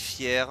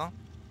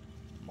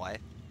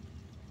 Ouais.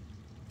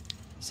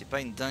 C'est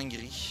pas une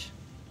dinguerie.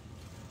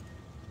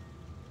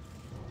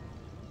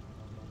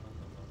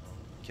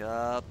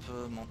 Cap,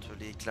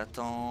 mantelet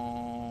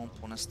éclatant.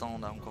 Pour l'instant,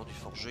 on a encore du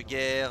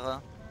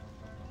forge-guerre.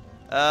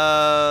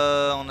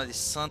 On a des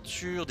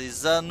ceintures,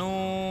 des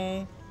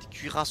anneaux, des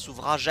cuirasses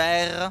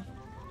ouvragères.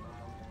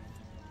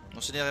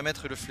 Mon seigneur et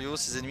maître et le fléau,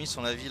 ses ennemis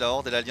sont la vie, la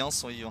horde et l'alliance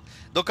sont vivants.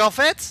 Donc en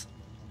fait,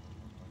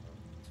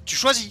 tu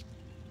choisis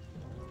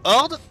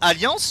horde,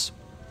 alliance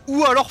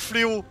ou alors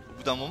fléau. Au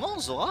bout d'un moment,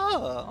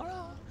 Zora,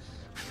 voilà.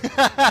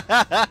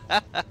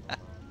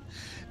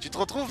 Tu te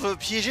retrouves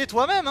piégé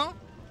toi-même, hein.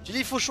 Tu dis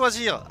il faut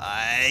choisir.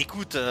 Ah,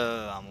 écoute,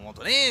 à un moment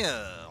donné,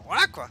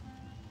 voilà quoi.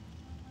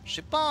 Je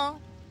sais pas, hein.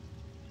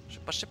 Je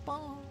sais pas.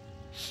 Hein.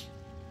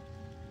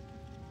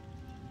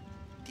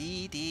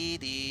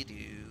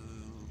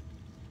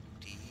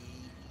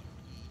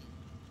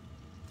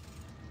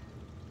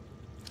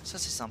 Ça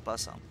c'est sympa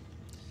ça.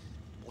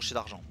 Brochet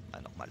d'argent,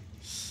 ah, normal.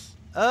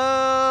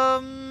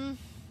 Bon,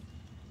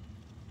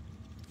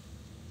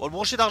 le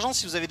brochet d'argent,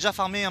 si vous avez déjà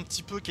farmé un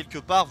petit peu quelque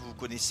part, vous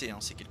connaissez, hein,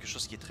 c'est quelque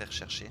chose qui est très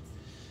recherché.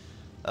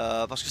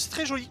 Parce que c'est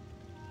très joli,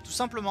 tout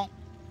simplement.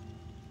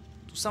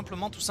 Tout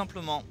simplement, tout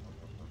simplement.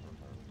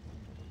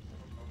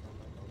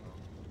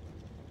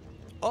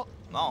 Oh,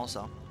 marrant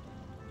ça.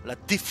 La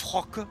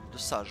défroque de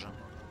sage.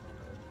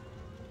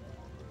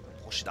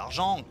 Brochet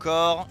d'argent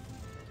encore.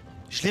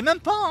 Je l'ai même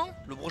pas, hein,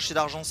 le brochet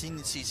d'argent, c'est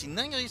une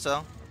dinguerie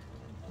ça.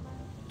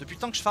 Depuis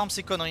le temps que je farme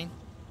ces conneries.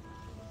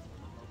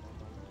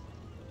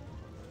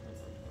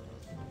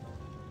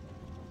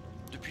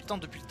 Depuis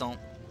le temps.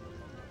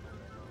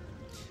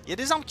 Il y a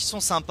des armes qui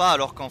sont sympas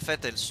alors qu'en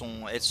fait elles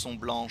sont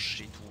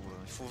blanches et tout.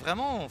 Il faut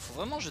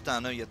vraiment jeter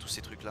un oeil à tous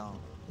ces trucs là.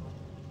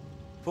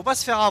 Faut pas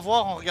se faire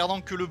avoir en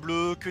regardant que le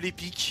bleu, que les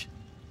pics.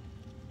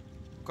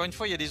 Encore une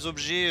fois, il y a des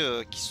objets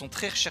qui sont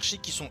très recherchés,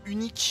 qui sont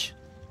uniques.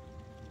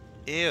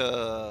 Et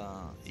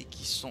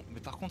qui sont... Mais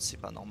par contre c'est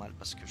pas normal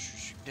parce que je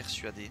suis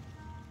persuadé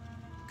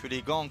que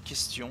les gants en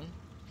question...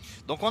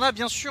 Donc on a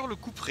bien sûr le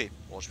couperet.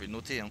 Bon, je vais le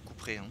noter, hein,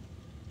 couperet. Hein.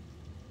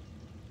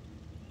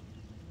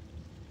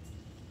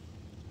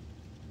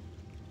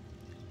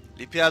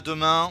 L'épée à deux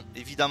mains,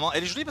 évidemment.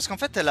 Elle est jolie parce qu'en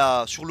fait, elle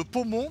a sur le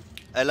pommeau,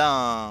 elle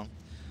a un...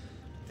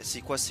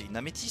 C'est quoi? C'est une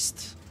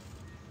améthyste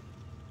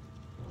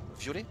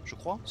violet, je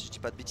crois, si je dis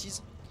pas de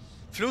bêtises.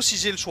 Fléau si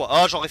j'ai le choix.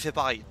 Ah, j'aurais fait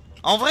pareil.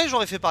 En vrai,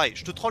 j'aurais fait pareil.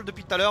 Je te troll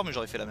depuis tout à l'heure, mais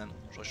j'aurais fait la même.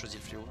 J'aurais choisi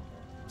le fléau.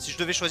 Si je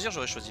devais choisir,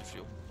 j'aurais choisi le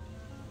fléau.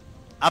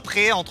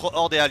 Après, entre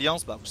Horde et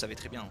Alliance, bah vous savez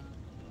très bien.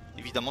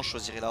 Évidemment, je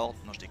choisirais la Horde.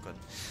 Non, je déconne.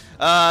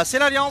 C'est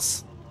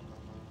l'Alliance.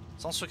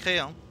 Sans secret,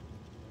 hein.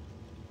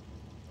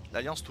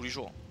 L'Alliance tous les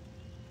jours.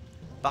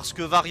 Parce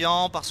que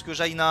Variant, parce que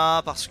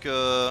Jaina, parce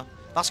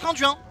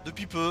qu'Anduin,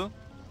 depuis peu.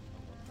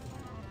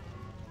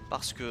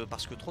 Parce que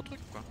trop de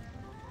trucs, quoi.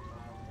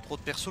 Trop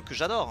de persos que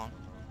j'adore, hein.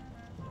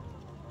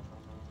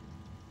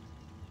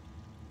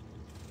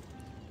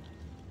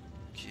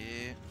 Ok.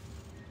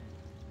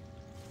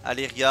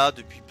 Aléria,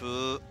 depuis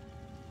peu.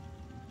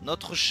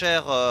 Notre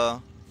cher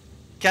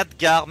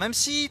Khadgar, même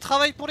s'il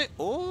travaille pour les...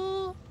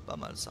 Oh, pas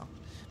mal ça.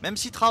 Même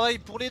s'il travaille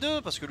pour les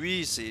deux, parce que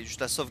lui, c'est juste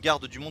la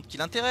sauvegarde du monde qui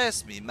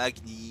l'intéresse. Mais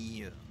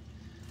Magni...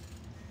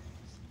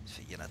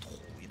 Il y en a trop,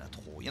 il y en a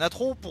trop. Il y en a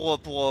trop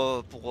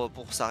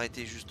pour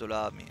s'arrêter juste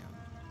là, mais...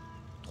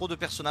 Trop de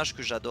personnages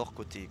que j'adore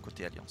côté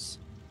Alliance.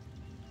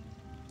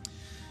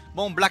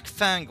 Bon, Black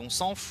Fang, on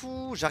s'en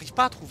fout. J'arrive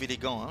pas à trouver les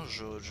gants, hein.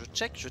 Je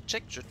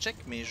check,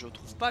 mais je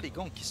trouve pas les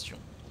gants en question.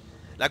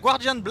 La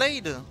Guardian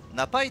Blade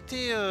n'a pas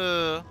été...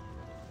 Il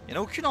n'y en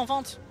a aucune en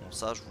vente. Bon,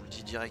 ça, je vous le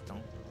dis direct, hein.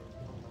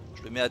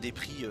 Je le mets à des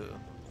prix,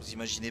 vous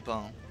imaginez pas,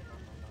 hein.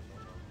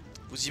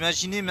 Vous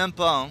imaginez même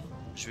pas, hein.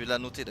 Je vais la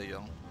noter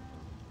d'ailleurs.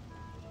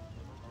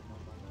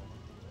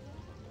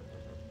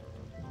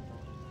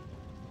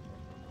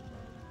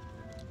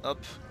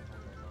 Hop.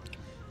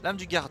 Lame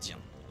du gardien.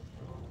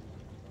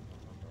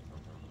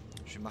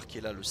 Je vais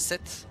marquer là le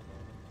 7.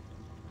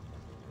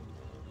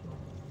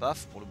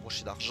 Paf, pour le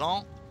brochet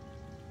d'argent.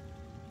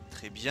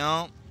 Très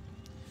bien.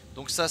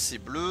 Donc ça c'est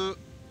bleu.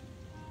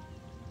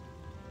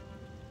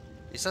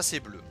 Et ça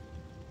c'est bleu.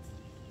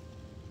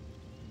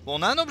 Bon,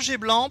 on a un objet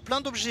blanc,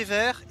 plein d'objets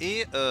verts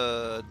et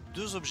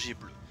 2 objets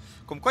bleus.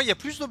 Comme quoi il y a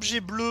plus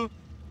d'objets bleus,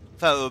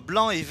 enfin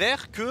blancs et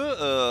verts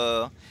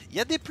que... Il y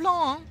a des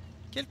plans, hein.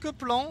 Quelques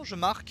plans, je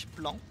marque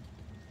plans.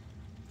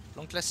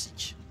 Plan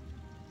classique.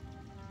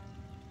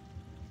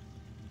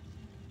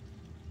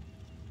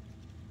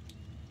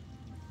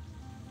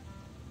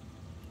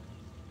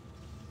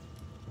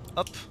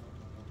 Hop.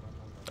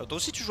 Toi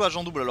aussi tu joues à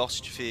Jean Double alors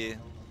si tu fais...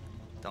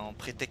 T'es en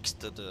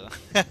prétexte de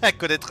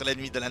connaître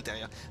l'ennemi de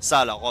l'intérieur.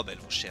 Ça, la robe elle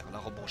vaut cher, la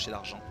robe brochée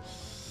d'argent.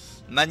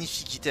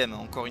 Magnifique item,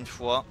 encore une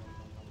fois.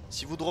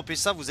 Si vous droppez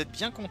ça, vous êtes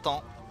bien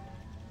content.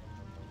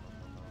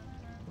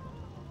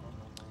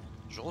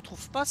 Je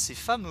retrouve pas ces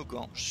fameux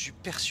gants. Je suis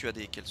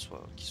persuadé qu'ils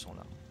sont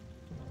là.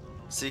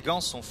 Ces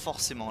gants sont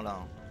forcément là.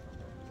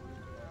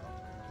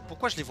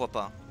 Pourquoi je les vois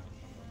pas?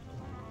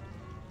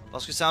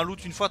 Parce que c'est un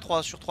loot une fois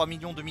 3 sur 3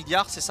 millions de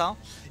milliards, c'est ça?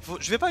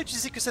 Je vais pas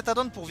utiliser que cet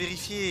add-on pour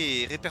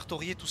vérifier et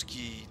répertorier tout ce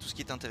qui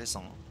est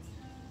intéressant.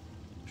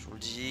 Je vous le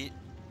dis.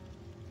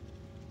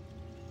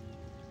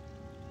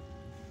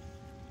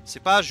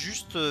 C'est pas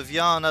juste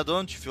via un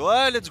add-on, tu fais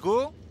ouais, let's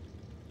go.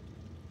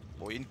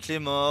 Bon, il y a une clé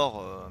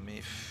mort, mais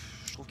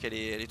je trouve qu'elle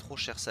est trop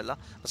chère celle-là.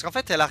 Parce qu'en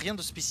fait, elle a rien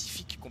de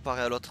spécifique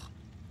comparé à l'autre.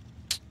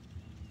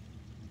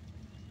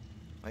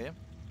 Vous voyez?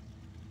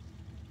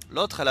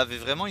 L'autre, elle avait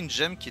vraiment une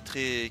gemme qui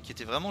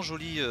était vraiment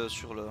jolie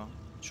sur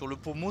le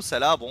pommeau.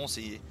 Celle-là, bon,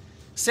 c'est...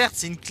 Certes,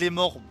 c'est une clé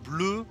mort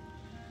bleue,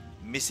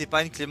 mais c'est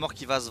pas une clé mort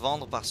qui va se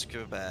vendre parce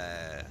que,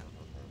 bah...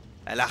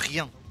 Elle a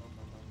rien.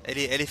 Elle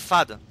est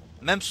fade.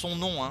 Même son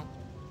nom, hein.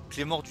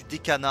 Clé mort du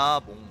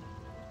décanat, bon...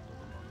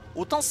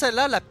 Autant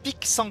celle-là, la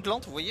pique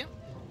sanglante, vous voyez?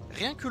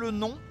 Rien que le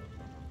nom...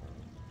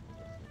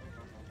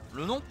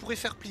 Le nom pourrait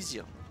faire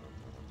plaisir.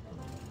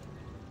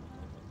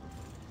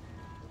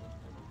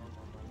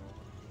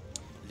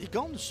 Les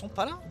gants ne sont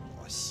pas là?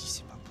 Oh si,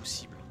 c'est pas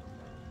possible.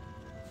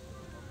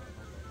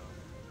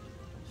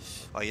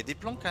 Oh, y a des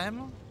plans quand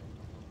même.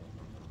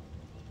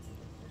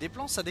 Des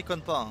plans, ça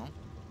déconne pas. Hein.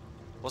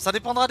 Bon, ça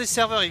dépendra des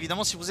serveurs.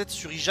 Évidemment, si vous êtes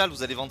sur Ijal,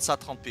 vous allez vendre ça à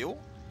 30 PO.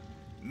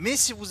 Mais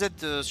si vous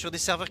êtes sur des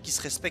serveurs qui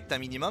se respectent un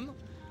minimum,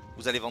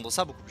 vous allez vendre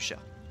ça beaucoup plus cher.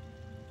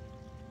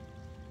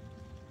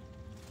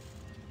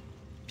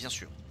 Bien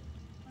sûr.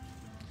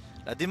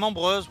 La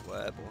démembreuse,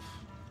 ouais, bon.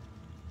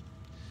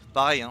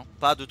 Pareil, hein,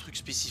 pas de truc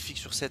spécifique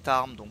sur cette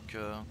arme, donc...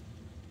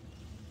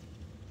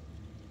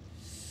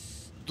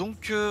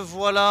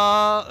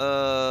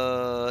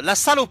 voilà. La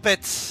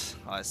salopette.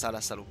 Ouais, ça,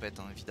 la salopette,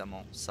 hein,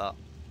 évidemment. Ça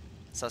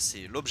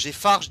c'est l'objet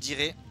phare, je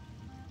dirais.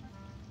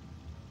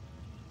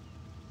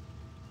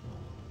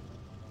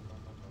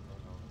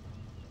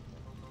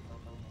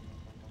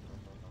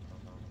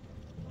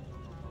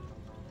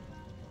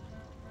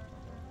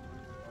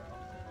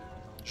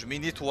 Je mets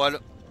une étoile.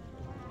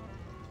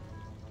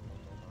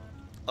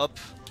 Hop,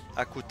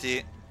 à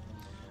côté.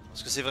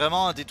 Parce que c'est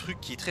vraiment un des trucs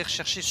qui est très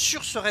recherché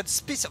sur ce raid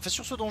spécial. Enfin,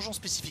 sur ce donjon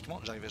spécifiquement.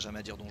 J'arriverai jamais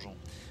à dire donjon.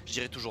 Je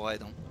dirais toujours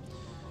raid. Hein.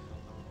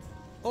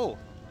 Oh,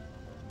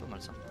 pas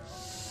mal ça.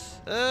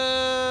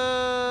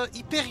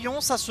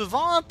 Hyperion, ça se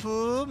vend un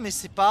peu, mais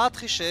c'est pas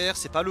très cher.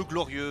 C'est pas le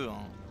glorieux.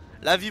 Hein.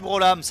 La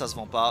vibrolame, ça se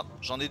vend pas.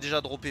 J'en ai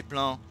déjà droppé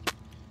plein.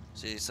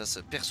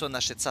 Personne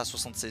n'achète ça à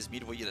 76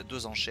 000. Vous voyez, la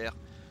 2 enchères.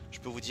 Je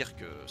peux vous dire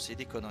que c'est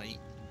des conneries.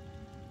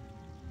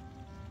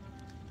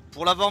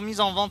 Pour l'avoir mise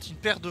en vente une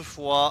paire de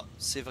fois,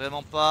 c'est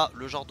vraiment pas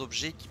le genre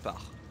d'objet qui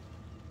part.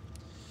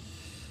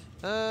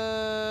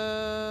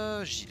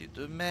 Gilet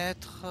de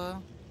maître.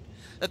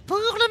 Pour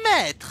le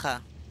maître.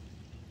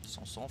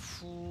 On s'en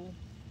fout.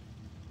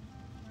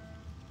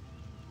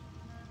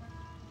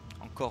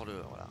 Encore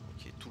le... Voilà,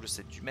 ok, tout le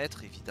set du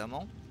maître,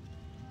 évidemment.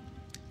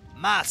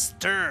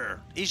 Master.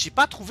 Et j'ai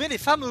pas trouvé les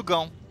fameux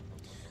gants.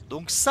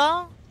 Donc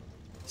ça,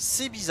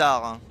 c'est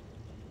bizarre. Hein.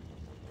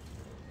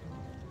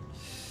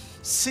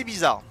 C'est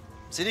bizarre.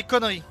 C'est des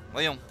conneries,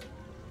 voyons.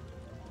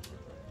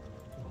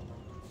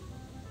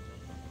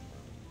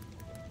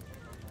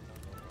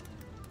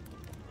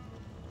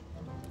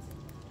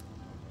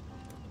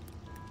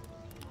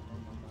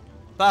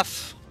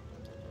 Paf.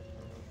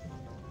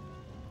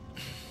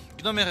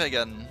 Gnome et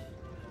Reagan.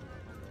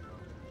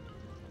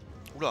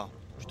 Oula,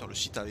 putain, le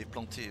site avait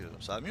planté,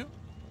 ça va mieux.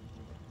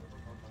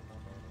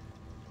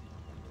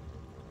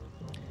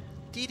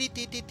 Il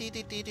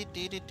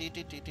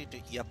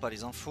n'y a pas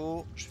les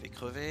infos, je vais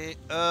crever.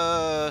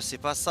 C'est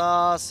pas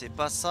ça, c'est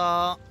pas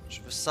ça.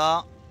 Je veux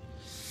ça.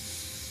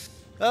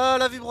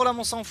 La vibrolame,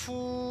 on s'en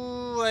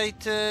fout.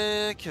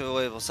 High-tech.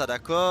 Ouais, bon, ça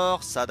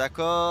d'accord, ça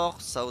d'accord.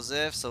 Ça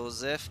Osef, ça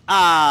Osef.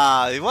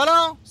 Ah, et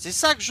voilà, c'est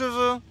ça que je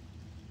veux.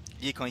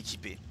 Liés quand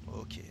équipés.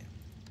 Ok.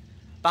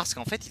 Parce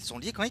qu'en fait, ils sont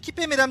liés quand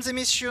équipés, mesdames et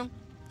messieurs.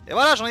 Et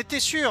voilà, j'en étais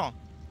sûr.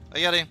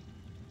 Regardez.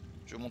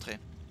 Je vais vous montrer.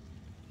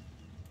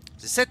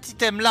 C'est cet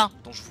item-là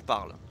dont je vous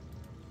parle.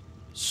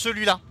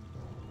 Celui-là.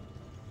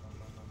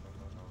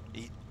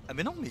 Ah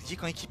mais non, mais lié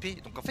quand équipé.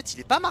 Donc en fait, il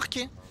est pas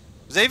marqué.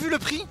 Vous avez vu le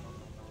prix?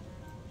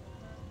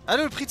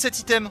 Allez, le prix de cet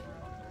item.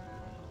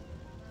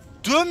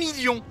 2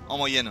 millions en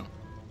moyenne.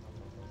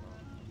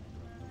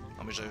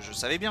 Non mais je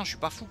savais bien, je suis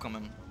pas fou quand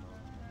même.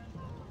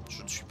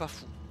 Je ne suis pas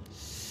fou.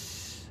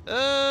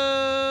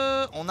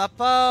 On n'a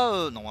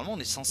pas... normalement, on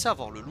est censé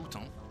avoir le loot.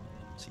 Hein.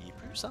 Ça y est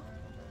plus, ça?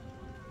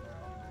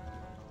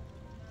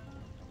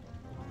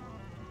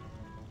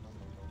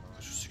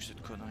 Qu'est-ce que c'est que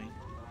cette connerie?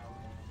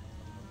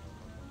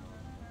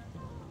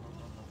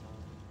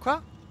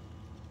 Quoi?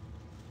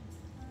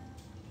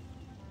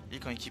 Il est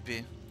quand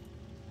équipé.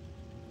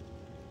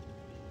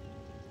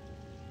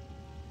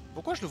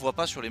 Pourquoi je le vois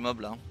pas sur les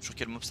mobs là? Sur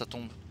quel mob ça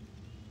tombe?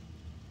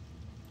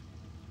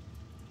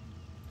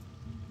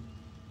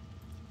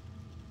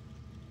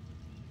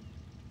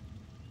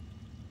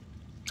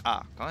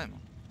 Ah, quand même.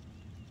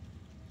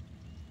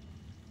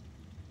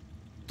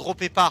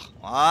 Droppé par.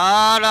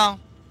 Voilà.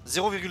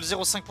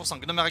 0,05%.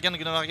 Gnome Argan,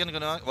 Gnome Argan,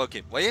 Gnome Argan. Ok,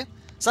 vous voyez?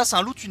 Ça, c'est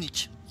un loot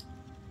unique.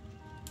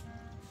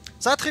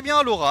 Ça va très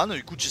bien, Laurent.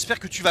 Écoute, j'espère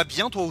que tu vas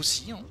bien, toi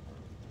aussi. Hein.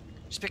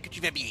 J'espère que tu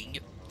vas bien.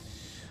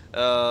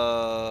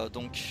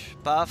 Donc,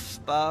 paf,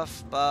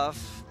 paf, paf,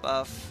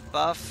 paf,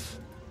 paf.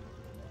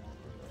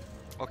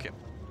 Ok.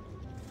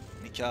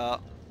 Mecha.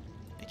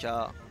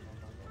 Mecha.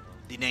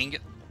 Des Neng.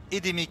 Et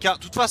des mechas. De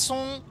toute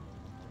façon,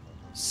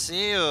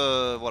 c'est...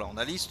 voilà, on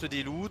a la liste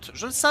des loots.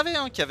 Je le savais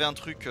hein, qu'il y avait un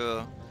truc...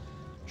 je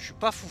suis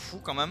pas foufou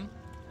quand même.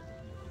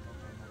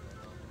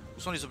 Où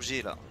sont les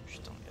objets là?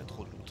 Putain, il y a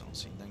trop de loot, hein,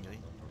 c'est une dinguerie.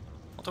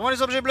 Montrez-moi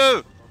les objets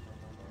bleus!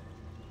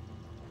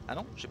 Ah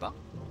non, je sais pas.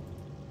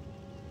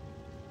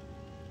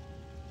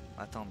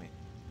 Attends, mais...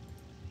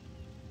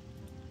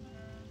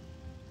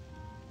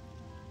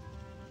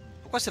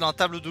 Pourquoi c'est dans la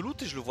table de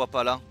loot et je le vois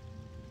pas là?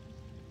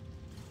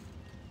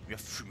 Il a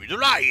fumé de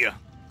l'ail!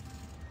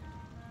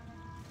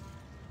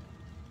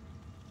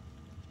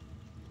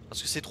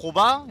 Parce que c'est trop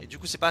bas et du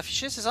coup c'est pas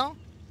affiché, c'est ça?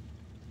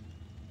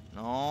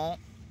 Non.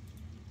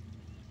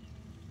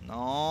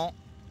 Non.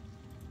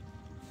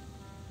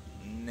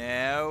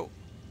 No.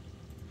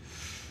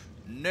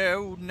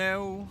 No,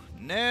 no.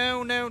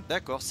 No, no.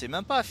 D'accord, c'est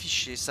même pas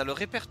affiché. Ça le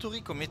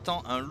répertorie comme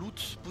étant un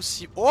loot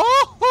possible. Oh,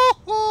 oh,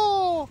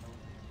 oh!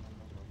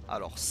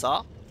 Alors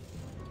ça,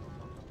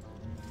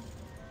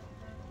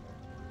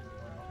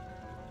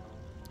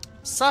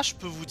 ça je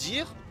peux vous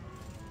dire.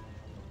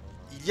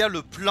 Il y a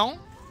le plan.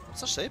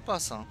 Ça je savais pas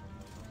ça.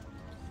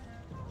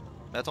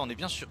 Mais attends, on est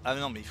bien sûr. Ah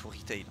non, mais il faut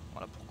retail.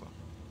 Voilà pourquoi.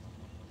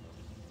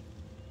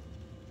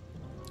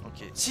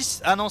 Ok.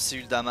 Ah non, c'est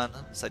Uldaman.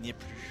 Ça n'y est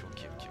plus.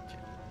 Ok, ok, ok.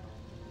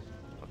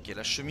 Ok,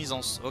 la chemise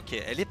en... Ok,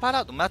 elle est pas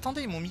là. Mais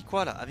attendez, ils m'ont mis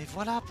quoi là? Ah mais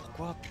voilà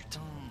pourquoi,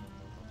 putain.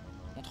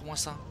 Montre-moi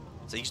ça.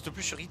 Ça existe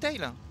plus sur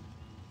retail?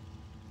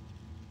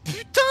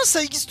 Putain,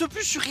 ça existe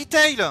plus sur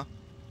retail.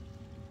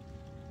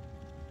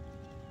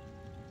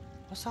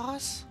 Oh, sa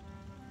race.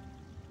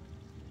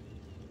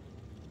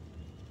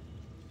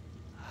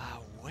 Ah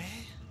ouais.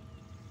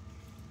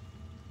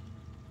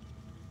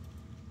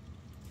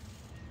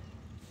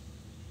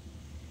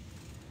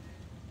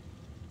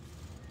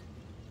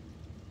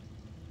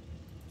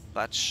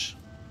 Patch.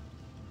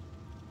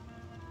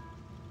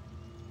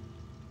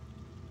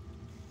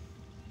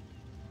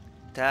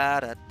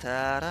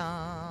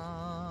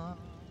 Ta-da-ta-da.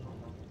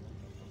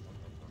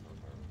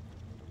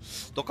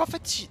 Donc en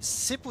fait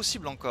c'est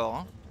possible encore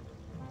hein.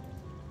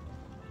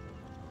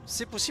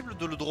 C'est possible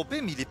de le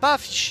dropper mais il est pas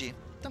affiché.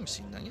 Putain mais c'est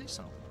une dinguerie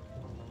ça.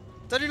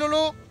 Salut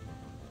Lolo.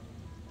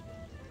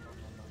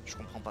 Je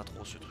comprends pas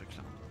trop ce truc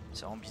là.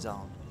 C'est vraiment bizarre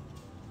hein.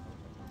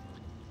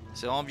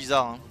 C'est vraiment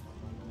bizarre hein.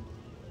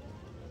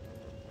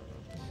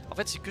 En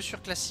fait c'est que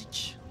sur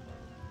classique.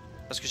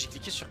 Parce que j'ai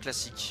cliqué sur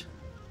classique.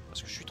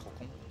 Parce que je suis trop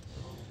con.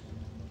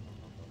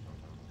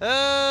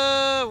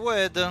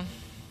 Wed.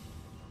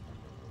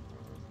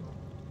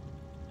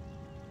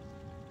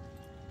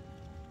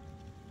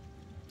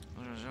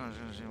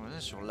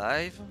 Sur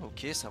live,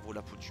 ok, ça vaut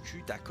la peau du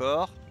cul,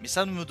 d'accord. Mais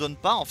ça ne me donne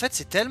pas. En fait,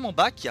 c'est tellement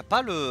bas qu'il n'y a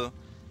pas le.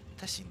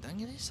 Putain, c'est une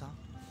dinguerie ça.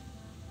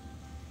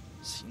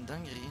 C'est une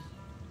dinguerie.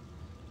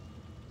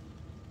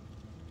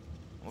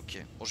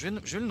 Ok, bon, je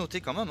vais le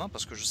noter quand même, hein,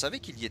 parce que je savais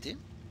qu'il y était.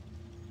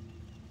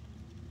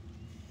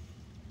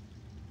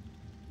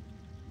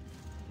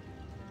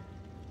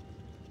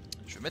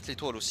 Je vais mettre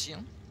l'étoile aussi.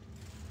 Hein.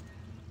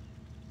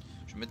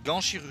 Je vais mettre gant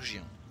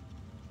chirurgien.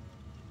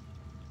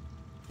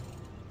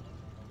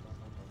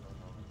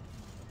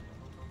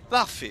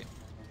 Parfait.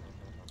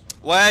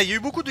 Ouais, il y a eu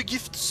beaucoup de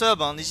gift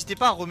subs. Hein. N'hésitez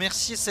pas à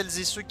remercier celles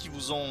et ceux qui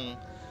vous ont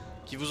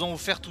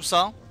offert tout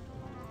ça.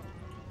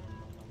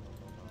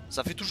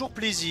 Ça fait toujours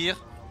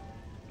plaisir.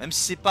 Même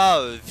si c'est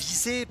pas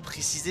visé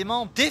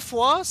précisément. Des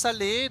fois, ça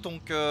l'est.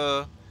 Donc,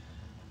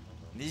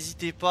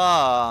 n'hésitez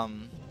pas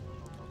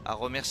à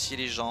remercier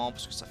les gens.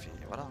 Parce que ça fait,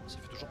 voilà, ça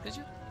fait toujours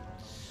plaisir.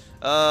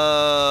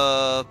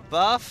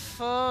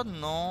 Paf,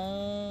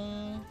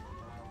 non.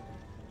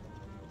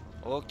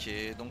 Ok,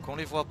 donc on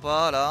les voit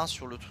pas là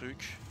sur le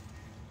truc.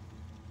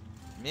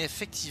 Mais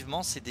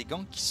effectivement, c'est des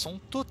gants qui sont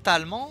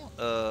totalement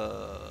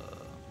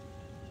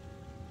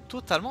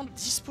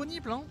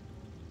disponibles. Hein.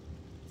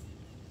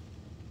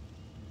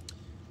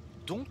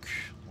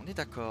 Donc, on est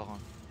d'accord.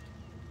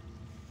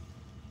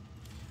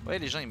 Ouais,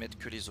 les gens ils mettent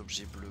que les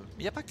objets bleus. Mais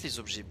il n'y a pas que les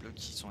objets bleus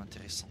qui sont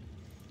intéressants.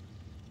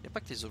 Il n'y a pas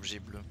que les objets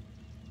bleus.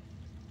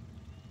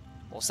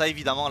 Bon, ça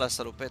évidemment, la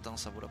salopette, hein,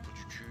 ça vaut la peau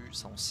du cul,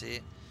 ça on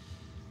sait.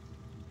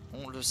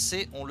 On le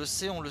sait, on le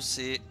sait, on le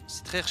sait.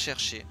 C'est très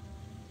recherché.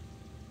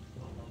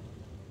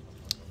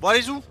 Bon,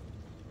 allez, où?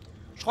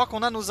 Je crois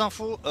qu'on a nos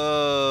infos.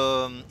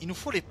 Il nous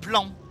faut les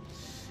plans.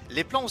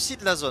 Les plans aussi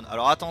de la zone.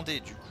 Alors attendez,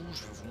 du coup,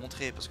 je vais vous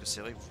montrer parce que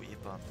c'est vrai que vous voyez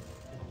pas.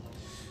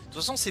 De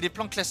toute façon, c'est les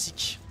plans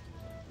classiques.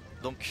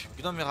 Donc,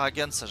 Gnome et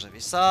Ragan, ça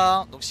j'avais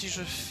ça. Donc, si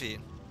je fais.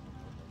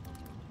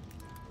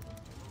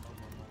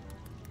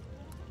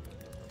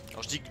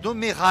 Alors, je dis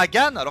Gnome et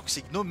Ragan alors que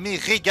c'est Gnome et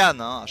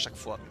Regan hein, à chaque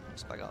fois. Mais bon,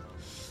 c'est pas grave.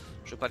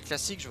 Je veux pas le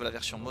classique, je veux la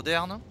version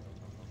moderne.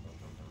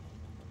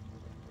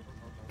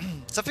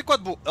 Ça fait quoi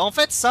de beau? En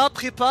fait, ça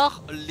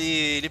prépare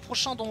les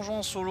prochains donjons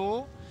en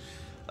solo.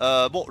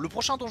 Bon, le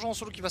prochain donjon en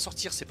solo qui va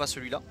sortir, c'est pas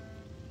celui-là.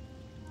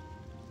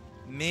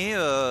 Mais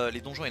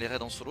les donjons et les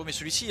raids en solo. Mais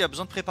celui-ci, il a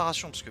besoin de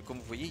préparation. Parce que comme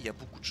vous voyez, il y a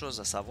beaucoup de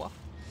choses à savoir.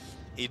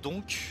 Et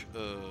donc,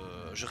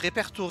 je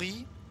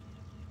répertorie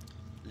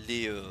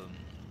les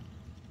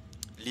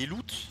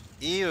loots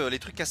et les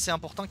trucs assez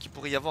importants qu'il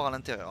pourrait y avoir à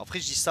l'intérieur. Après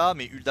je dis ça,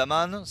 mais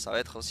Uldaman, ça va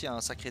être aussi un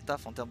sacré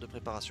taf en termes de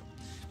préparation.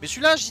 Mais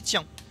celui-là, j'y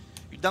tiens.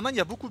 Uldaman, il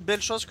y a beaucoup de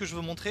belles choses que je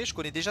veux montrer. Je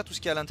connais déjà tout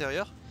ce qu'il y a à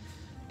l'intérieur.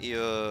 Et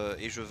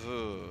je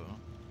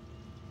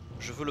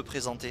veux le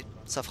présenter.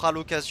 Ça fera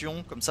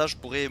l'occasion, comme ça je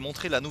pourrai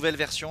montrer la nouvelle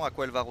version, à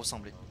quoi elle va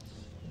ressembler.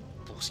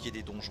 Pour ce qui est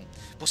des donjons.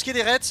 Pour ce qui est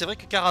des raids, c'est vrai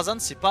que Karazhan,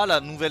 c'est pas la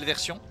nouvelle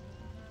version.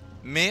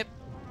 Mais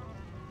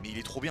il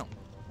est trop bien.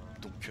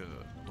 Donc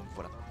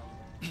voilà.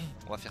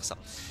 On va faire ça.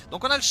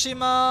 Donc on a le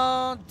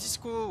schéma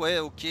disco, ouais,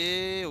 ok,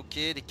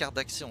 les cartes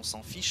d'accès on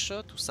s'en fiche,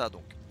 tout ça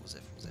donc.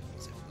 Osef.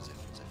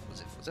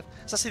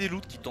 Ça c'est des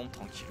loots qui tombent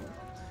tranquillou.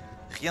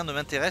 Rien ne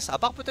m'intéresse, à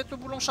part peut-être le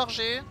boulon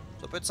chargé.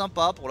 Ça peut être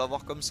sympa pour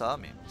l'avoir comme ça,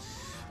 mais.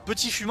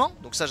 Petit fumant,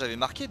 donc ça j'avais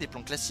marqué, des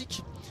plans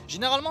classiques.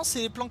 Généralement c'est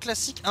les plans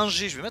classiques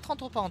 1G, je vais mettre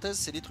entre parenthèses,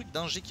 c'est des trucs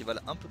d'1G qui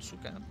valent un peu de sous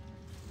quand même.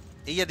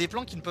 Et il y a des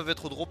plans qui ne peuvent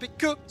être droppés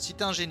que si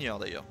t'es ingénieur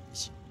d'ailleurs,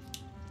 ici.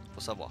 Faut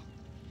savoir.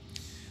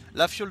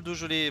 La fiole de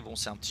gelée, bon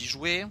c'est un petit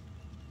jouet.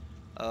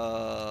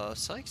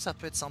 C'est vrai que ça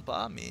peut être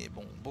sympa, mais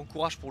bon, bon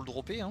courage pour le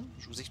dropper, hein.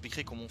 Je vous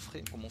expliquerai comment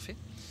on fait.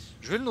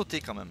 Je vais le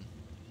noter quand même.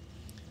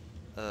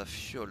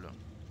 Fiole.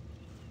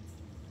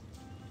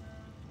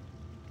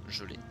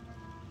 Gelé.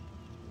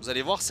 Vous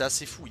allez voir, c'est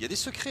assez fou. Il y a des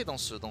secrets dans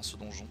ce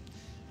donjon.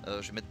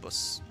 Je vais mettre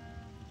boss.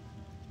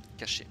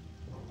 Caché.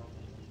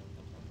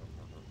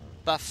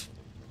 Paf.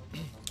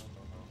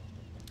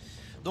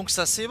 Donc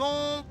ça c'est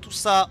bon. Tout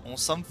ça, on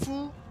s'en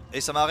fout.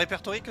 Et ça m'a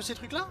répertorié que ces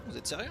trucs-là? Vous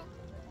êtes sérieux?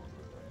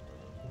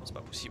 C'est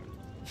pas possible.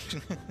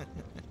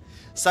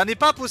 Ça n'est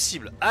pas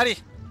possible. Allez.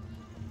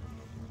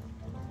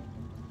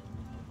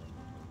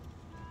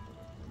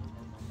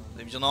 Vous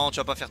allez me dire non, tu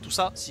vas pas faire tout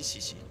ça? Si,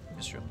 si, si,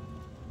 bien sûr.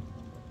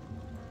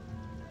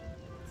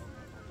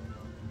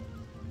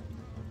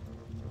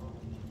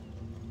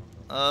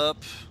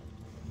 Hop,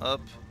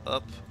 hop,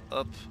 hop,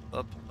 hop,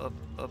 hop, hop, hop,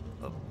 hop,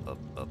 hop,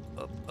 hop,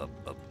 hop, hop,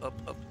 hop, hop,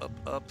 hop, hop,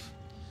 hop.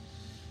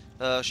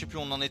 Je sais plus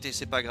où on en était,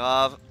 c'est pas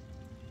grave.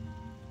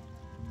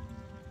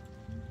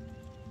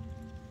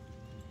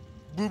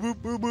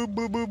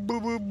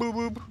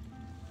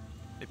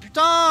 Mais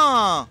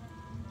putain!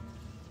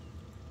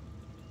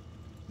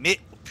 Mais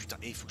oh putain,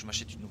 il faut que je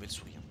m'achète une nouvelle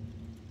souris.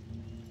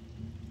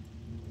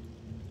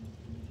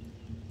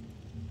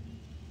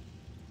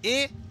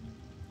 Et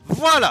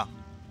voilà.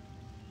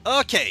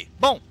 Ok,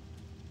 bon.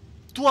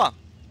 Toi,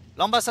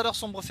 l'ambassadeur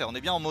Sombrefer, on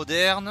est bien en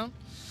moderne.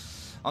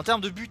 En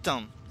termes de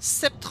butin,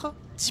 sceptre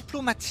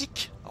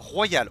diplomatique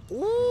royal.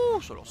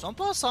 Ouh, ça a l'air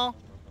sympa ça.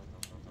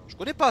 Je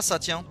connais pas ça,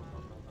 tiens.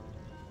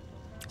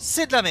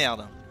 C'est de la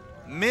merde.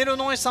 Mais le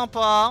nom est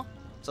sympa.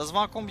 Ça se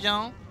vend à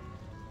combien?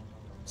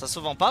 Ça se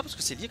vend pas parce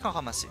que c'est lié qu'en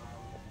ramasser.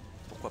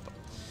 Pourquoi pas.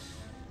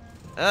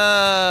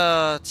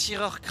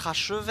 Tireur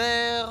crache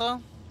vert.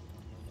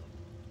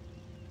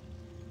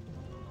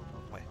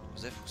 Ouais,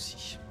 Joseph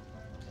aussi.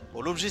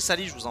 Bon, l'objet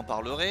sali, je vous en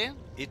parlerai.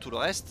 Et tout le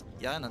reste,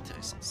 il n'y a rien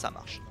d'intéressant. Ça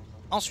marche.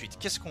 Ensuite,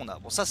 qu'est-ce qu'on a?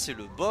 Bon, ça c'est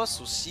le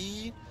boss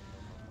aussi.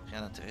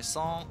 Rien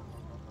d'intéressant.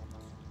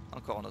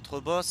 Encore un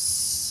autre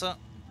boss.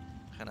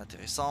 Rien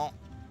d'intéressant.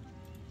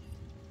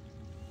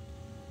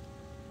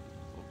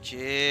 Ok.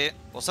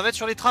 Bon, ça va être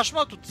sur les trash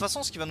mods, de toute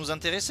façon, ce qui va nous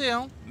intéresser,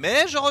 hein.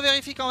 Mais je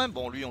revérifie quand même.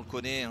 Bon, lui, on le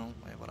connaît, hein.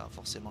 Ouais, voilà,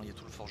 forcément, il y a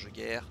tout le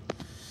forge-guerre.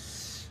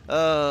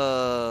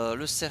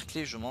 Le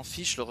cerclé, je m'en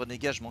fiche. Le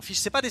renégat, je m'en fiche.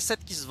 C'est pas des sets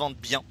qui se vendent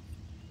bien.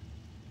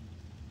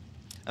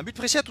 Un but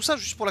précis à tout ça,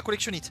 juste pour la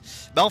collectionnite.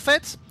 Bah, en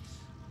fait,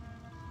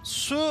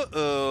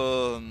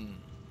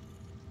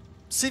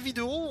 ces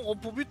vidéos auront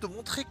pour but de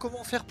montrer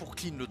comment faire pour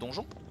clean le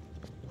donjon.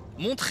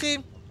 Montrer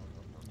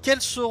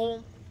quels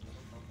seront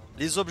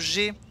les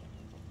objets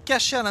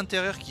cachés à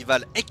l'intérieur qui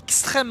valent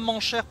extrêmement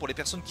cher pour les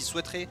personnes qui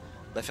souhaiteraient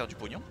faire du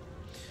pognon.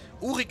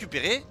 Ou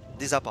récupérer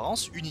des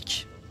apparences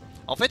uniques.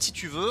 En fait, si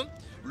tu veux,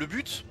 le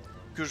but,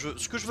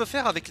 ce que je veux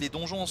faire avec les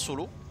donjons en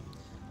solo,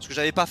 ce que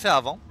j'avais pas fait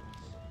avant,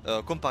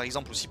 comme par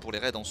exemple aussi pour les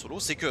raids en solo,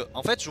 c'est que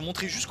en fait je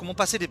montrais juste comment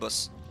passer des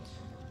boss.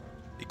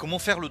 Et comment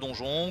faire le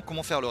donjon,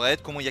 comment faire le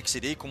raid, comment y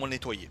accéder, comment le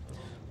nettoyer.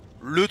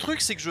 Le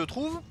truc c'est que je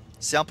trouve,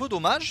 c'est un peu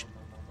dommage,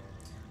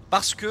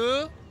 parce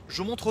que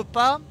je montre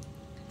pas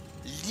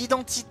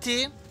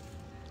l'identité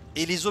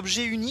et les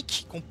objets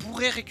uniques qu'on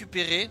pourrait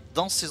récupérer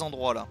dans ces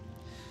endroits là.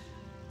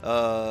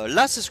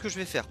 Là c'est ce que je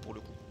vais faire pour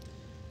le coup.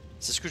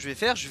 C'est ce que je vais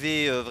faire, je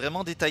vais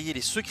vraiment détailler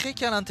les secrets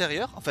qu'il y a à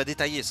l'intérieur. Enfin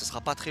détailler, ce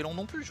sera pas très long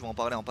non plus, je vais en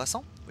parler en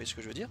passant, vous voyez ce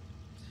que je veux dire.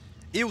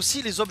 Et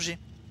aussi les objets.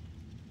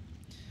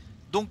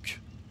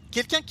 Donc,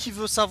 quelqu'un qui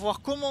veut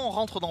savoir comment on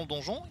rentre dans le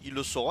donjon, il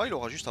le saura, il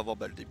aura juste à voir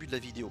le début de la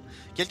vidéo.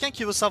 Quelqu'un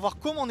qui veut savoir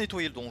comment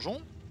nettoyer le donjon,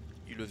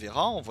 il le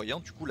verra en voyant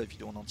du coup la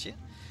vidéo en entier.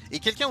 Et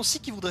quelqu'un aussi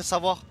qui voudrait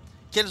savoir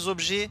quels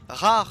objets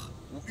rares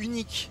ou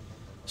uniques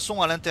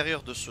sont à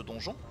l'intérieur de ce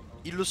donjon,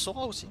 il le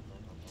saura aussi.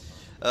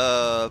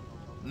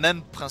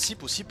 Même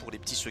principe aussi pour les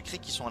petits secrets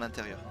qui sont à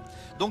l'intérieur.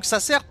 Donc ça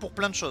sert pour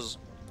plein de choses.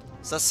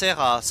 Ça sert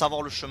à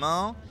savoir le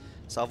chemin,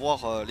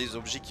 savoir les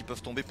objets qui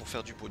peuvent tomber pour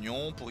faire du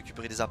pognon, pour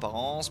récupérer des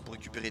apparences, pour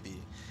récupérer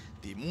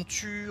des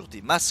montures,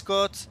 des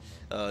mascottes,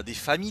 des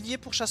familiers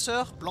pour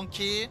chasseurs,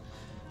 planqués,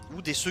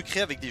 ou des secrets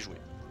avec des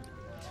jouets.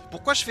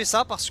 Pourquoi je fais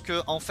ça? Parce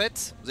que en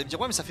fait, vous allez me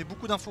dire ouais mais ça fait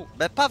beaucoup d'infos.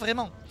 Ben pas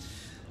vraiment.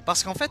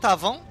 Parce qu'en fait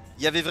avant,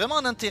 il y avait vraiment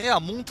un intérêt à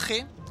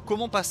montrer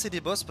comment passer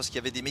des boss, parce qu'il y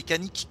avait des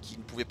mécaniques qui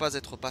ne pouvaient pas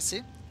être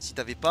passées si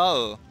t'avais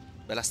pas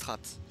la strat.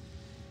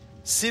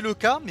 C'est le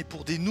cas, mais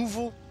pour des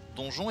nouveaux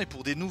donjons et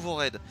pour des nouveaux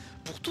raids.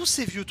 Pour tous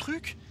ces vieux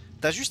trucs,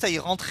 t'as juste à y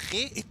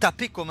rentrer et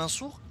taper comme un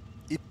sourd,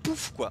 et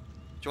pouf quoi,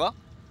 tu vois.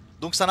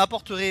 Donc ça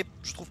n'apporterait,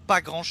 je trouve,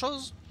 pas grand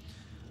chose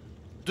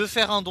de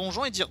faire un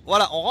donjon et dire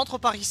voilà, on rentre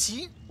par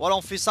ici, voilà,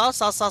 on fait ça,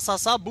 ça, ça, ça,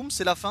 ça, boum,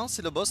 c'est la fin,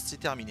 c'est le boss, c'est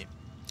terminé.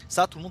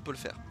 Ça, tout le monde peut le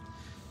faire.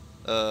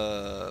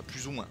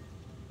 Plus ou moins.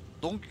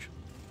 Donc,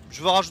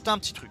 je veux rajouter un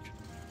petit truc.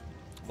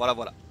 Voilà,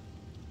 voilà.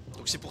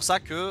 Donc c'est pour ça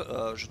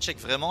que je check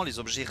vraiment les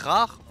objets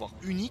rares, voire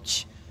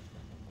uniques,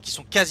 qui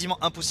sont quasiment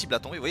impossibles à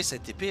tomber. Vous voyez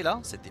cette épée là,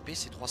 cette épée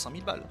c'est 300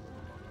 000 balles.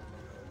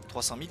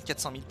 300 000,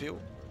 400 000 PO.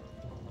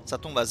 Ça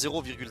tombe à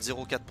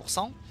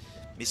 0,04%.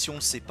 Mais si on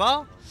le sait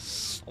pas,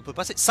 on peut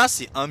passer. Ça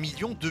c'est 1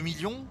 million, 2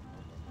 millions.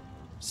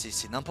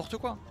 C'est n'importe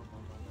quoi.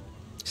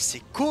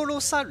 C'est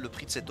colossal le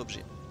prix de cet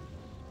objet.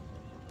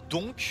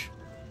 Donc,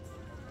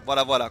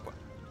 voilà quoi.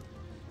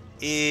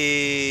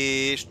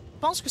 Et je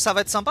pense que ça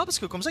va être sympa parce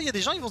que comme ça, il y a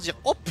des gens qui vont se dire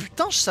oh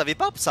putain, je savais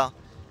pas ça.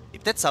 Et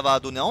peut-être ça va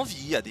donner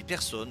envie à des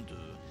personnes de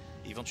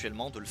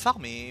éventuellement de le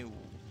farmer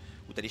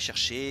ou d'aller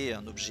chercher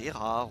un objet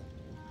rare ou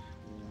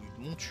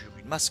une monture,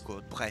 une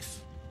mascotte, bref,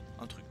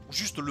 un truc. Ou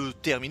juste le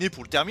terminer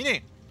pour le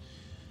terminer.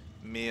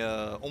 Mais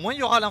au moins il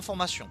y aura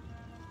l'information.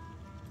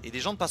 Et des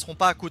gens ne passeront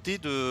pas à côté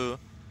de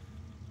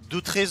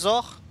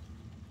trésors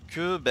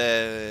que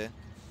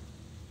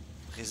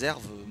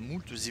réserve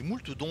moult et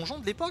moult donjons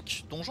de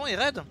l'époque, donjons et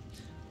raids.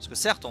 Parce que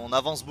certes on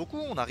avance beaucoup,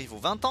 on arrive aux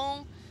 20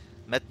 ans.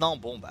 Maintenant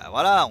bon bah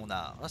voilà, on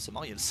a... Ah, c'est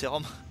marrant, il y a le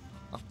sérum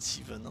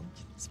anti-venin,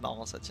 c'est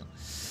marrant ça tient.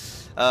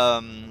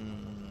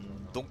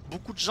 Donc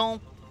beaucoup de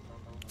gens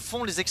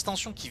font les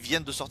extensions qui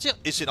viennent de sortir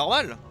et c'est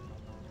normal.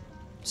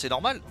 C'est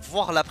normal,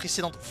 voir la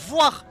précédente,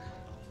 voir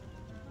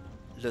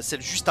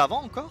celle juste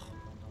avant encore.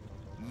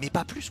 Mais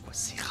pas plus quoi,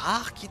 c'est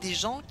rare qu'il y ait des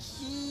gens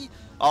qui...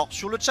 Alors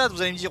sur le chat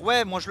vous allez me dire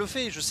ouais moi je le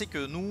fais, je sais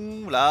que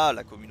nous, là,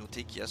 la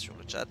communauté qu'il y a sur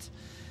le chat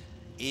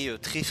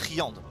est très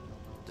friande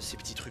de ces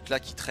petits trucs là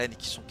qui traînent et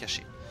qui sont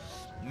cachés.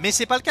 Mais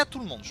c'est pas le cas de tout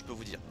le monde, je peux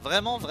vous dire.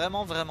 Vraiment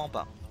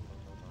pas.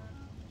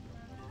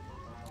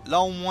 Là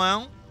au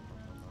moins,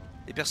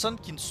 les personnes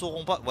qui ne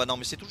sauront pas... Ouais non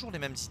mais c'est toujours les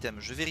mêmes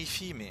items, je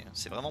vérifie mais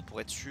c'est vraiment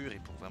pour être sûr et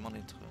pour vraiment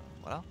être...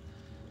 voilà.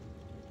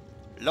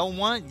 Là au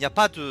moins il n'y a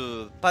pas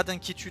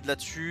d'inquiétude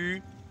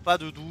là-dessus. Pas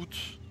de doute.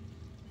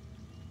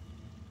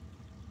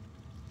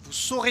 Vous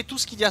saurez tout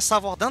ce qu'il y a à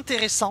savoir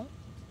d'intéressant,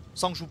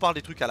 sans que je vous parle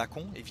des trucs à la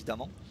con,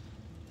 évidemment,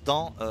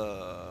 dans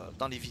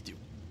les vidéos.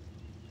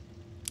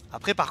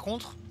 Après, par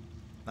contre,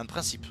 même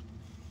principe.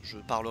 Je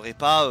parlerai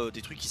pas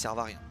des trucs qui servent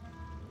à rien.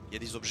 Il y a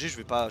des objets, je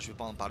vais pas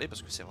en parler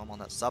parce que c'est vraiment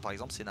naze. Ça, par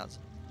exemple, c'est naze.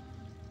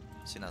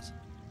 C'est naze.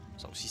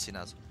 Ça aussi, c'est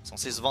naze.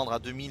 Censé se vendre à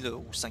 2000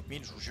 ou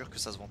 5000, je vous jure que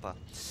ça se vend pas.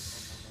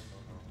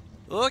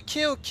 Ok.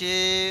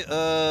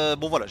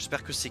 Bon voilà,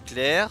 j'espère que c'est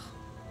clair.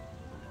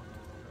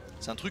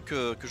 C'est un truc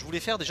que je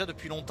voulais faire déjà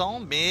depuis longtemps,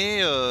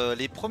 mais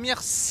les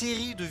premières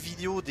séries de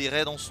vidéos des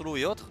raids en solo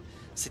et autres,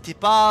 c'était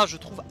pas, je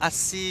trouve,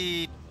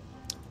 assez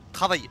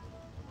travaillé.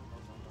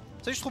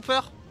 Salut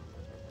Trooper.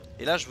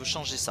 Et là, je veux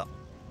changer ça.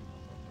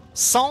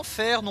 Sans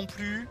faire non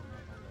plus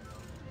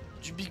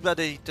du Big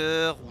Bad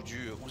Editor ou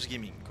du Who's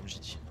Gaming, comme j'ai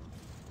dit.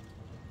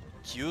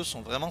 Qui eux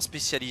sont vraiment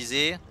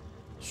spécialisés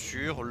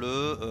sur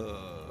le...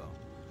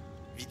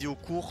 vidéo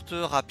courte,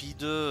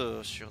 rapide,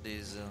 sur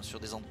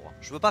des endroits.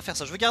 Je veux pas faire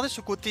ça, je veux garder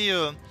ce côté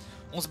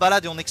on se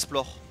balade et on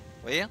explore.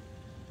 Vous voyez?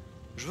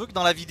 Je veux que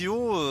dans la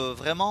vidéo,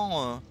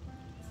 vraiment,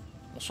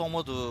 on soit en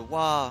mode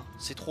waouh,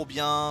 c'est trop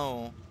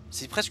bien.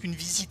 C'est presque une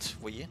visite,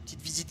 vous voyez?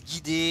 Petite visite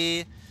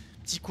guidée,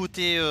 petit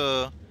côté...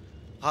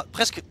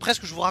 presque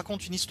je vous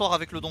raconte une histoire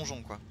avec le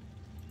donjon, quoi.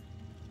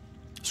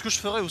 Ce que je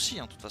ferai aussi,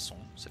 hein, de toute façon,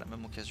 c'est la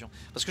même occasion.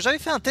 Parce que j'avais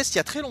fait un test il y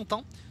a très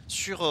longtemps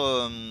sur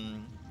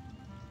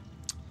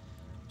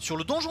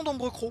le donjon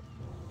d'Ombrecro.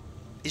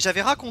 Et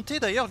j'avais raconté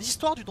d'ailleurs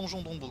l'histoire du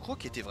donjon d'Ombrecro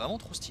qui était vraiment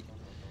trop stylé.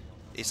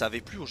 Et ça avait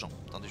plu aux gens.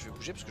 Attendez, je vais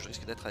bouger parce que je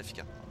risque d'être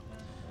AFK.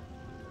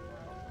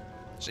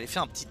 J'avais fait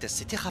un petit test,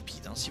 c'était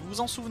rapide, hein. Si vous vous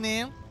en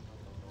souvenez,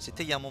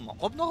 c'était il y a un moment.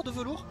 Robe noire de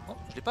velours? Oh,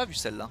 je l'ai pas vu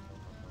celle-là.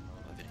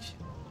 On va vérifier.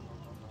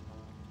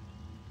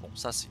 Bon,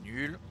 ça c'est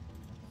nul.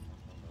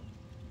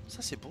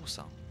 Ça c'est beau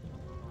ça.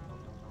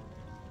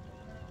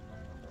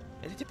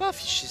 Elle n'était pas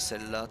affichée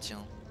celle-là,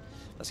 tiens.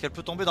 Parce qu'elle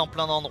peut tomber dans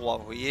plein d'endroits,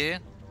 vous voyez.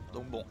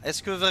 Donc bon,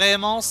 est-ce que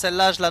vraiment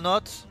celle-là je la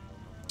note?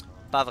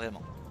 Pas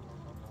vraiment.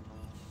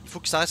 Il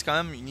faut que ça reste quand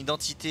même une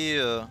identité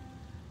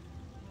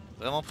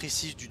vraiment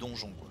précise du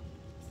donjon, quoi.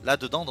 Là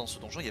dedans, dans ce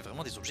donjon, il y a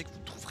vraiment des objets que vous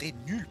ne trouverez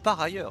nulle part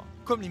ailleurs.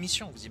 Comme les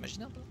missions, vous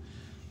imaginez un peu?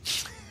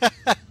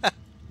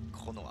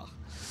 Gros noir.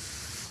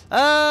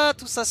 Ah,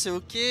 tout ça c'est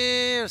ok.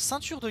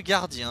 Ceinture de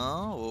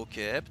gardien, ok,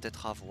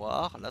 peut-être à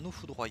voir. L'anneau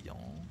foudroyant.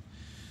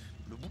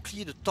 Le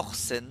bouclier de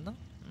Thorsen.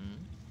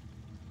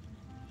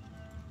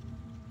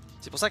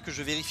 C'est pour ça que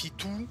je vérifie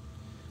tout.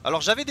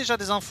 Alors j'avais déjà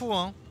des infos,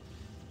 hein.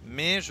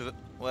 Mais je...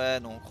 Ouais,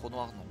 non, Croc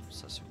Noir, non.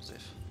 Ça, c'est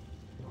Osef.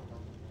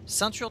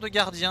 Ceinture de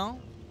gardien.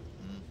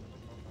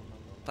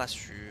 Pas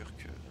sûr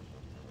que...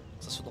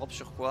 Ça se drop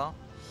sur quoi?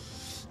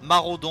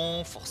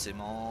 Maraudon,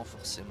 forcément.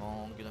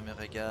 Gnome et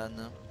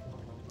Regan.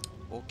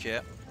 Ok.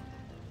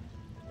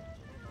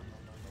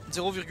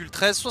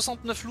 0,13.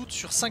 69 loot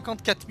sur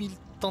 54 000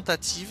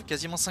 tentatives.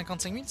 Quasiment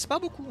 55 000. C'est pas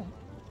beaucoup, hein.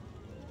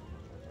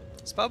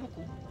 C'est pas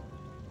beaucoup.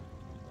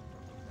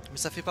 Mais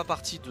ça fait pas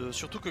partie de...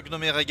 Surtout que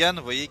Gnome et Regan,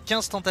 vous voyez,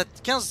 15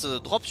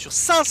 drops sur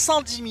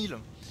 510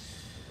 000.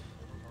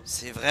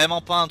 C'est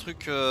vraiment pas un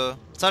truc...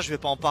 Ça, je vais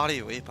pas en parler,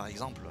 vous voyez, par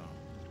exemple.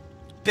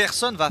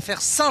 Personne va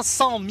faire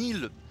 500 000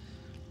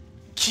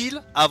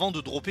 kills avant de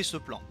dropper ce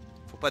plan.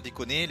 Faut pas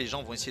déconner, les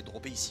gens vont essayer de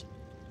dropper ici.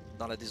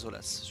 Dans la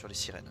désolace, sur les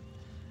sirènes.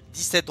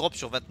 17 drops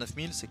sur 29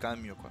 000, c'est quand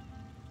même mieux, quoi.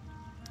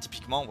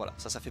 Typiquement, voilà,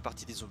 ça fait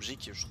partie des objets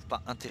que je trouve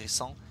pas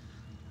intéressants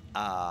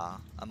à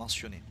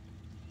mentionner.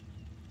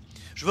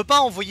 Je veux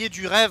pas envoyer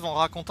du rêve en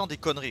racontant des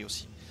conneries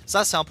aussi.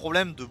 Ça c'est un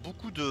problème de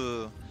beaucoup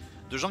de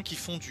gens qui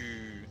font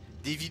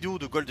des vidéos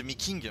de gold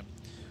making.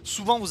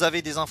 Souvent vous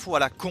avez des infos à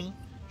la con,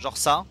 genre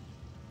ça.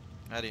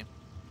 Allez.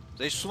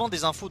 Vous avez souvent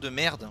des infos de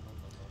merde.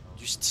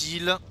 Du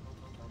style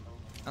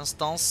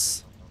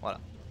instance. Voilà.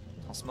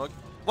 Transmog.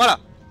 Voilà.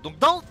 Donc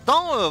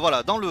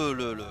voilà, dans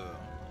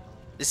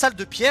les salles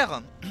de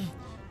pierre,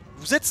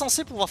 vous êtes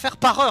censé pouvoir faire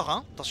par heure,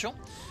 hein, attention.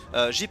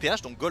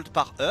 GPH, donc gold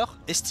par heure,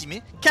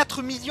 estimé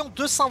 4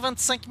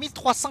 225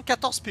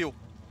 314 PO.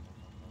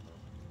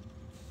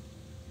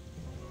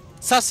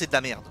 Ça c'est de la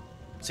merde.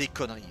 C'est des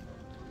conneries.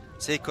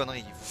 C'est des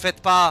conneries. Vous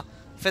faites pas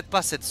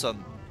cette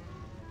somme.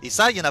 Et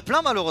ça, il y en a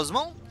plein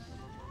malheureusement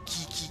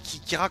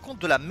qui racontent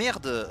de la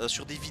merde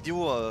sur des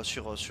vidéos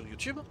sur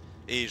YouTube.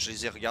 Et je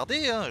les ai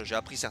regardés, hein. J'ai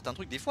appris certains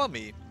trucs des fois,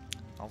 mais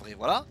en vrai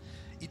voilà.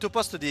 Ils te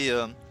postent des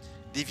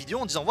vidéos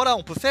en disant voilà,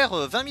 on peut faire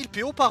 20 000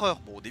 PO par heure.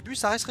 Bon, au début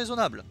ça reste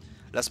raisonnable.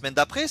 La semaine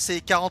d'après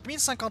c'est 40 000,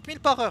 50 000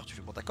 par heure. Tu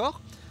fais bon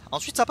d'accord.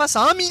 Ensuite ça passe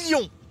à 1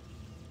 million.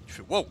 Tu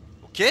fais wow,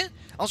 ok.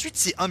 Ensuite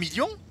c'est 1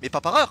 million, mais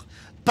pas par heure.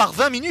 Par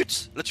 20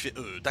 minutes. Là tu fais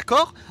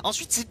d'accord.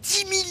 Ensuite c'est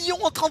 10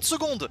 millions en 30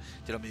 secondes.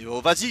 T'es là mais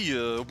vas-y,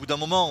 au bout d'un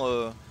moment,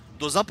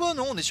 dose un peu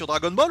non. On est sur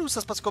Dragon Ball ou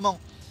ça se passe comment?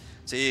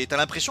 T'as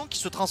l'impression qu'il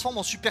se transforme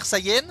en Super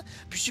Saiyan,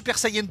 puis Super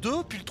Saiyan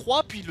 2, puis le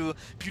 3, puis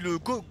le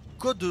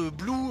code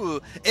Blue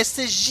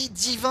SSJ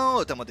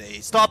divin. T'es en mode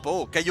hey, stop,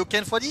 oh,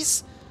 Kaioken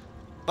x10.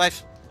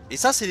 Bref, et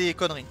ça c'est des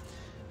conneries.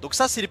 Donc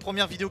ça c'est les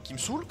premières vidéos qui me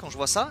saoulent quand je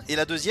vois ça. Et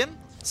la deuxième,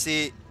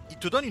 c'est il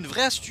te donne une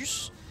vraie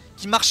astuce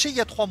qui marchait il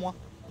y a 3 mois.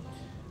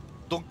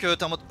 Donc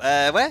t'es en mode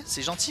ouais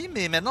c'est gentil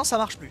mais maintenant ça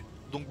marche plus.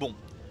 Donc bon,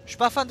 je suis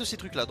pas fan de ces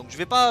trucs là. Donc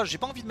j'ai pas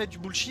envie de mettre du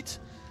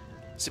bullshit.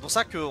 C'est pour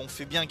ça qu'on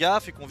fait bien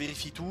gaffe et qu'on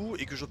vérifie tout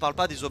et que je parle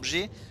pas des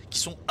objets qui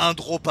sont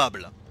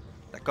indroppables.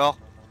 D'accord?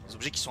 Les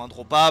objets qui sont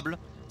indroppables,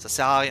 ça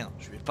sert à rien.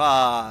 Je vais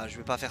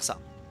pas faire ça.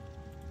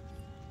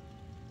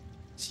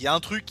 S'il y a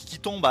un truc qui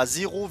tombe à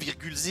 0,000,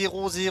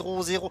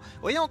 vous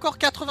voyez encore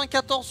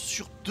 94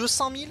 sur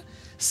 200 000,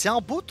 c'est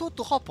un beau taux de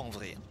drop en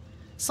vrai.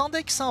 Sans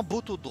deck c'est un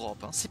beau taux de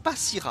drop, hein. C'est pas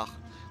si rare.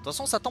 De toute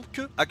façon ça tombe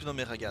que à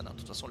Gnome et Regan. De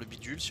toute façon le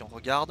bidule si on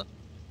regarde.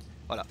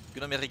 Voilà,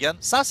 Gnome et Regan.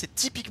 Ça c'est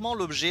typiquement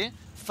l'objet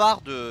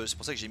phare de... C'est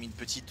pour ça que j'ai mis une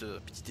petite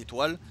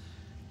étoile.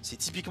 C'est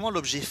typiquement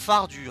l'objet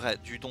phare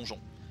du donjon.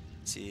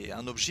 C'est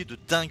un objet de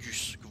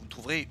dingus que vous ne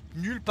trouverez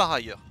nulle part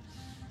ailleurs.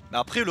 Mais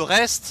après le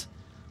reste...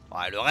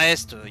 Ouais, le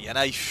reste, il y en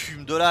a ils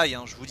fument de l'ail,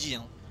 hein, je vous dis.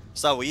 Hein.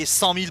 Ça vous voyez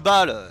 100 000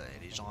 balles.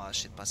 Les gens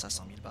achètent pas ça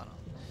 100 000 balles.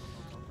 Hein.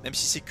 Même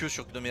si c'est que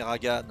sur Gnome et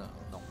Regan,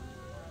 non.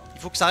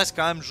 Il faut que ça reste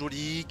quand même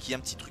joli, qu'il y ait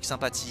un petit truc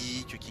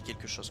sympathique, qu'il y ait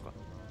quelque chose quoi.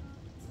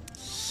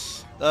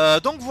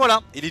 Donc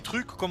voilà, et les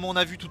trucs comme on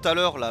a vu tout à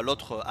l'heure, là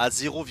l'autre à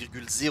 0,000,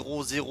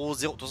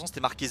 de toute façon c'était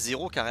marqué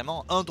 0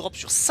 carrément, un drop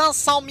sur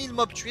 500 000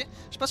 mobs tués,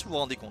 je sais pas si vous vous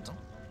rendez compte, hein.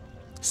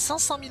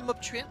 500 000 mobs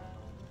tués,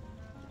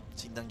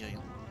 c'est une dinguerie,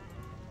 hein.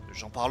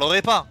 J'en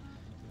parlerai pas,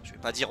 je vais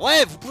pas dire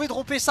ouais vous pouvez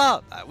dropper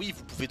ça, ah oui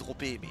vous pouvez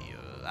dropper mais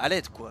à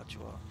l'aide quoi tu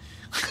vois,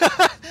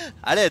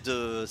 à l'aide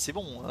c'est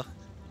bon, hein.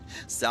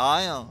 Ça sert à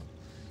rien.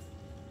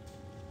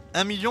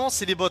 1 million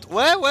c'est les bots,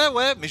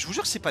 ouais, mais je vous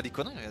jure que c'est pas des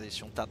conneries, regardez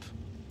si on tape.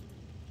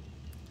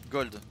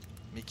 Gold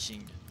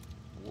making.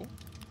 Oh.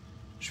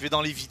 Je vais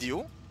dans les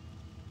vidéos.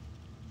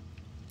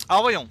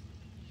 Alors voyons.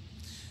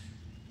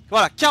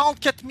 Voilà, 40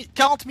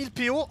 000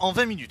 PO en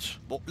 20 minutes.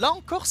 Bon, là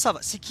encore ça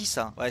va. C'est qui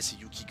ça? Ouais, c'est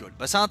Yuki Gold.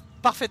 Bah, c'est un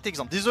parfait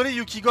exemple. Désolé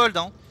Yuki Gold,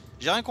 hein.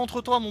 J'ai rien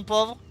contre toi, mon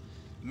pauvre.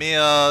 Mais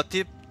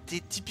t'es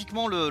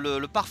typiquement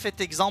le parfait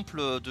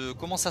exemple de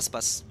comment ça se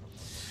passe.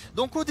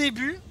 Donc au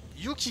début,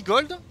 Yuki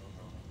Gold,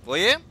 vous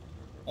voyez,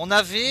 on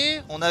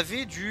avait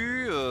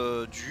du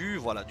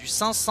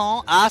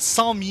 500 à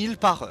 100 000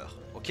 par heure,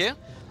 ok.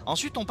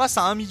 Ensuite on passe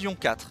à 1,4 million.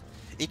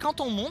 Et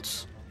quand on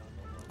monte,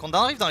 quand on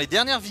arrive dans les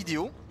dernières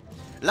vidéos,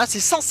 là c'est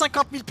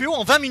 150 000 PO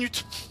en 20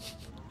 minutes.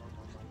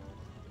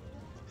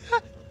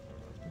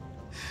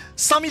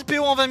 100 000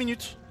 PO en 20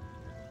 minutes.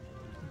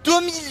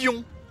 2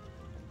 millions.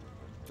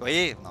 Vous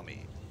voyez, non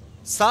mais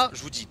ça,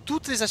 je vous dis,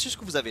 toutes les astuces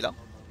que vous avez là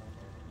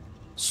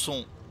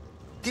sont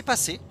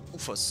dépassées ou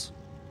fausses.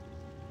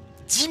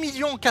 10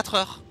 millions en 4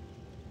 heures.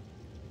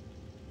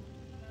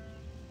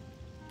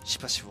 Je sais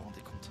pas si vous vous rendez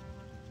compte.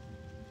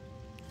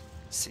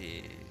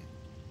 C'est...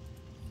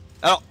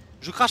 Alors,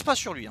 je crache pas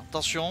sur lui, hein.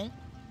 Attention.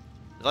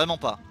 Vraiment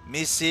pas.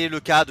 Mais c'est le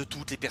cas de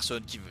toutes les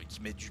personnes qui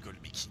mettent du gold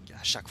making.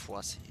 À chaque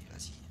fois, c'est...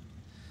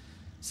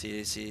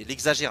 Vas-y. C'est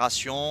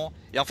l'exagération.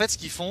 Et en fait, ce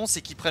qu'ils font,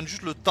 c'est qu'ils prennent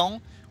juste le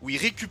temps où ils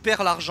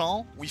récupèrent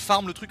l'argent, où ils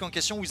farment le truc en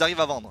question, où ils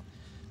arrivent à vendre.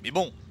 Mais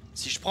bon,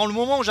 si je prends le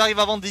moment où j'arrive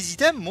à vendre des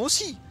items, moi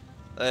aussi.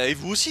 Et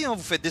vous aussi, hein,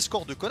 vous faites des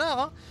scores de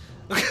connards.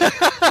 Hein.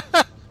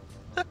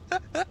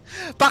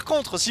 Par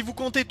contre, si vous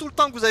comptez tout le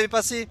temps que vous avez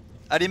passé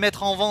à les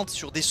mettre en vente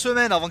sur des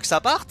semaines avant que ça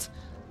parte,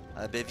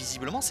 ben,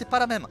 visiblement c'est pas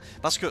la même.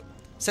 Parce que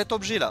cet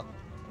objet là,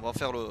 on va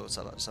faire le,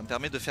 ça me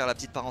permet de faire la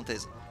petite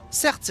parenthèse.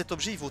 Certes, cet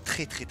objet il vaut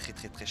très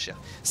cher.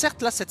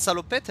 Certes, là cette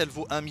salopette elle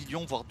vaut 1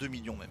 million voire 2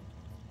 millions même.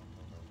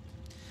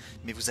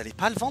 Mais vous allez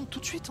pas le vendre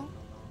tout de suite. Hein.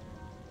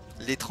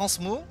 Les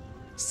transmos,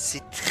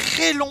 c'est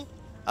très long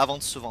avant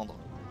de se vendre.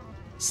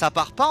 Ça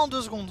part pas en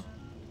 2 secondes.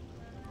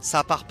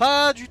 Ça part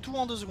pas du tout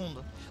en 2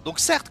 secondes. Donc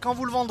certes, quand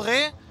vous le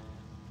vendrez,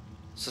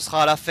 ce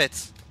sera à la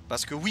fête.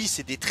 Parce que oui,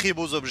 c'est des très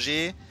beaux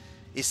objets.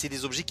 Et c'est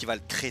des objets qui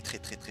valent très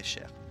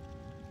cher.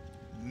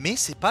 Mais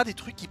c'est pas des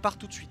trucs qui partent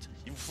tout de suite.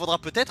 Il vous faudra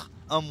peut-être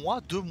 1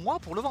 mois, 2 mois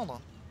pour le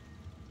vendre.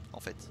 En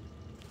fait.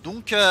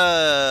 Donc et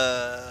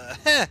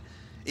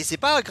c'est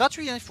pas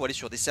gratuit, hein. Il faut aller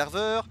sur des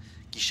serveurs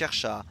qui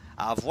cherchent à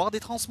avoir des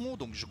transmos.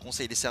 Donc je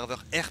conseille les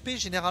serveurs RP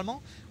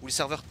généralement. Ou les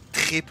serveurs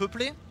très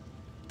peuplés.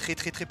 Très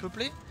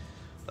peuplés.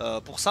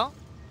 Pour ça.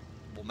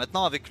 Bon,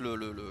 maintenant avec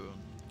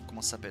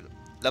comment ça s'appelle,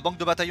 la banque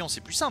de bataillon,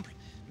 c'est plus simple.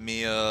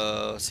 Mais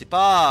c'est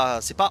pas...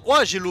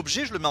 Ouais, j'ai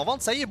l'objet, je le mets en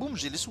vente, ça y est, boum,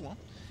 j'ai les sous, hein.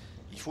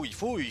 Il faut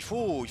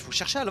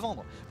chercher à le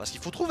vendre. Parce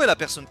qu'il faut trouver la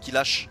personne qui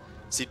lâche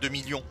ces 2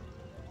 millions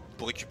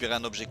pour récupérer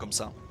un objet comme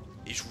ça.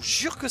 Et je vous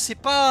jure que c'est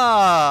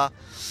pas...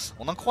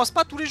 On n'en croise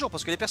pas tous les jours.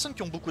 Parce que les personnes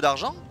qui ont beaucoup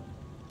d'argent,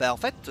 bah en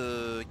fait,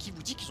 qui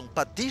vous dit qu'ils n'ont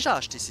pas déjà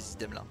acheté ces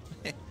items là.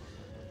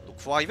 Donc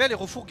faut arriver à les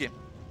refourguer.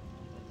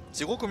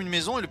 C'est gros comme une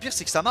maison et le pire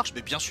c'est que ça marche.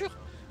 Mais bien sûr,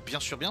 bien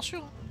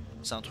sûr.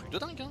 C'est un truc de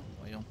dingue, hein.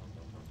 Voyons.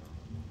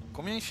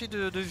 Combien il fait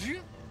de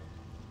vues?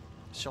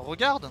 Si on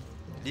regarde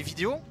les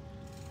vidéos.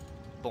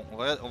 Bon, on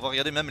va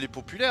regarder même les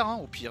populaires, hein,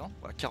 au pire. Hein.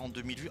 Voilà,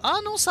 42 000 vues. Ah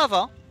non, ça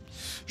va.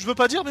 Je veux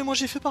pas dire, mais moi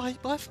j'ai fait pareil.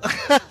 Bref.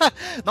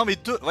 Non, mais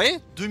vous voyez,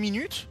 2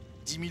 minutes,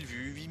 10 000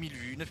 vues, 8 000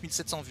 vues, 9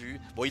 700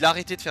 vues. Bon, il a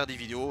arrêté de faire des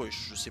vidéos, et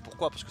je sais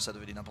pourquoi, parce que ça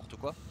devenait n'importe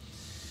quoi.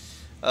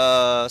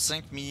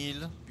 5 000,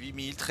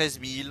 8 000, 13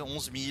 000,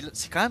 11 000.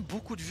 C'est quand même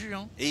beaucoup de vues,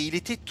 hein. Et il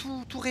était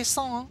tout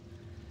récent, hein.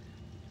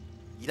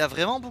 Il a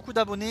vraiment beaucoup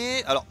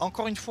d'abonnés. Alors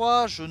encore une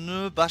fois, je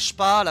ne bâche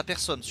pas la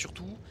personne.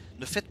 Surtout,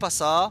 ne faites pas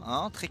ça,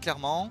 hein, très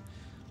clairement.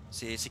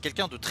 C'est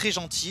quelqu'un de très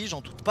gentil,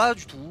 j'en doute pas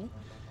du tout.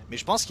 Mais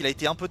je pense qu'il a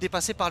été un peu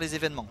dépassé par les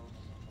événements.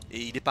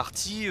 Et il est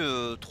parti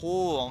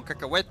trop en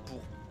cacahuète pour...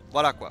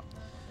 Voilà quoi.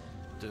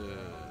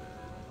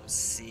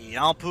 C'est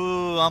un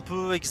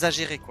peu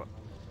exagéré quoi.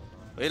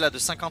 Vous voyez là, de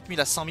 50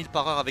 000 à 100 000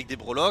 par heure avec des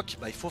breloques,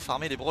 bah, il faut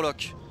farmer les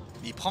breloques.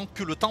 Mais il prend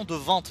que le temps de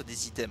vente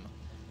des items.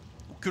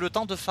 Que le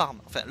temps de farm,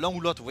 enfin l'un ou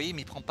l'autre, vous voyez,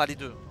 mais il prend pas les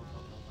deux.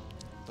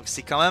 Donc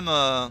c'est quand même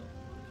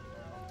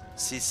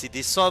c'est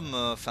des sommes,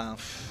 enfin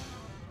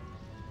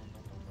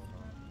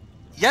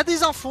il y a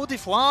des infos des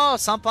fois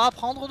sympa à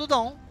prendre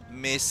dedans,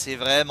 mais c'est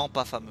vraiment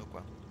pas fameux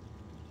quoi.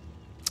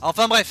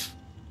 Enfin bref,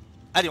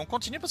 allez on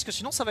continue parce que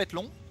sinon ça va être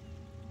long.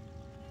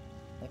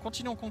 On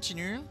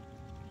continue.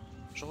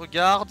 Je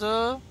regarde,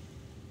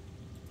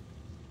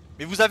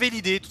 mais vous avez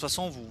l'idée. De toute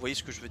façon vous voyez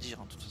ce que je veux dire,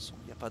 hein. De toute façon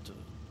il n'y a pas de...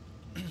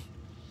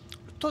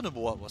 Tonne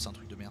bois, c'est un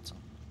truc de merde ça.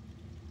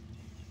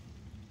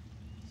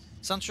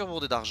 Ceinture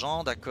bordée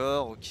d'argent,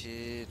 d'accord, ok,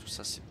 tout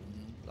ça c'est bon.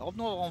 La robe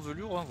noire en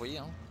velours, hein, vous voyez,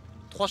 hein.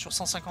 3 sur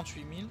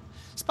 158 000.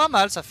 C'est pas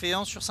mal, ça fait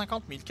 1 sur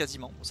 50 000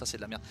 quasiment. Bon, ça c'est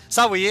de la merde.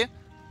 Ça, vous voyez,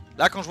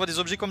 là quand je vois des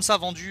objets comme ça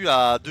vendus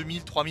à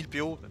 2000, 3000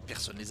 PO,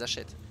 personne les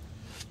achète.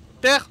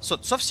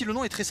 Personne, sauf si le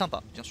nom est très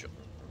sympa, bien sûr.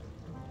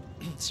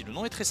 Si le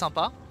nom est très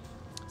sympa,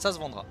 ça se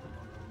vendra.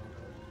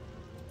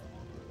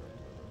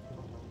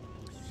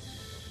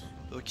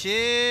 Ok.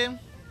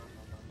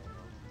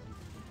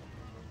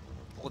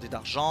 Brodé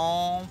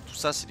d'argent, tout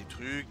ça c'est des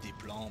trucs, des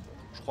plans. Bon,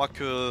 je crois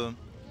que,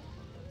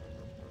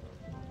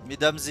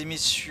 mesdames et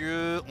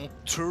messieurs, on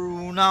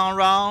turn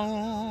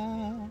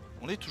around.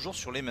 On est toujours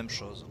sur les mêmes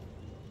choses.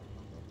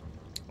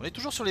 On est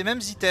toujours sur les mêmes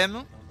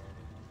items.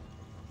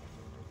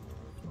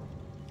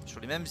 Sur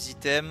les mêmes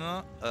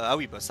items. Ah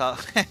oui, bah ça,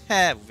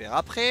 vous verrez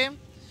après.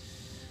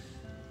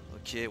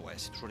 Ok, ouais,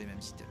 c'est toujours les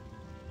mêmes items.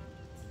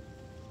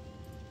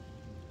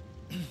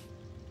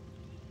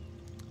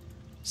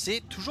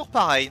 C'est toujours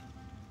pareil.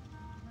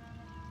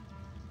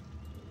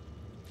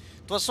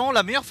 De toute façon,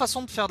 la meilleure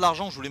façon de faire de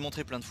l'argent, je vous l'ai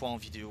montré plein de fois en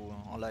vidéo,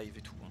 hein, en live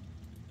et tout. Hein.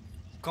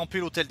 Vous campez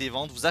l'hôtel des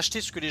ventes, vous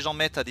achetez ce que les gens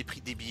mettent à des prix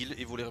débiles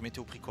et vous les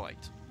remettez au prix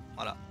correct.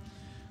 Voilà.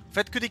 Vous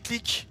faites que des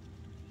clics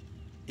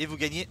et vous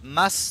gagnez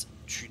masse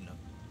thunes.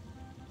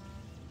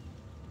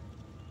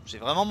 J'ai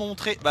vraiment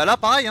montré... Bah là,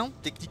 pareil, hein,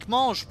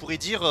 techniquement, je pourrais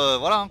dire,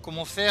 voilà, hein,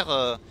 comment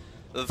faire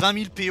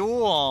 20 000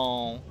 PO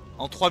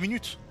en 3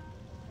 minutes.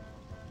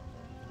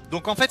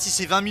 Donc en fait, si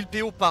c'est 20 000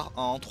 PO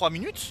en 3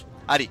 minutes,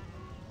 allez.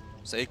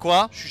 Vous savez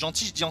quoi? Je suis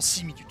gentil, je dis en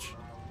 6 minutes.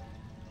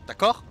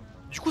 D'accord?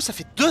 Du coup, ça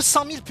fait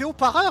 200 000 PO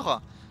par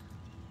heure.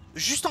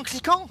 Juste en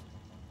cliquant.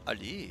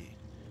 Allez.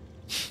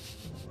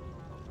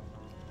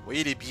 Vous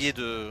voyez les billets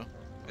de...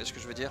 Vous voyez ce que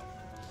je veux dire?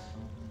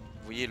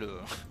 Vous voyez le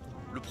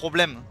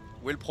problème.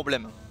 Où est le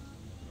problème?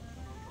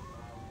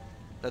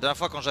 La dernière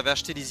fois quand j'avais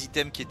acheté les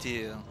items qui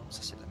étaient...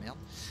 ça c'est de la merde.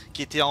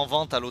 Qui étaient en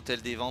vente à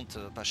l'hôtel des ventes,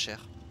 pas cher.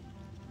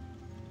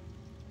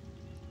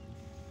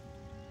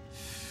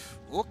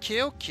 Ok,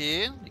 et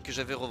que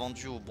j'avais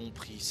revendu au bon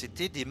prix.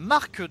 C'était des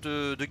marques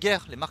de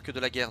guerre, les marques de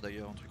la guerre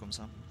d'ailleurs, un truc comme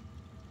ça.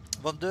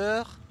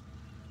 Vendeur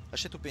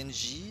achète au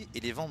PNJ et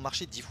les vend au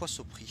marché 10 fois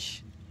ce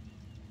prix.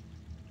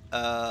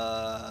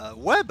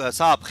 Ouais, bah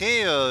ça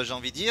après, j'ai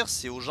envie de dire,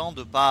 c'est aux gens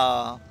de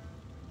pas...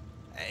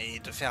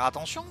 et de faire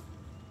attention.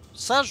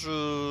 Ça,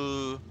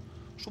 je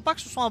trouve pas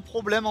que ce soit un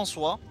problème en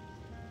soi.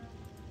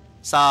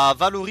 Ça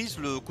valorise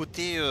le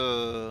côté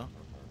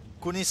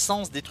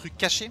connaissance des trucs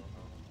cachés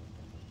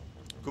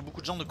que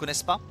beaucoup de gens ne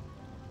connaissent pas.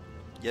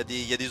 Il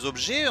y a des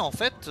objets en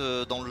fait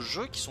dans le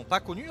jeu qui sont pas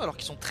connus alors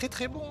qu'ils sont très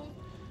très bons.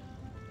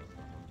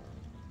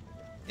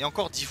 Et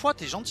encore 10 fois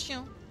t'es gentil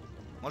hein.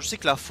 Moi je sais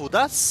que la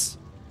Faudace,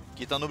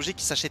 qui est un objet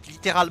qui s'achète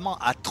littéralement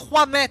à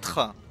 3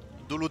 mètres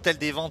de l'hôtel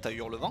des ventes à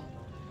Hurlevent,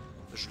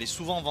 je l'ai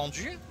souvent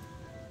vendu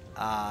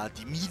à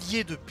des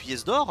milliers de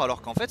pièces d'or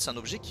alors qu'en fait c'est un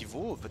objet qui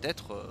vaut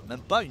peut-être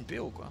même pas une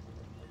PO quoi.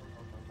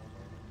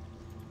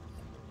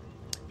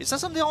 Et ça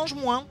me dérange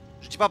moins.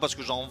 Je dis pas parce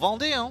que j'en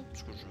vendais hein,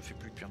 parce que je le fais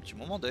plus depuis un petit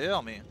moment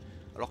d'ailleurs, mais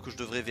alors que je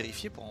devrais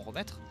vérifier pour en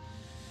remettre.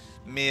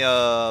 Mais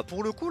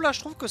pour le coup là je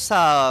trouve que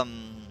ça...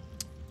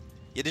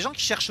 Il y a des gens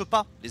qui cherchent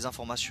pas les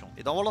informations.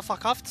 Et dans World of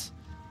Warcraft,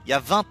 il y a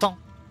 20 ans,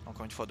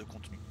 encore une fois, de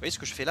contenu. Vous voyez ce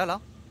que je fais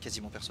là?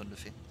 Quasiment personne ne le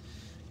fait.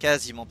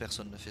 Quasiment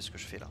personne ne fait ce que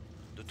je fais là.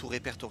 De tout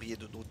répertorier,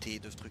 de noter,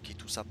 de trucs et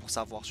tout ça pour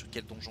savoir sur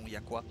quel donjon il y a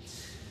quoi.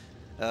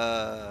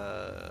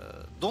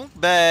 Donc,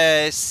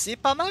 ben, c'est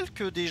pas mal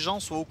que des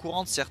gens soient au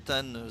courant de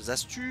certaines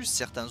astuces,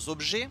 certains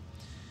objets.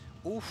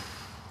 Ouf.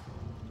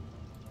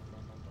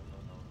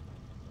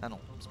 Ah non,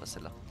 c'est pas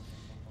celle-là.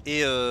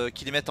 Et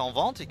qui les mettent en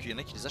vente et qu'il y en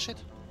a qui les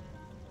achètent.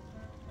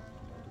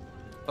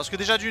 Parce que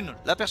déjà d'une,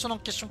 la personne en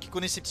question qui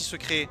connaît ses petits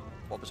secrets,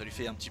 bon bah ça lui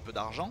fait un petit peu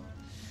d'argent.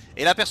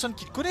 Et la personne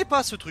qui ne connaît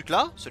pas ce truc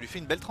là, ça lui fait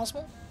une belle transmo.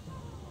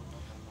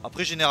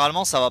 Après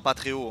généralement ça va pas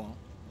très haut hein.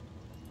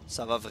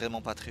 Ça va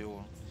vraiment pas très haut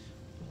hein.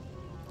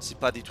 C'est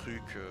pas des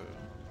trucs...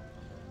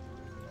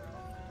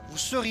 Vous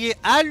seriez...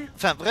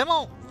 Enfin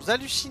vraiment, vous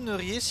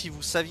hallucineriez si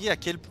vous saviez à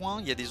quel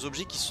point il y a des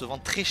objets qui se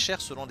vendent très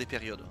cher selon des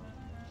périodes.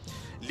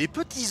 Les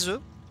petits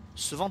œufs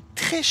se vendent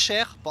très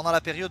cher pendant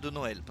la période de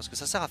Noël. Parce que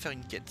ça sert à faire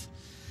une quête.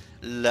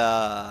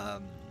 La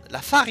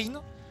farine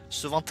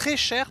se vend très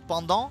cher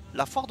pendant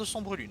la foire de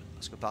Sombrelune.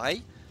 Parce que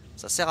pareil,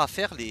 ça sert à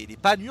faire les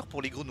panures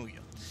pour les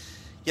grenouilles.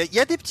 Il y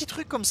a des petits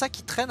trucs comme ça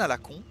qui traînent à la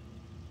con,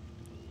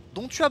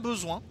 dont tu as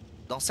besoin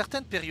dans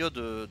certaines périodes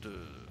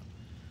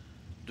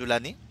de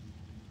l'année.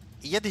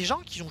 Il y a des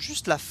gens qui ont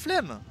juste la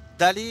flemme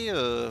d'aller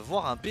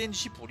voir un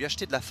PNJ pour lui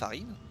acheter de la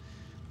farine.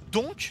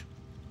 Donc,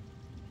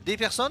 des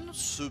personnes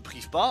se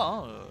privent pas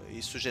hein,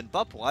 et se gênent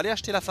pas pour aller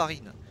acheter la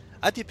farine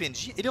à des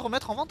PNJ et les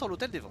remettre en vente à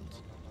l'hôtel des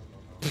ventes.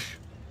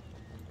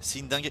 C'est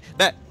une dinguerie.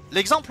 Ben,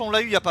 l'exemple on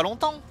l'a eu il y a pas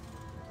longtemps.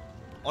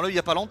 On l'a eu il y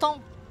a pas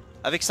longtemps.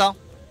 Avec ça.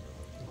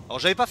 Alors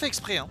j'avais pas fait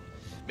exprès hein.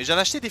 Mais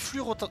j'avais acheté des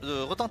flux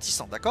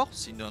retentissants, d'accord?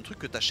 C'est un truc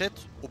que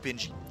t'achètes au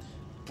PNJ.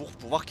 Pour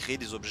pouvoir créer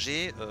des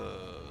objets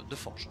de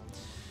forge.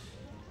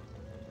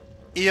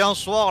 Et un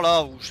soir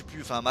là, ou je sais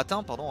plus, enfin un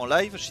matin pardon, en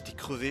live, j'étais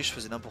crevé, je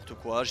faisais n'importe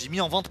quoi. J'ai mis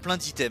en vente plein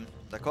d'items,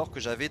 d'accord? Que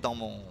j'avais dans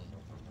mon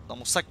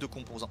sac de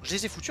composants. Je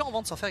les ai foutus en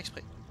vente sans faire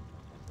exprès.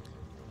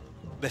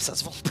 Ben ça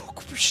se vend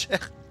beaucoup plus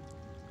cher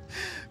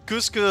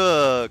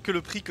que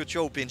le prix que tu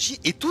as au PNJ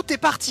et tout est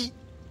parti.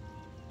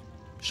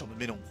 J'en me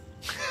mais non.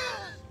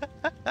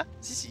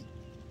 Si.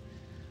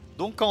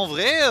 Donc en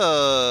vrai,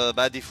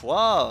 bah des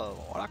fois,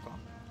 voilà quoi.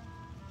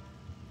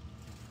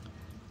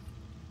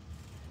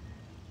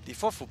 Des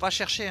fois faut pas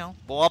chercher hein.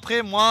 Bon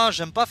après moi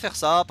j'aime pas faire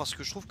ça parce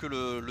que je trouve que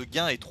le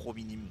gain est trop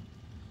minime.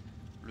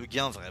 Le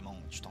gain vraiment,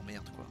 tu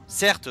t'emmerdes quoi.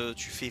 Certes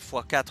tu fais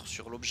x4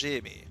 sur l'objet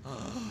mais...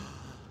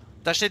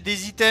 T'achètes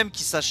des items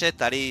qui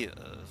s'achètent, allez,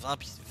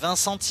 20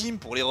 centimes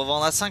pour les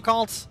revendre à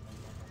 50.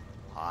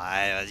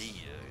 Ouais, vas-y,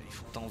 il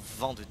faut que t'en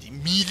vendes des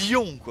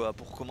millions, quoi,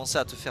 pour commencer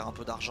à te faire un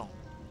peu d'argent.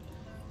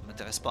 Ça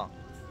m'intéresse pas.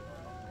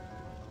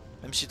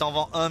 Même si t'en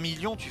vends 1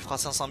 million, tu feras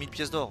 500 000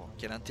 pièces d'or.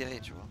 Quel intérêt,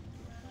 tu vois.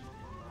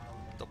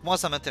 Donc moi,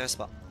 ça m'intéresse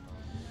pas.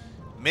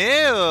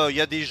 Mais il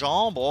y a des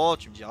gens, bon,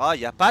 tu me diras, il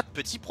n'y a pas de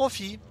petit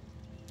profit.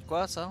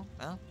 Quoi, ça?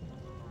 Hein?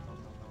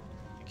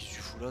 Qu'est-ce que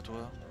tu fous là,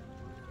 toi?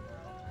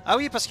 Ah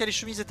oui, parce qu'il y a les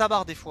chemises et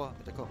tabards des fois.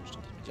 D'accord, je suis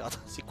en train de me dire, attends,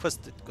 c'est quoi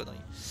cette connerie?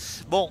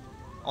 Bon,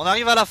 on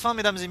arrive à la fin,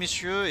 mesdames et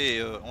messieurs,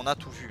 et on a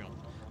tout vu. Hein.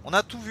 On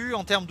a tout vu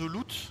en termes de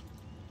loot.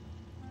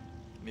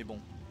 Mais bon.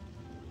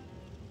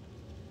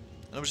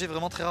 Un objet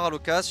vraiment très rare à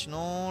l'occasion,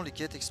 sinon les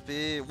quêtes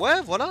XP...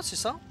 Ouais, voilà, c'est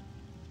ça.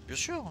 Bien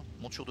sûr,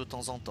 monture de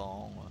temps en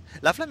temps.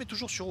 La flamme est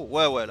toujours sur haut.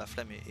 Ouais, la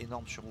flamme est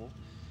énorme sur haut.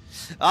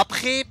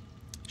 Après,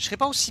 je serais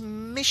pas aussi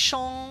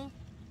méchant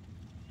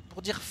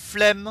pour dire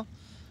flemme.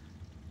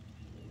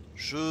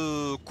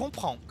 Je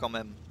comprends quand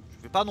même.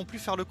 Je vais pas non plus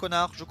faire le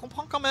connard. Je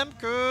comprends quand même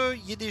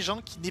qu'il y ait des gens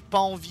qui n'aient pas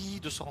envie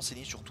de se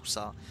renseigner sur tout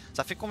ça.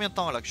 Ça fait combien de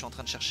temps là que je suis en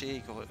train de chercher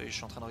et que je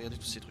suis en train de regarder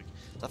tous ces trucs?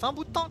 Ça fait un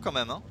bout de temps quand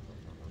même, hein.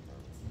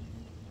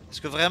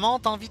 Est-ce que vraiment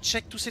t'as envie de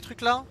check tous ces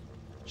trucs là?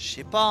 Je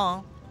sais pas,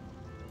 hein.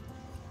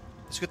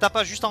 Est-ce que t'as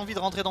pas juste envie de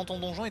rentrer dans ton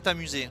donjon et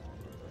t'amuser?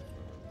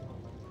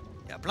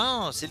 Il y a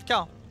plein, c'est le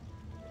cas.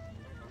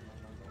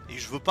 Et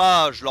je veux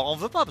pas, je leur en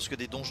veux pas parce que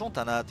des donjons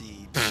t'en as des...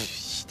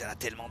 T'en as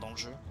tellement dans le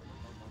jeu.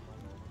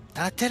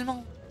 T'en as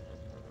tellement.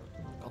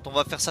 Quand on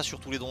va faire ça sur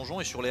tous les donjons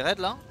et sur les raids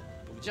là,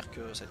 je peux vous dire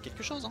que ça va être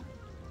quelque chose hein.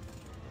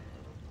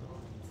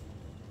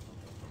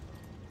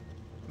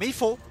 Mais il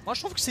faut, moi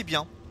je trouve que c'est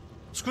bien.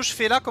 Ce que je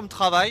fais là comme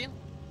travail,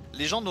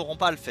 les gens n'auront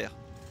pas à le faire.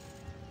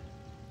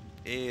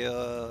 Et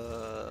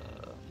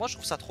moi je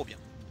trouve ça trop bien.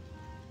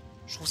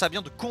 Je trouve ça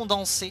bien de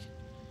condenser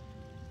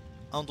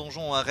un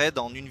donjon ou un raid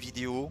en une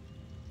vidéo.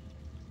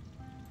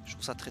 Je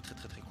trouve ça très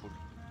cool.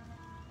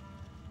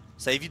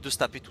 Ça évite de se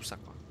taper tout ça,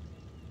 quoi.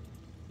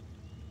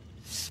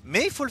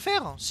 Mais il faut le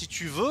faire. Si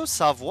tu veux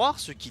savoir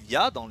ce qu'il y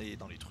a dans les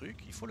trucs,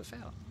 il faut le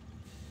faire.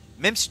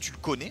 Même si tu le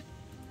connais,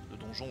 le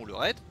donjon ou le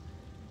raid,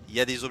 il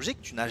y a des objets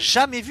que tu n'as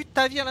jamais vus de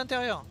ta vie à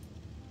l'intérieur.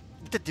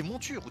 Peut-être des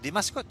montures ou des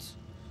mascottes.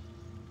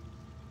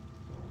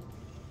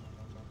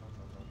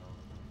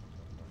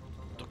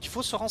 Donc il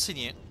faut se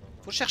renseigner.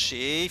 Il faut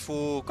chercher, il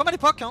faut... Comme à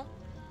l'époque, hein.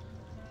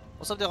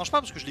 Bon, ça me dérange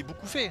pas parce que je l'ai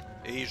beaucoup fait.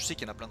 Et je sais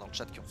qu'il y en a plein dans le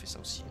chat qui ont fait ça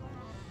aussi.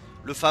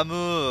 Le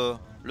fameux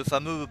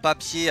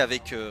papier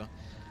avec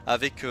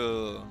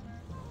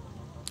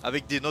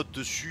des notes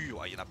dessus.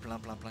 Ouais, il y en a plein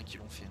qui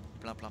l'ont fait.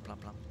 Plein.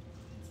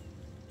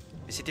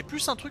 Mais c'était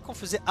plus un truc qu'on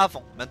faisait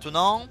avant.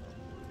 Maintenant,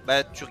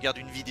 bah, tu regardes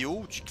une vidéo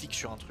ou tu cliques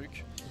sur un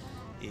truc.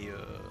 Et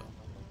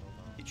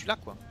tu l'as,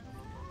 quoi.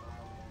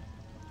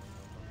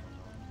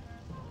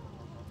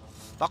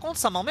 Par contre,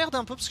 ça m'emmerde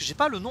un peu parce que j'ai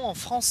pas le nom en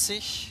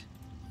français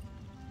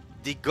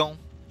des gants.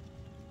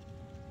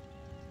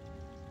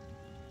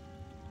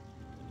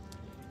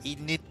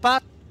 Il n'est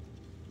pas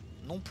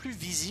non plus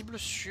visible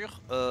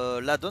sur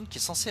l'add-on qui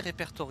est censé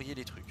répertorier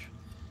les trucs.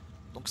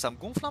 Donc ça me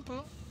gonfle un peu.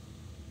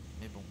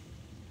 Mais bon.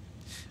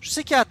 Je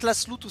sais qu'il y a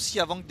Atlas Loot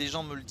aussi avant que des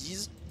gens me le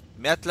disent.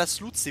 Mais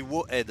Atlas Loot c'est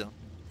WoW.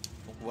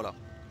 Donc voilà.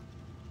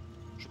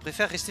 Je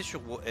préfère rester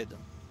sur WoW.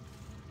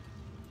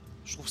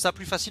 Je trouve ça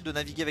plus facile de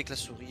naviguer avec la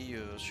souris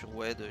sur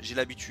WoW. J'ai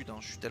l'habitude, hein,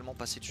 je suis tellement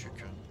passé dessus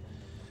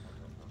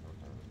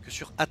que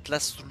sur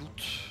Atlas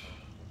Loot,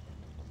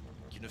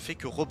 qui ne fait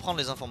que reprendre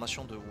les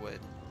informations de WoW.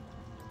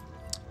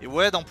 Et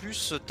WoW en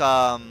plus,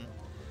 t'as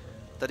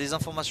des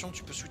informations,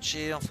 tu peux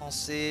switcher en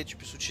français, tu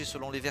peux switcher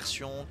selon les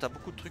versions, t'as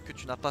beaucoup de trucs que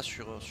tu n'as pas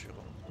sur WoW.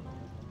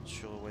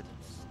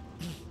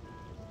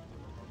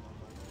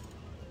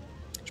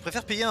 Je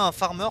préfère payer un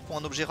farmer pour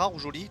un objet rare ou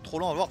joli, trop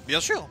long à voir.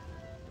 Bien sûr,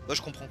 bah,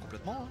 je comprends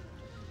complètement. Hein.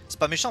 C'est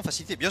pas méchant,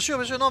 facilité. Bien sûr,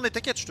 non, mais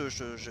t'inquiète,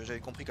 j'avais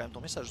compris quand même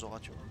ton message, Zora,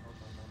 tu vois.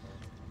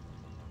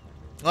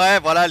 Ouais,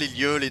 voilà, les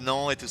lieux, les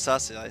noms et tout ça,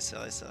 c'est vrai.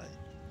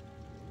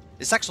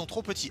 Les sacs sont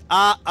trop petits.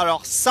 Ah,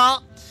 alors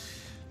ça...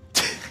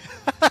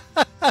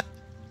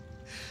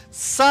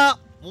 ça,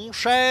 mon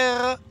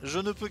cher, je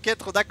ne peux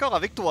qu'être d'accord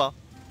avec toi.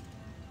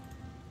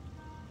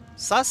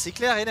 Ça, c'est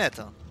clair et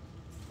net.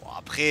 Bon,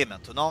 après,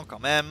 maintenant, quand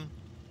même,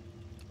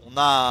 on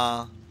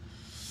a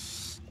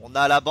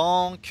la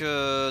banque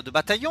de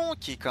bataillon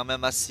qui est quand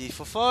même assez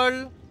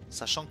fofolle.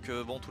 Sachant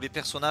que, bon, tous les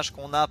personnages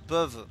qu'on a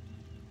peuvent...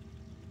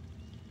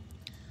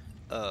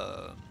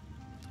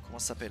 comment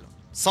ça s'appelle,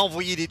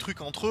 s'envoyer des trucs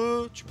entre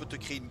eux. Tu peux te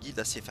créer une guilde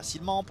assez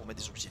facilement pour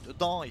mettre des objets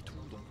dedans et tout.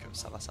 Donc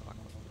ça va quoi.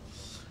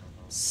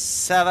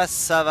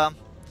 Ça va.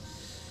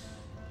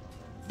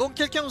 Donc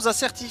quelqu'un nous a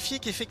certifié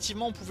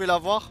qu'effectivement on pouvait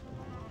l'avoir.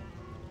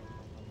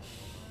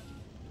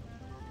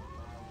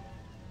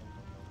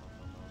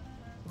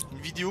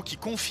 Une vidéo qui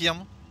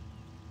confirme.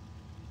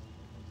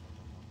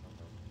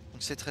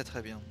 Donc c'est très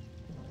bien.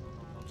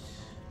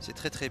 C'est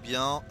très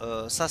bien.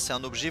 Ça c'est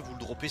un objet, vous le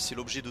droppez, c'est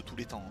l'objet de tous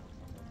les temps.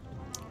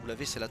 Vous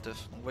l'avez, c'est la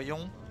teuf. Donc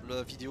voyons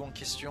la vidéo en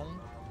question.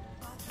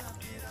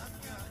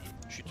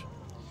 Chut.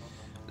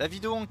 La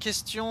vidéo en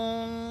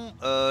question...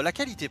 la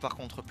qualité par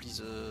contre,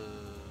 please.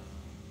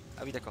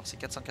 Ah oui d'accord,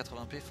 c'est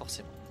 480p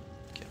forcément.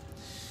 Okay.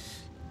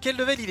 Quel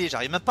level il est?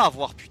 J'arrive même pas à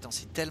voir, putain,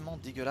 c'est tellement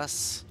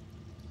dégueulasse.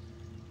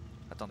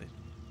 Attendez.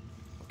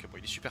 Ok, bon,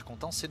 il est super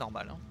content, c'est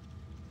normal. Hein.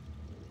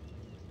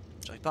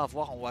 J'arrive pas à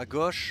voir en haut à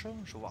gauche,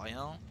 je vois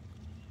rien.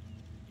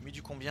 Il met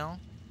du combien?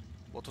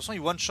 Bon, de toute façon, il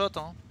one shot,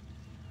 hein.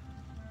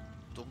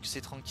 Donc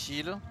c'est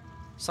tranquille.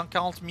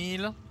 140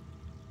 000.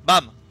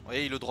 Bam! Vous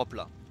voyez, il le drop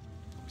là.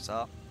 Donc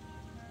ça.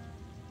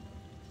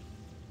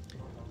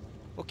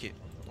 Ok.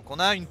 Donc on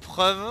a une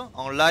preuve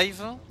en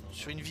live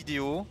sur une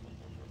vidéo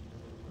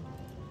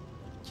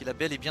qu'il a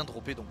bel et bien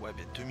droppé. Donc ouais,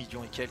 2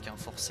 millions et quelques, hein,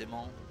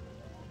 forcément.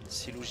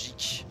 C'est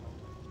logique.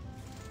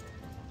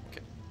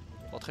 Ok.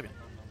 Bon, très bien.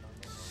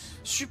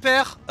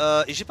 Super.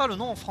 Et j'ai pas le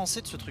nom en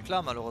français de ce truc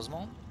là,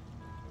 malheureusement.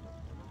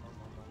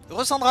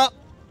 Ressandra.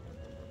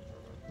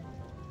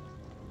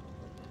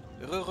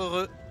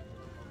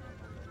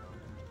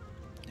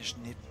 Je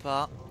n'ai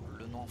pas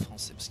le nom en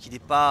français parce qu'il n'est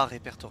pas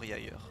répertorié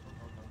ailleurs.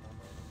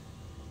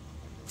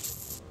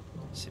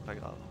 C'est pas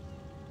grave.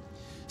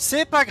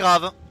 C'est pas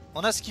grave.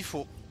 On a ce qu'il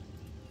faut.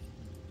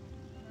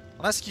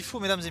 On a ce qu'il faut,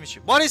 mesdames et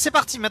messieurs. Bon allez, c'est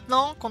parti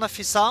maintenant qu'on a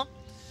fait ça.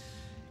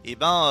 Et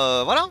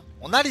ben voilà,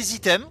 on a les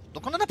items.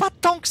 Donc on en a pas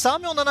tant que ça,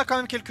 mais on en a quand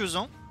même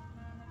quelques-uns.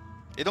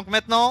 Et donc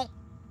maintenant...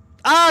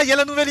 Ah, il y a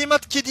la nouvelle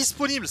emote qui est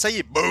disponible. Ça y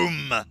est,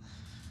 boum.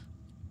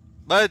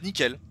 Bah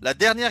nickel. La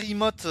dernière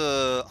emote...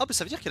 Ah bah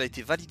ça veut dire qu'elle a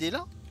été validée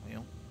là.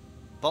 Voyons.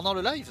 Pendant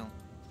le live.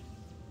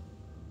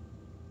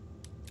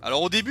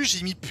 Alors au début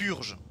j'ai mis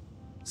purge.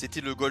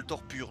 C'était le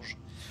Goltor purge.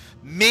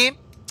 Mais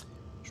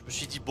je me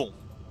suis dit bon,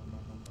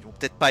 ils vont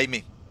peut-être pas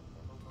aimer.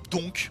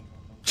 Donc...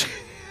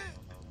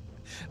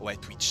 ouais,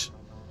 Twitch.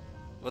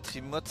 Votre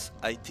emote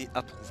a été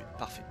approuvé.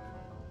 Parfait.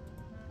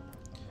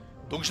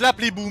 Donc je l'ai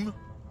appelé boom.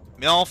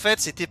 Mais en fait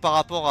c'était par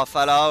rapport à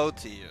Fallout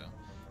et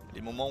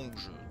les moments où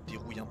je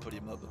dérouille un peu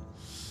les mobs.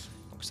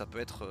 Donc ça peut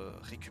être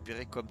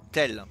récupéré comme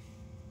tel.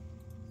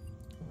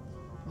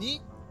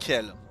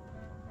 Nickel.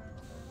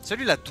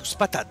 Salut la douce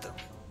patate.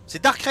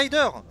 C'est Dark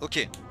Rider.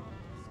 Ok.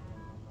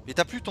 Mais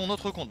t'as plus ton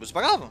autre compte. Mais c'est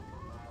pas grave.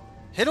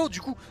 Hello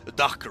du coup.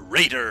 Dark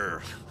Raider.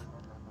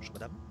 Bonjour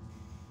madame.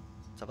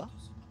 Ça va?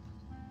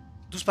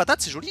 Douce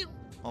patate, c'est joli, hein,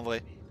 en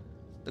vrai.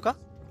 De quoi?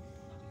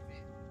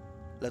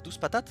 La douce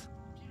patate?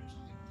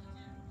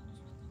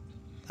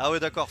 Ah ouais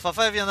d'accord,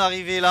 Fafa elle vient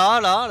d'arriver là,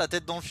 la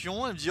tête dans le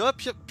fion, elle me dit hop,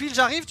 pile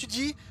j'arrive, tu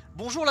dis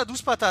bonjour la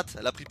douce patate,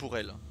 elle a pris pour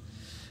elle.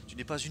 Tu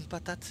n'es pas une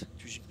patate,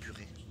 tu es une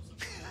purée.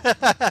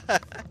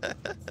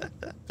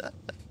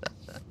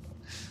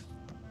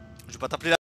 Je vais pas t'appeler la...